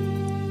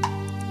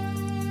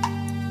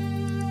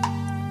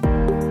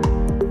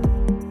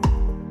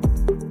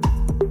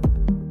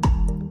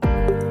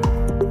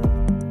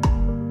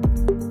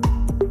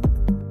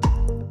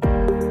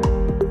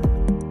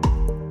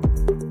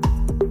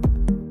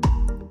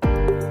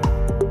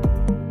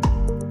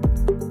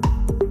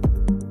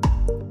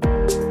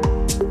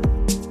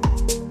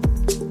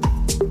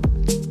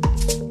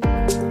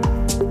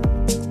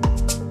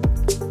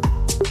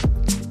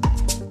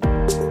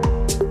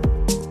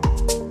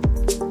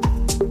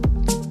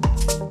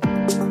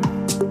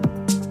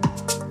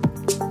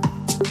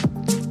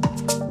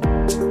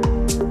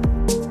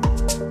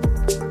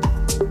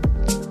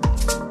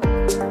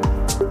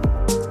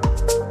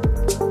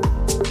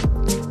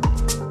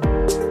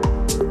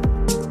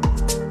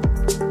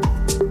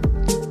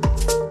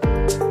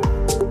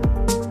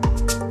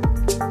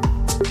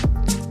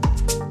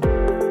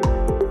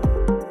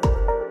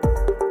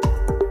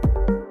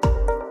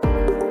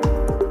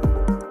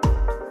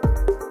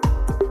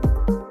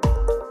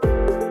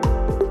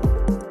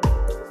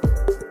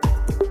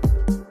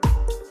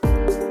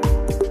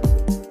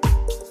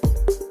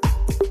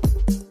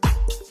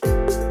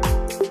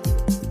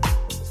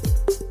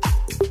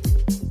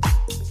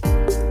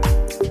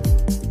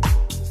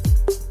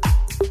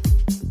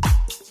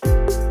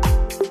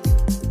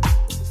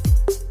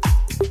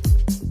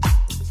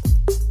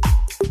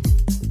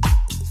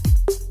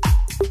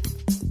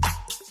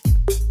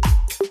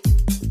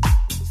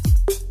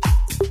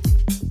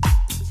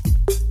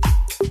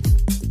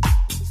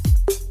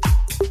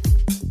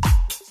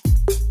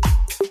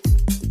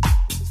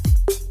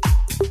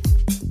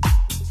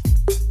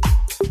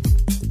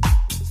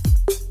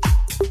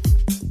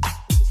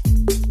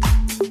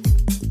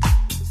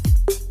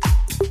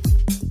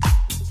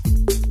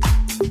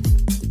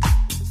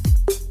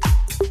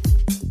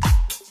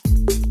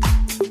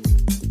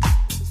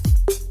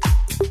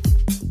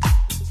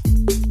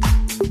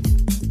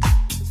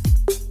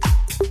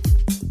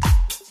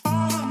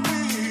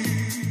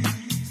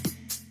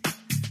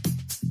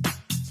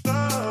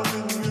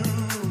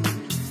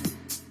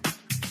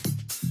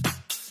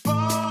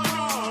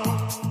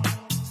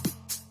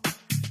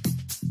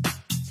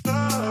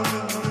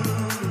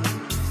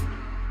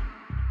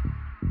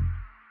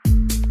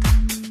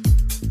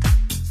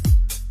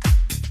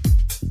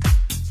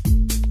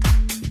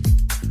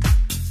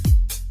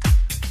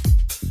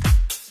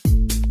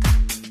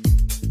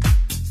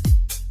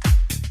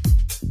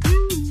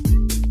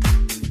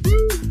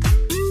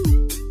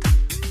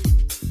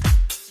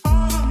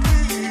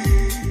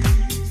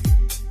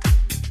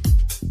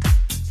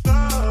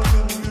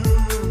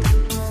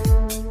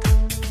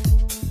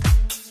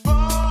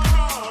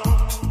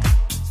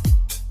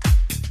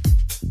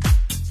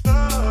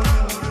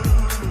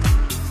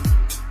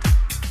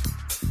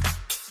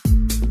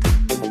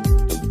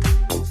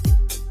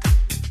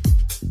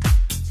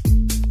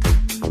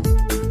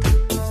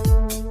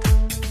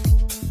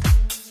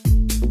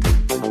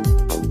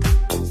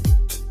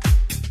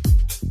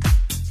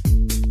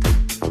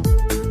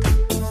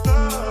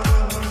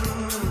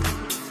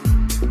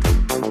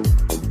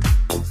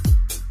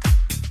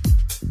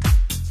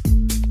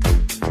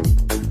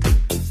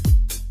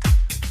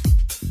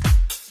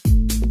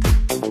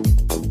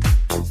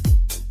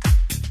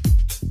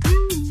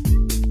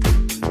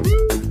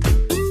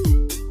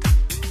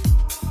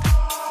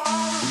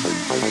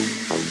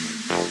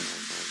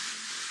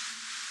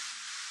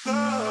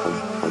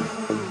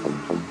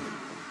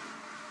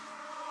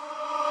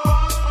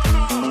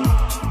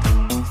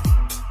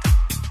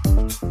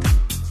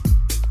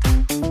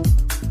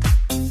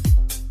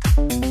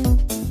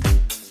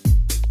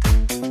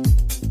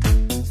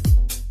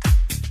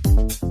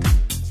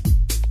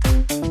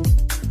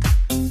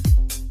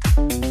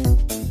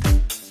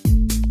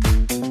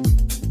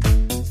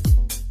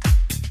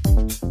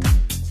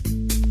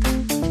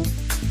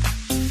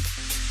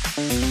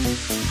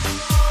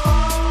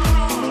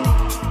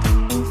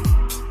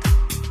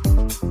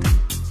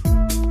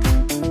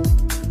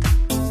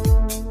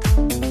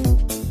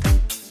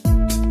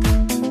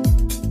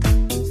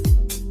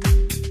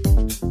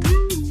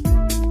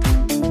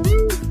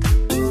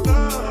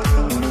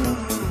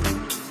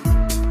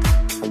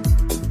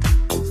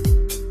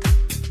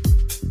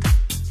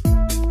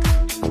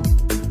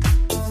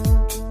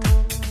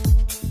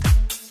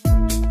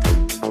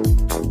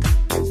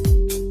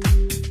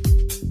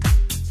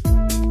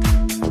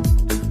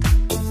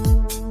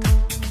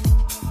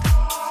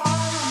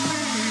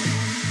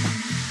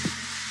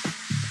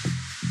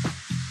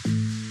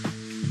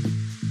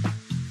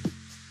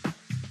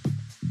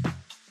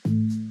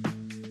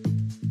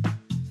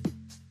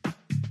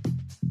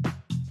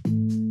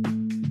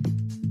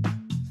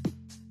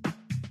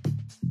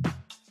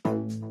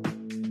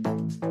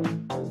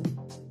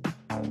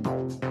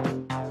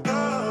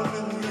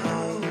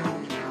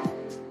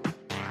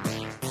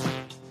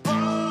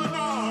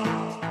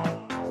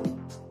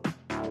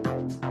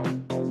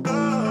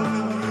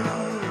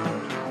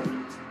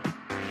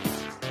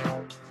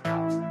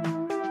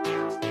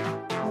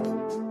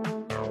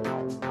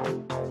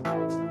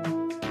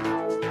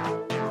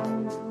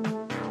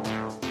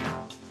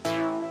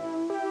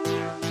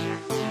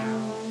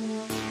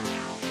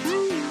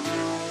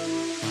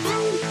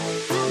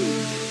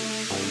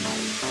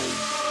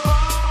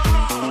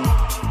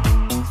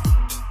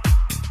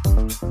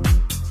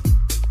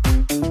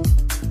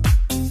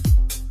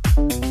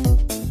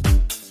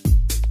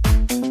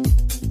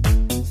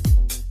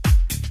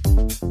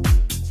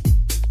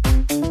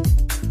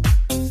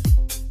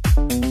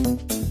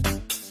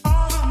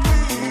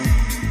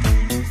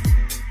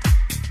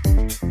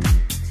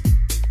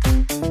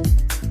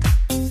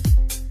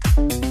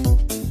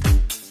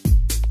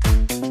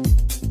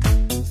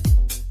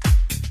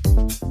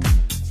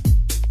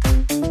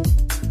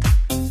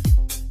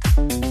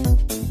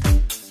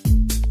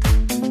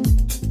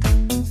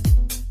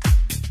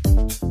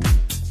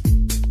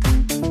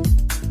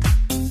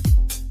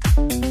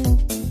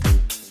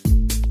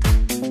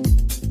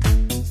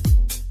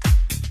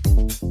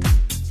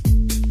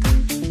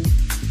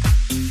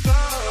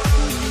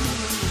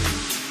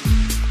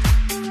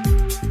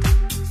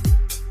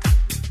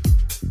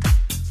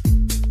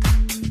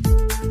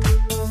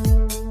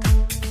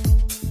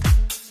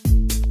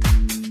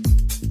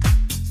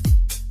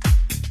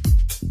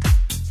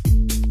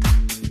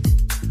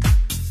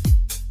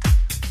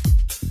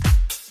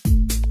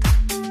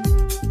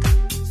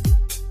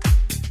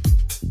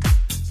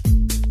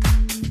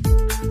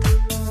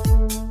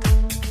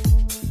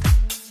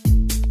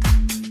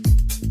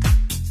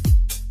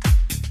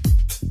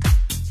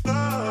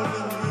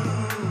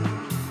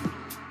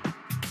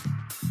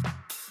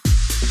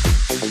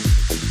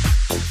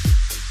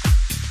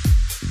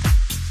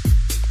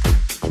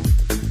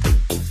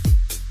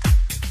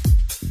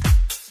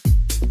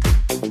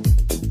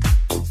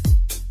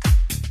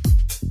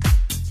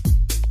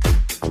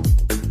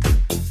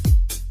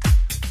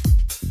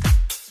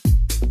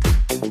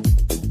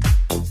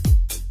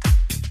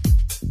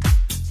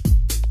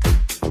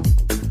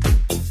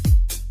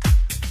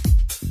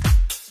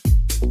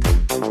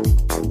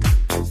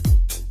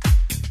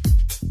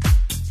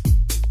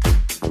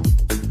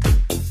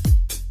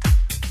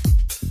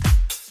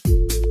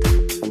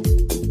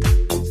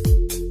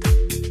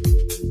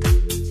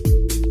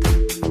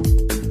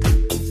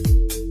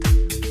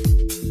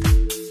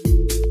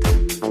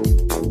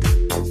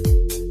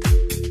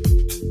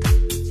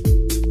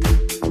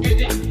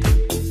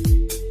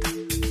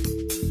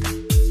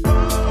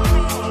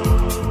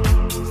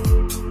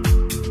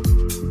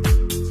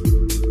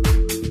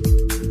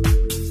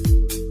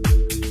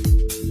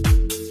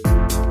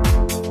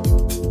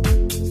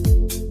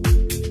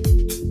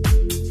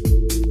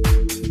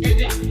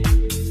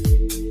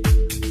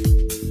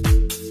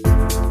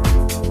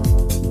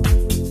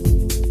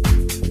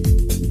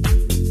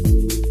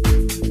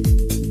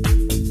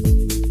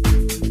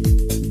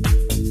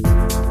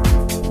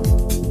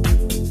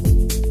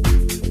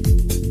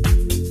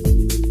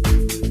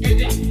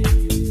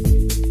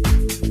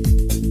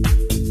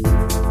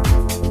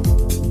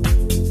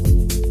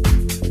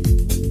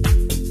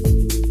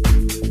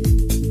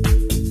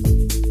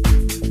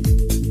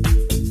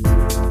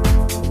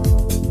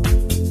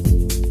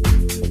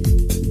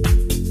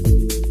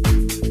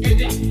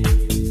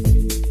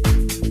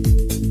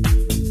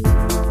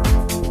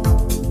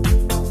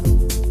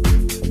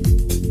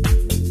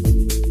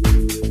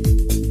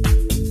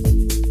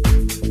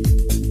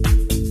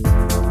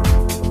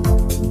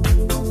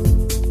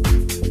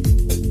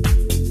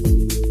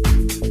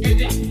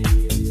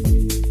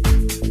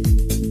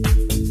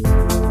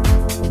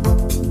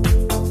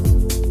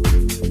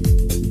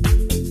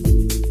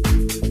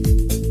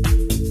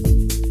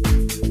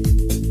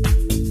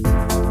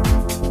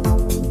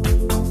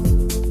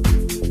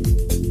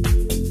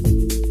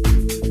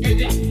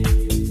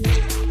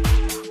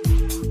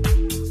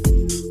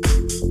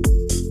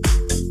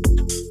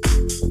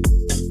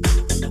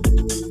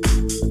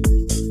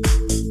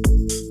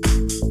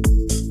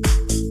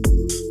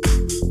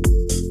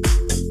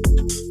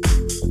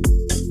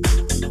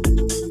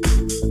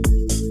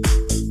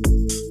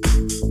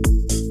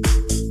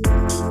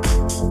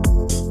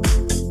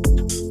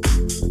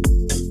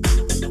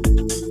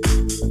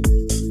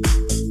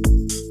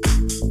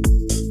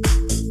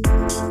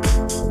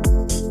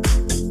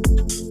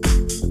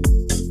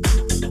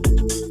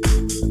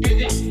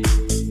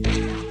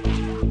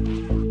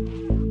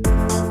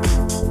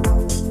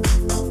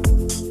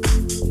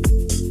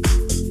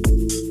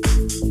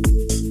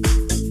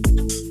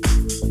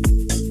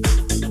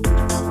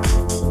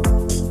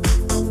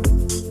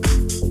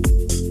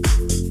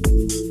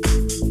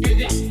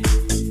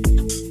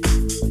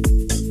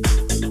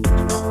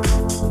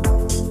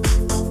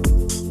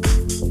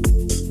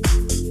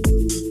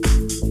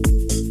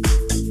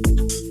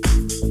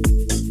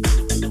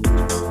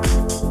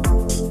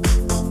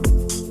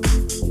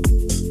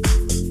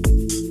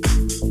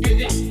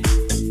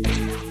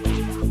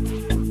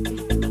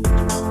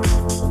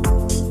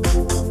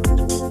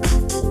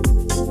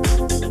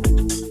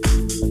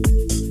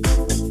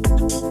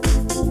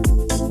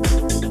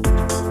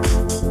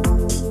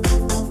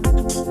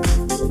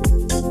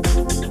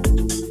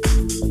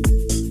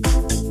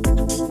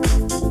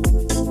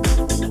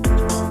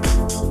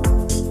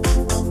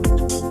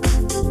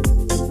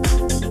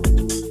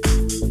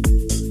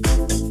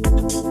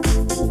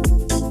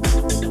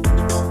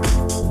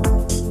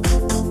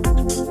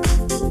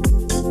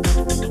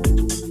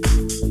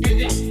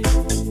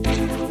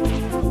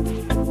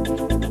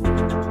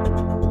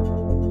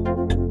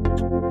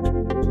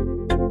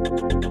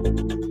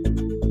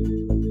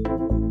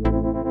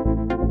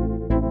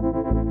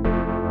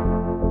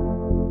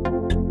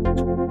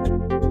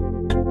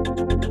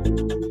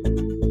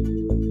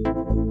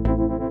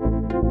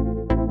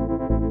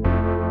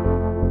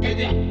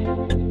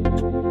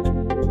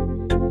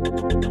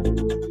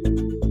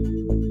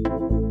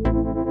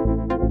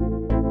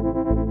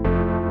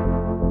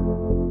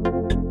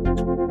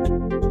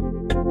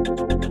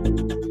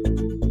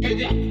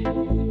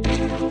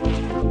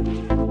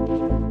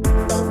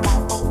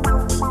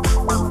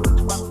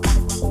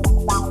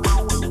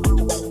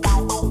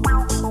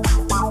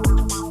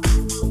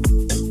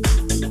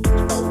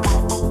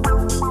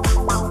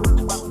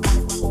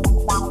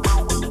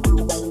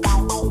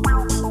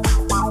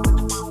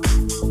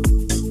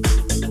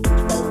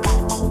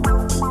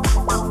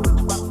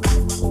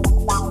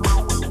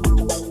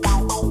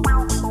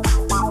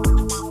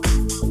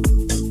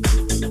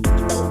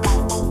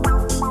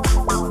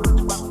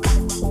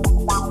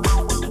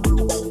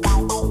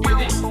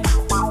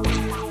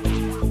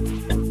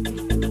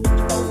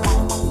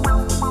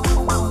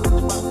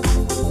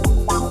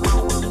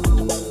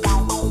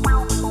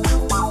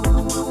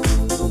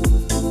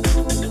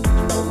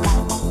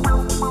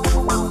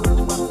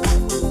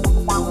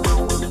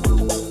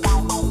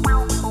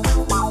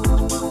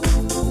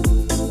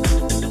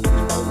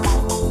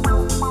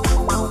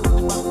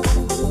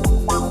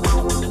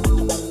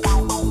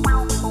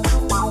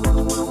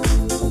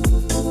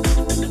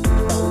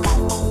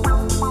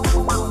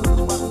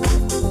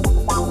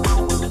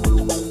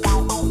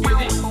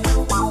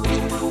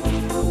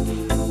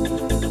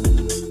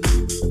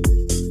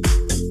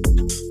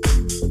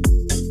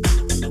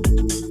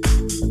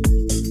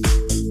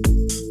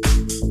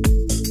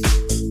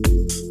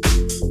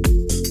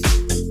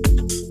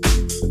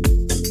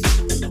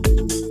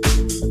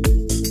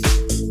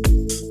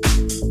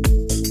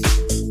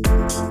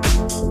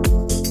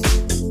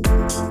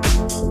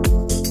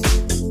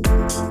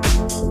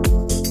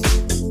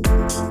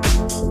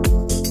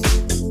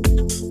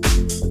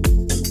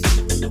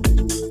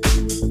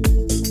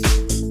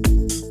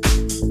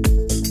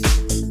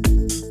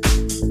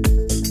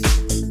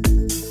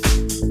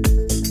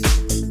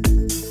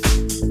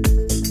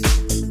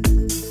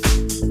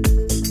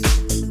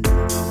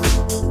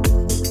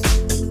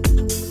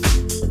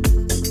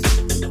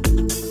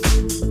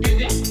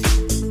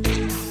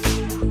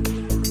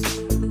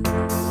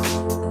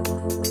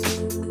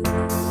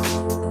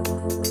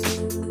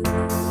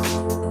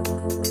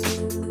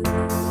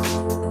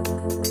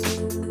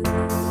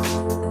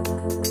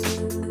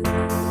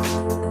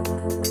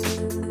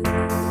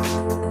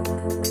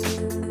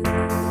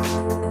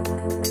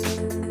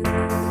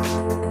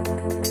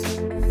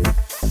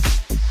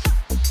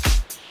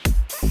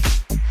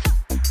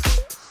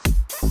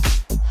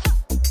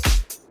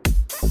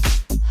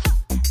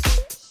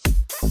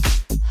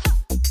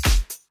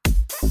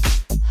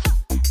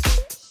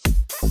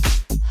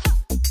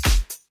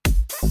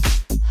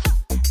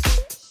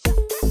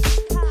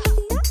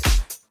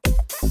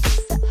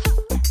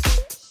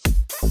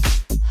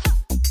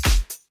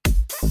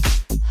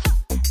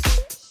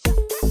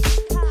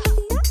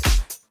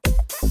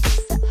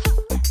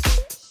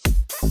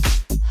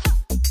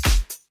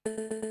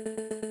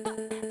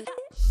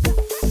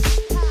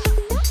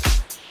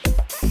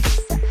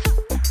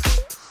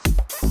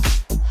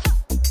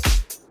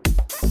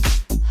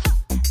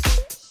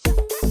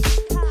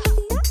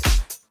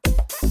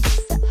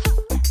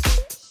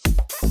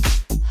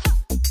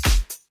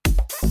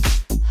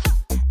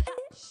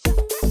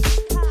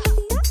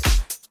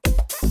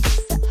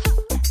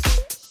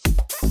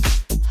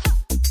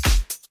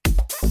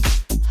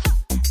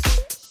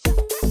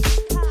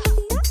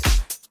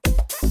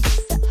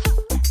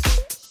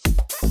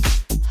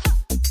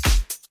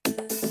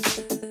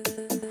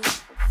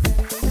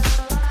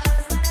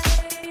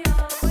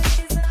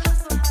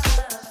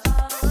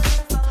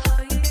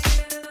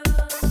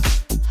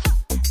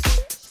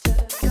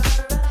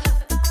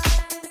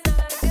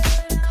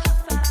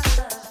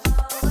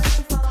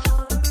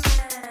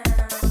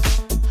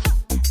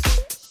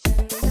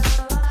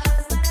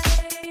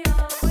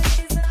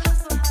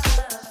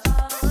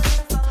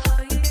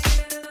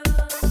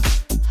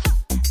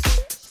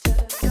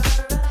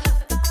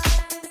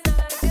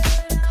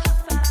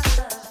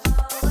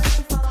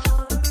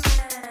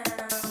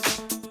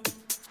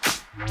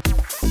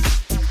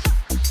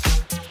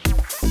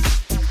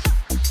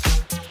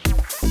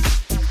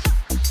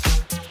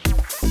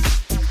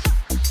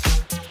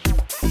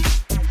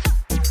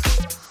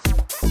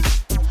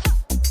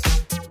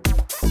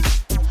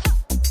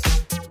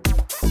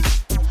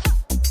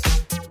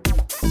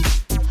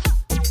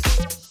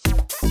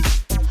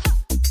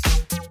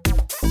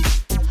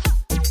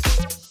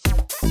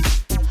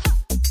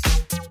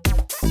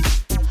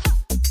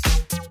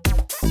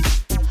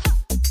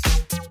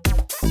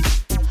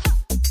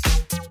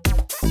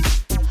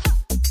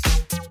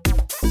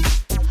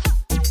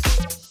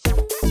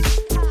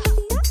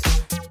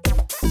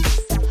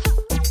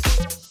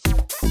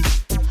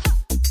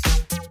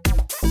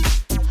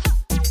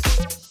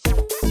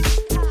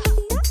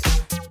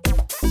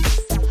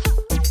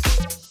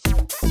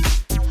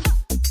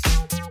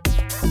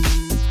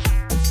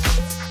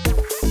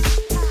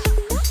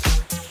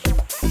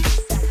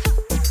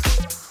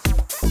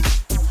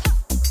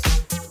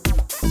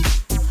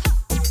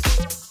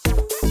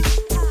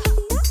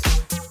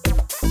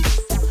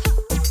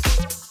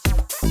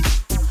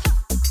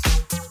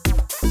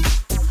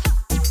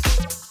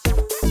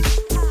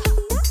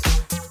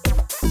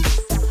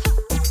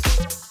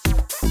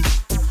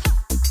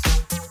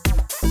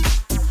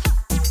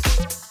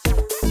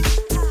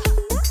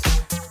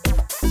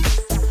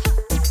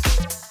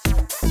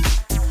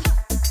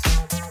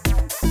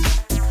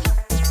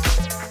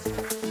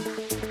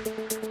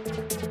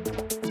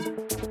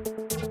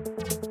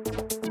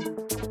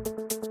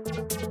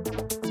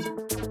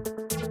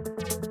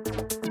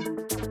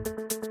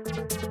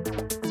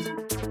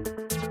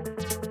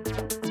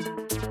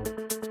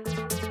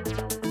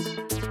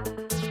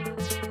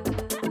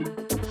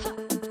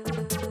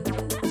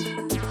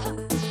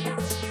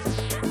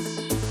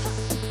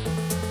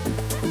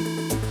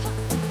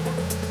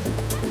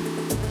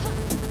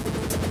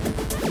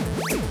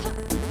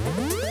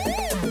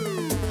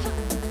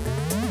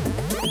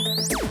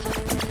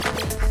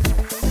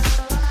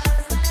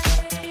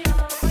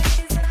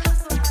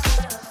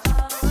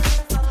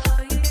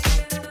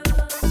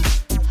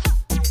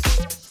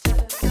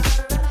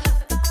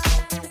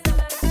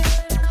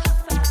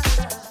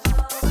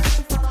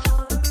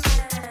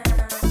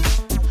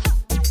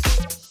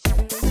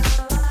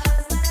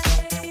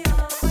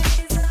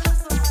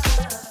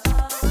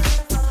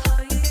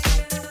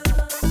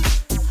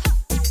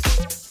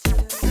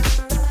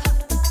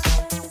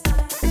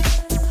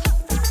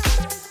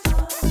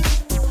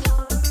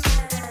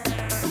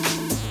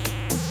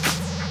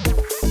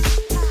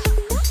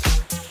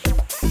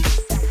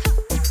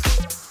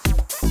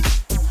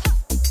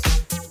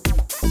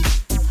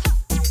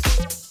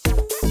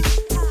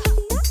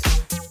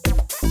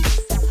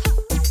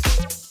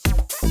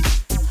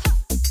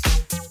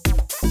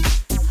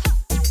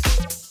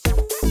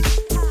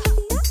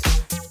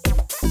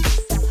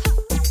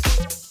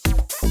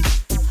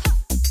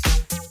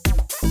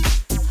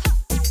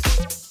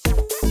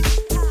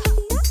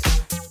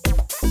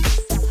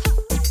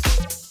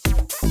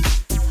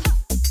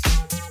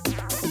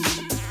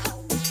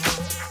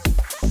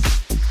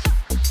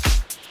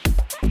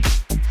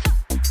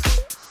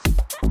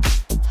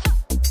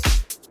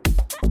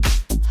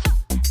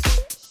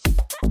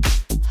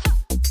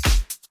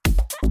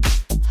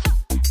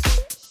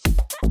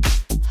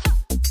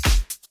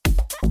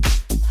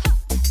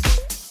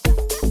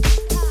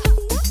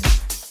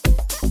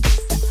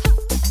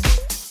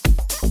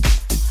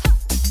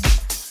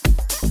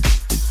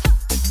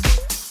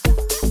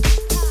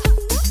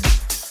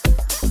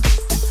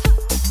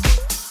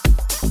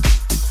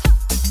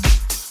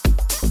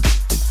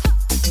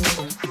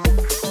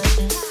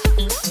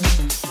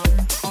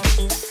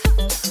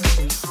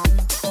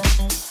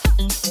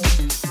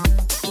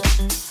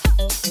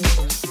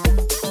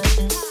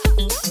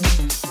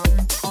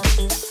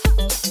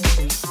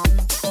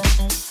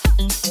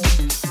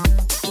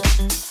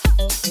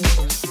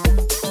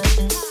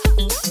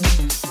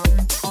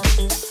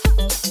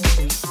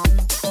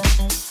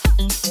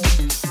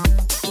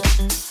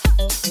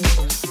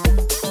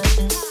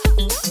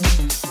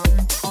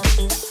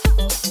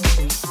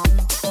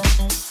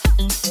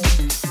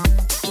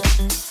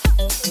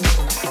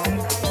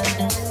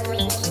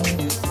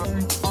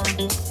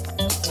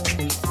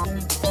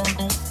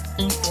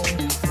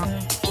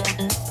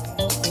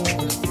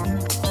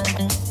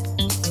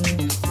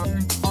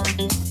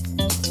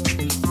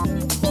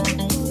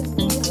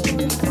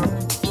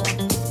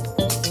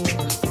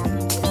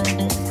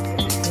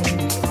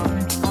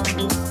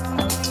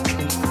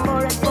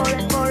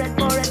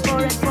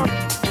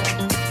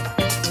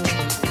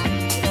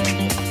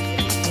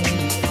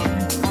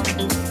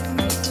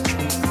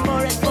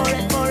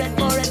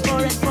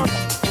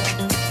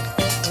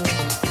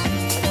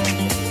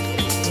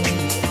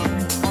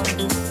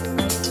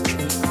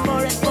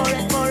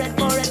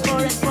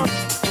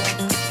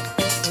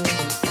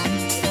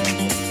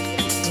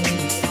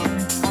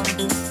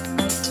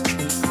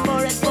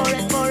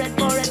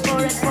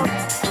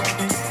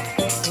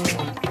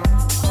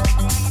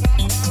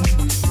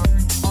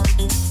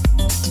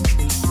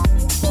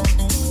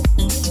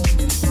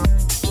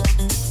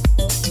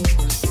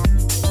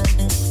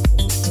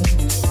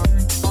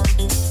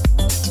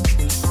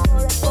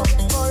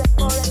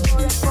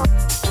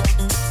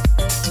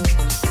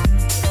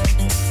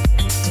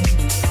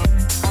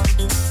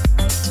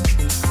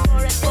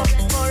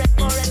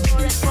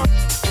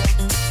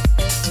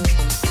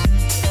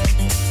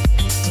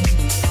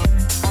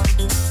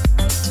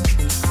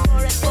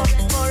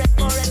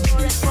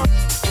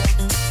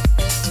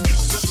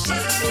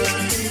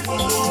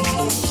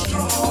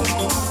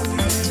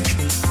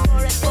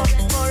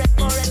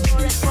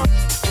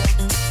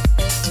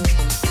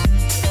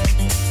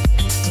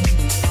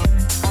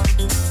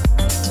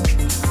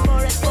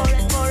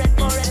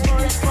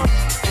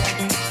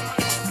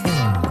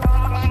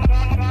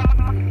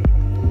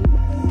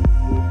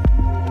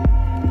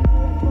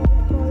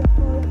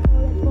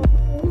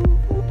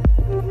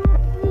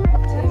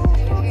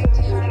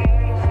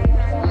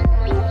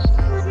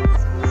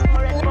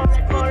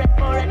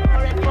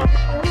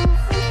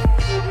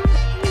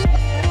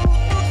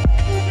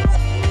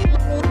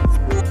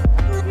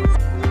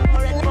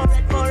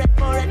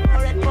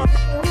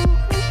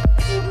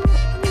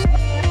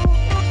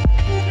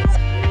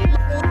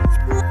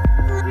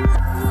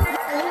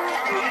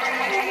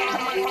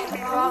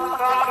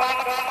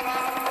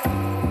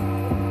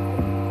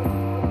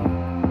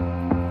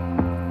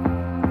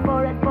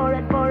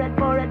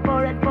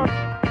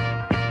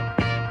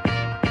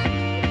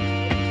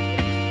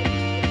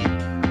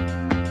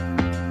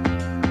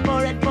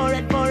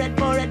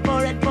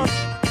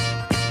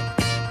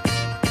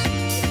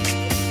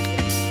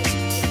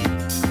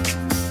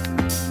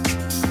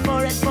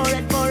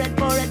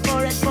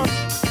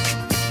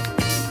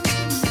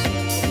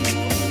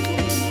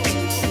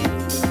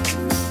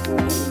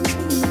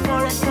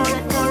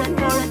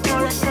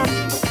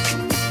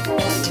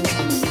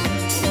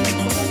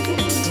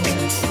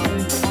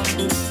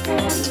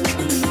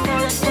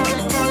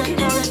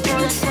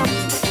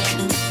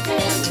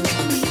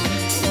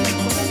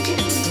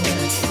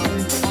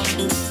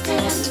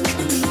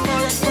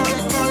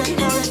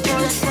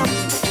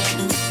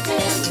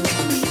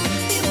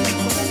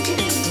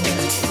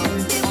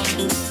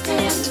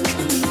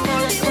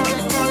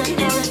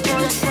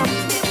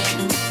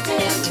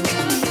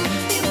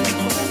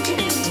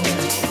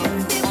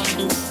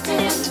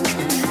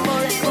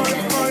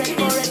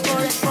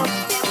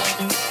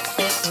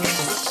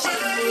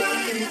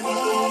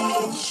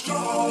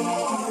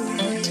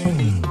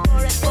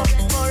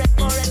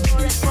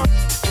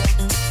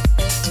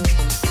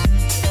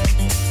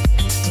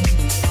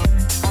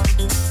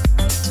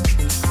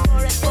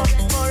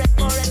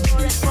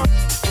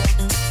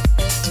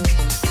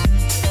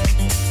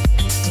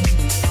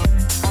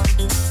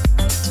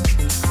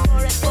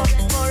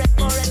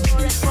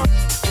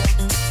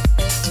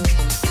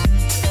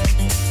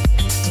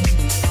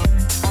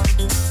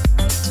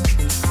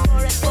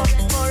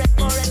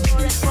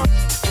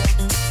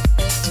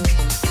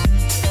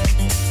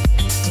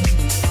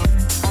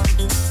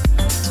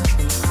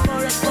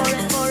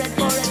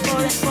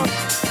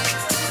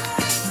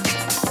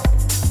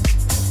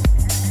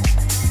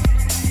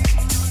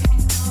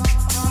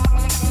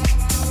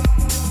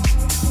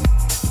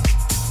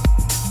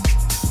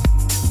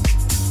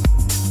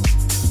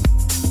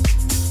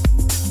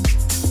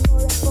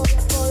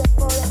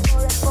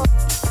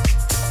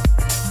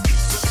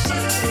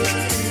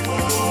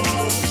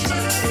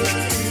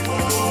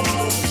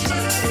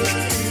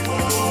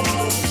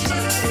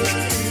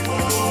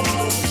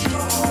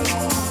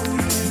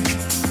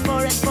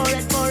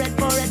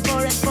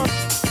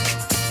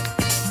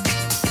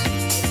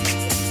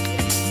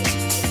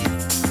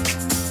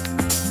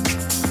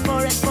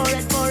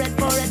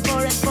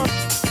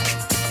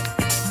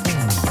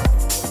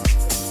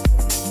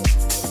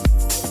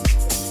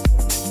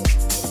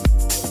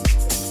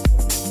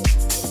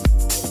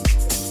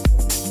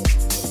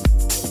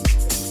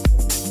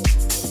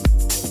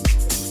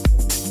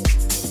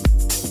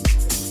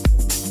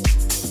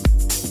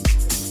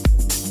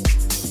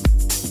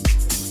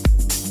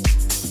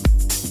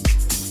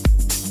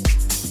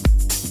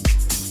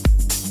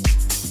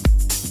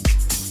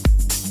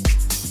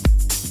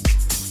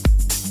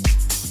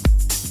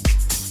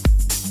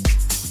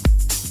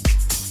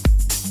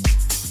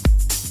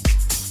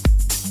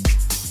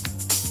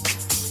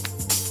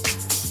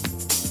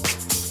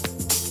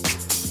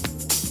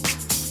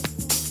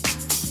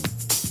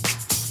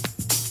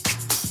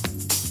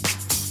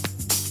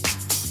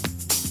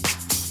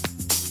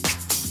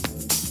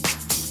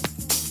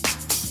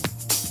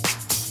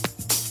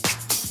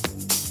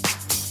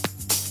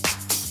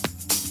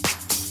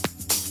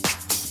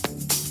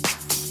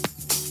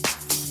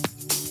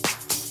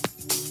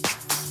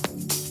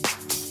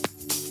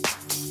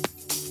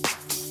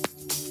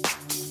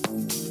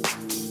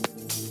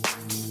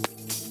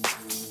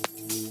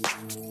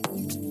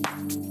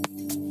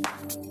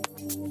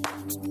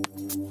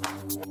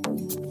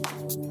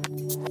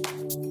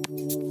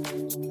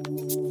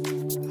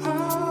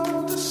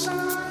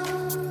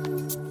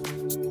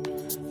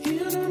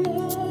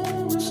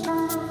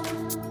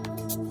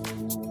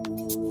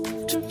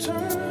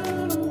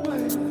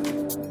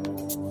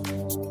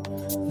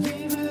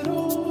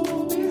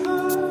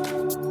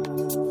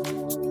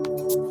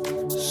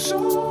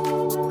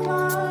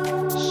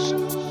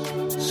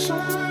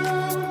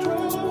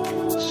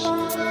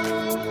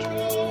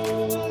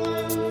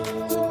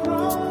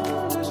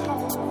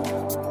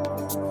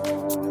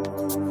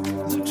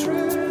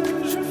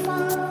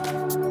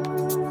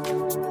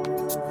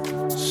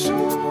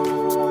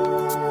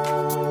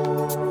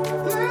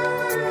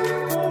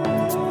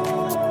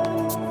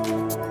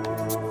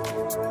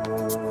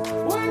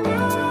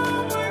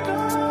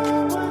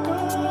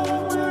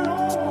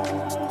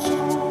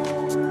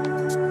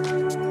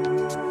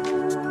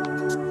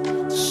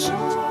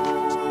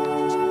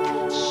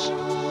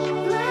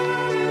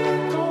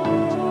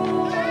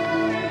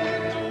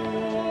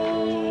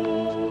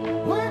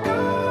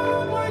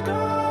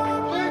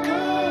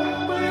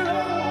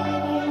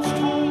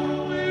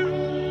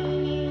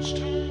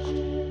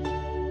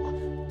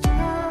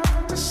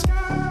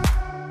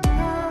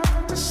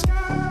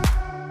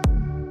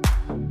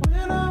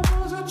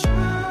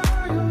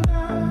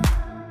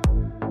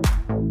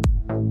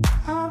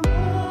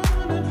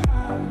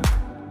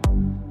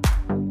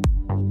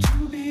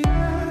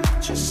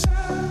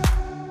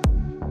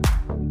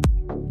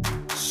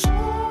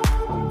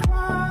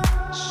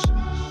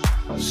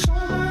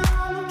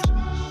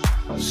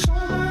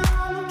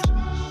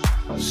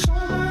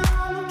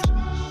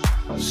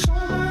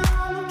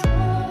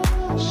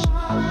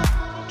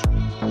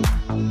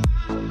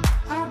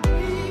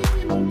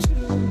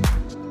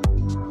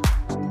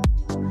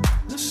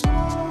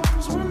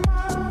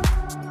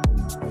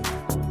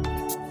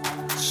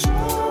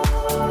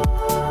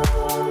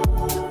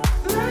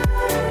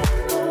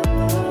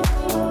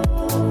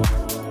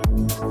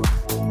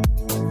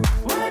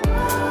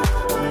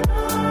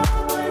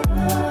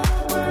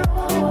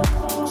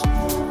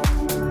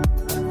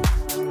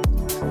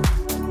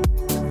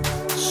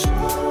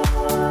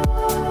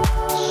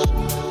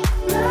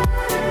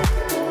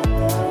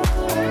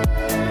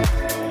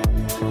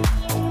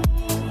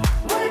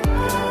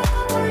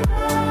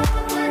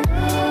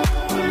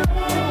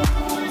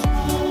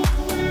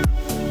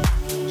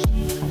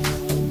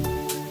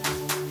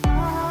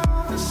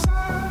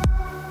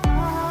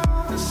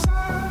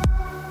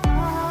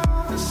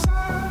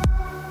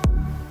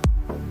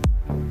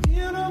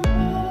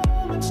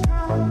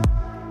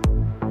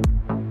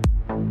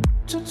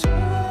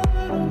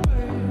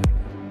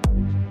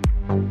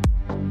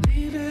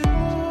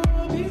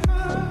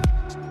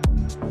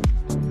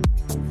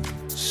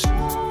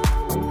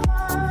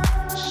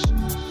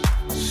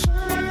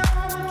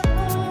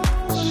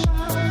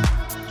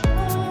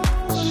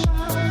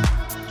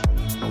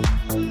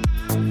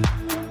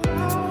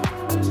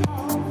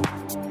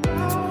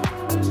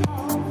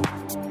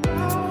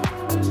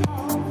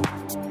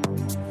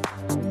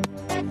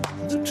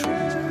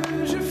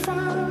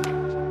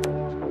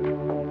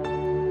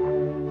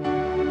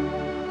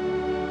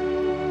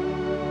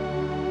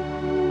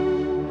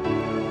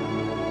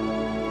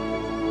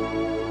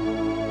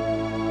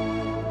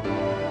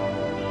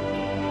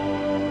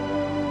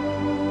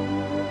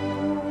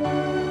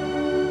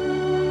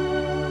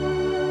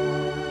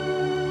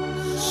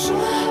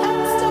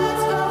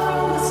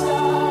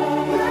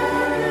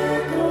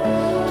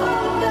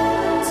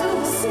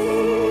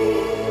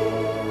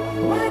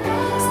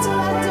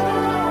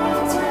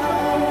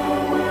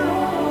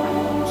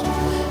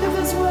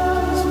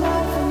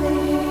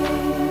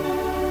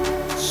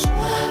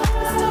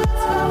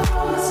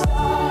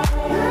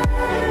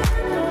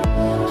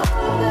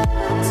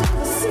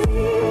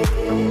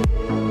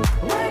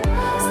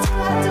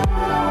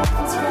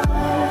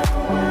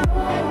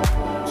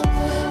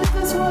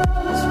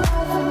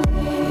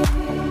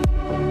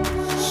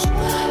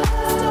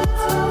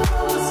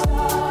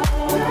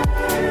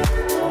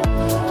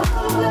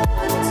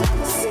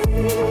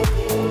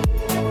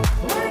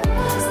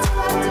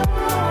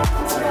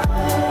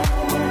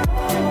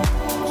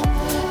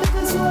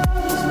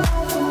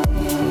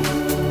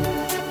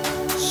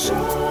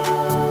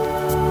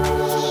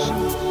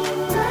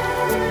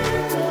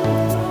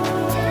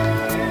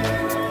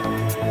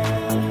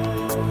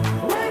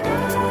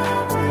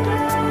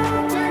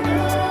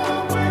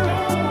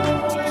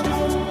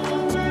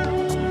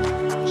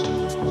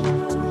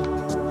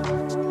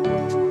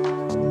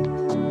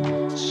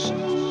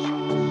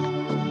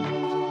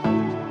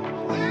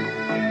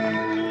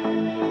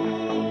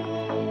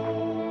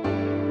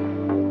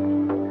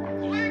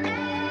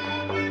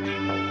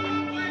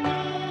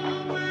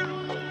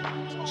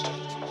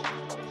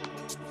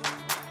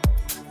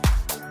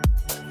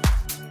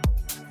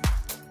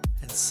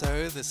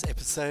 So this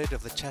episode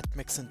of the Chat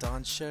Mix and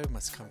Dance Show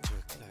must come to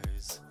a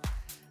close.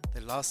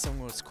 The last song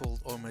was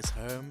called Almost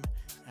Home,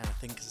 and I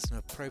think it's an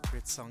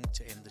appropriate song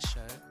to end the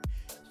show.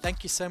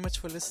 Thank you so much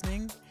for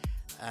listening.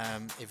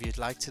 If you'd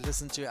like to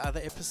listen to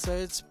other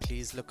episodes,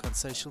 please look on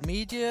social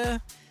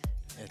media.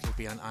 It'll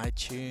be on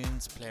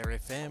iTunes, Player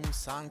FM,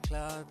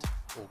 SoundCloud,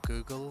 or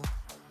Google.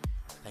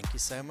 Thank you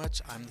so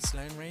much. I'm the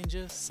Sloan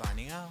Ranger,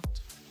 signing out.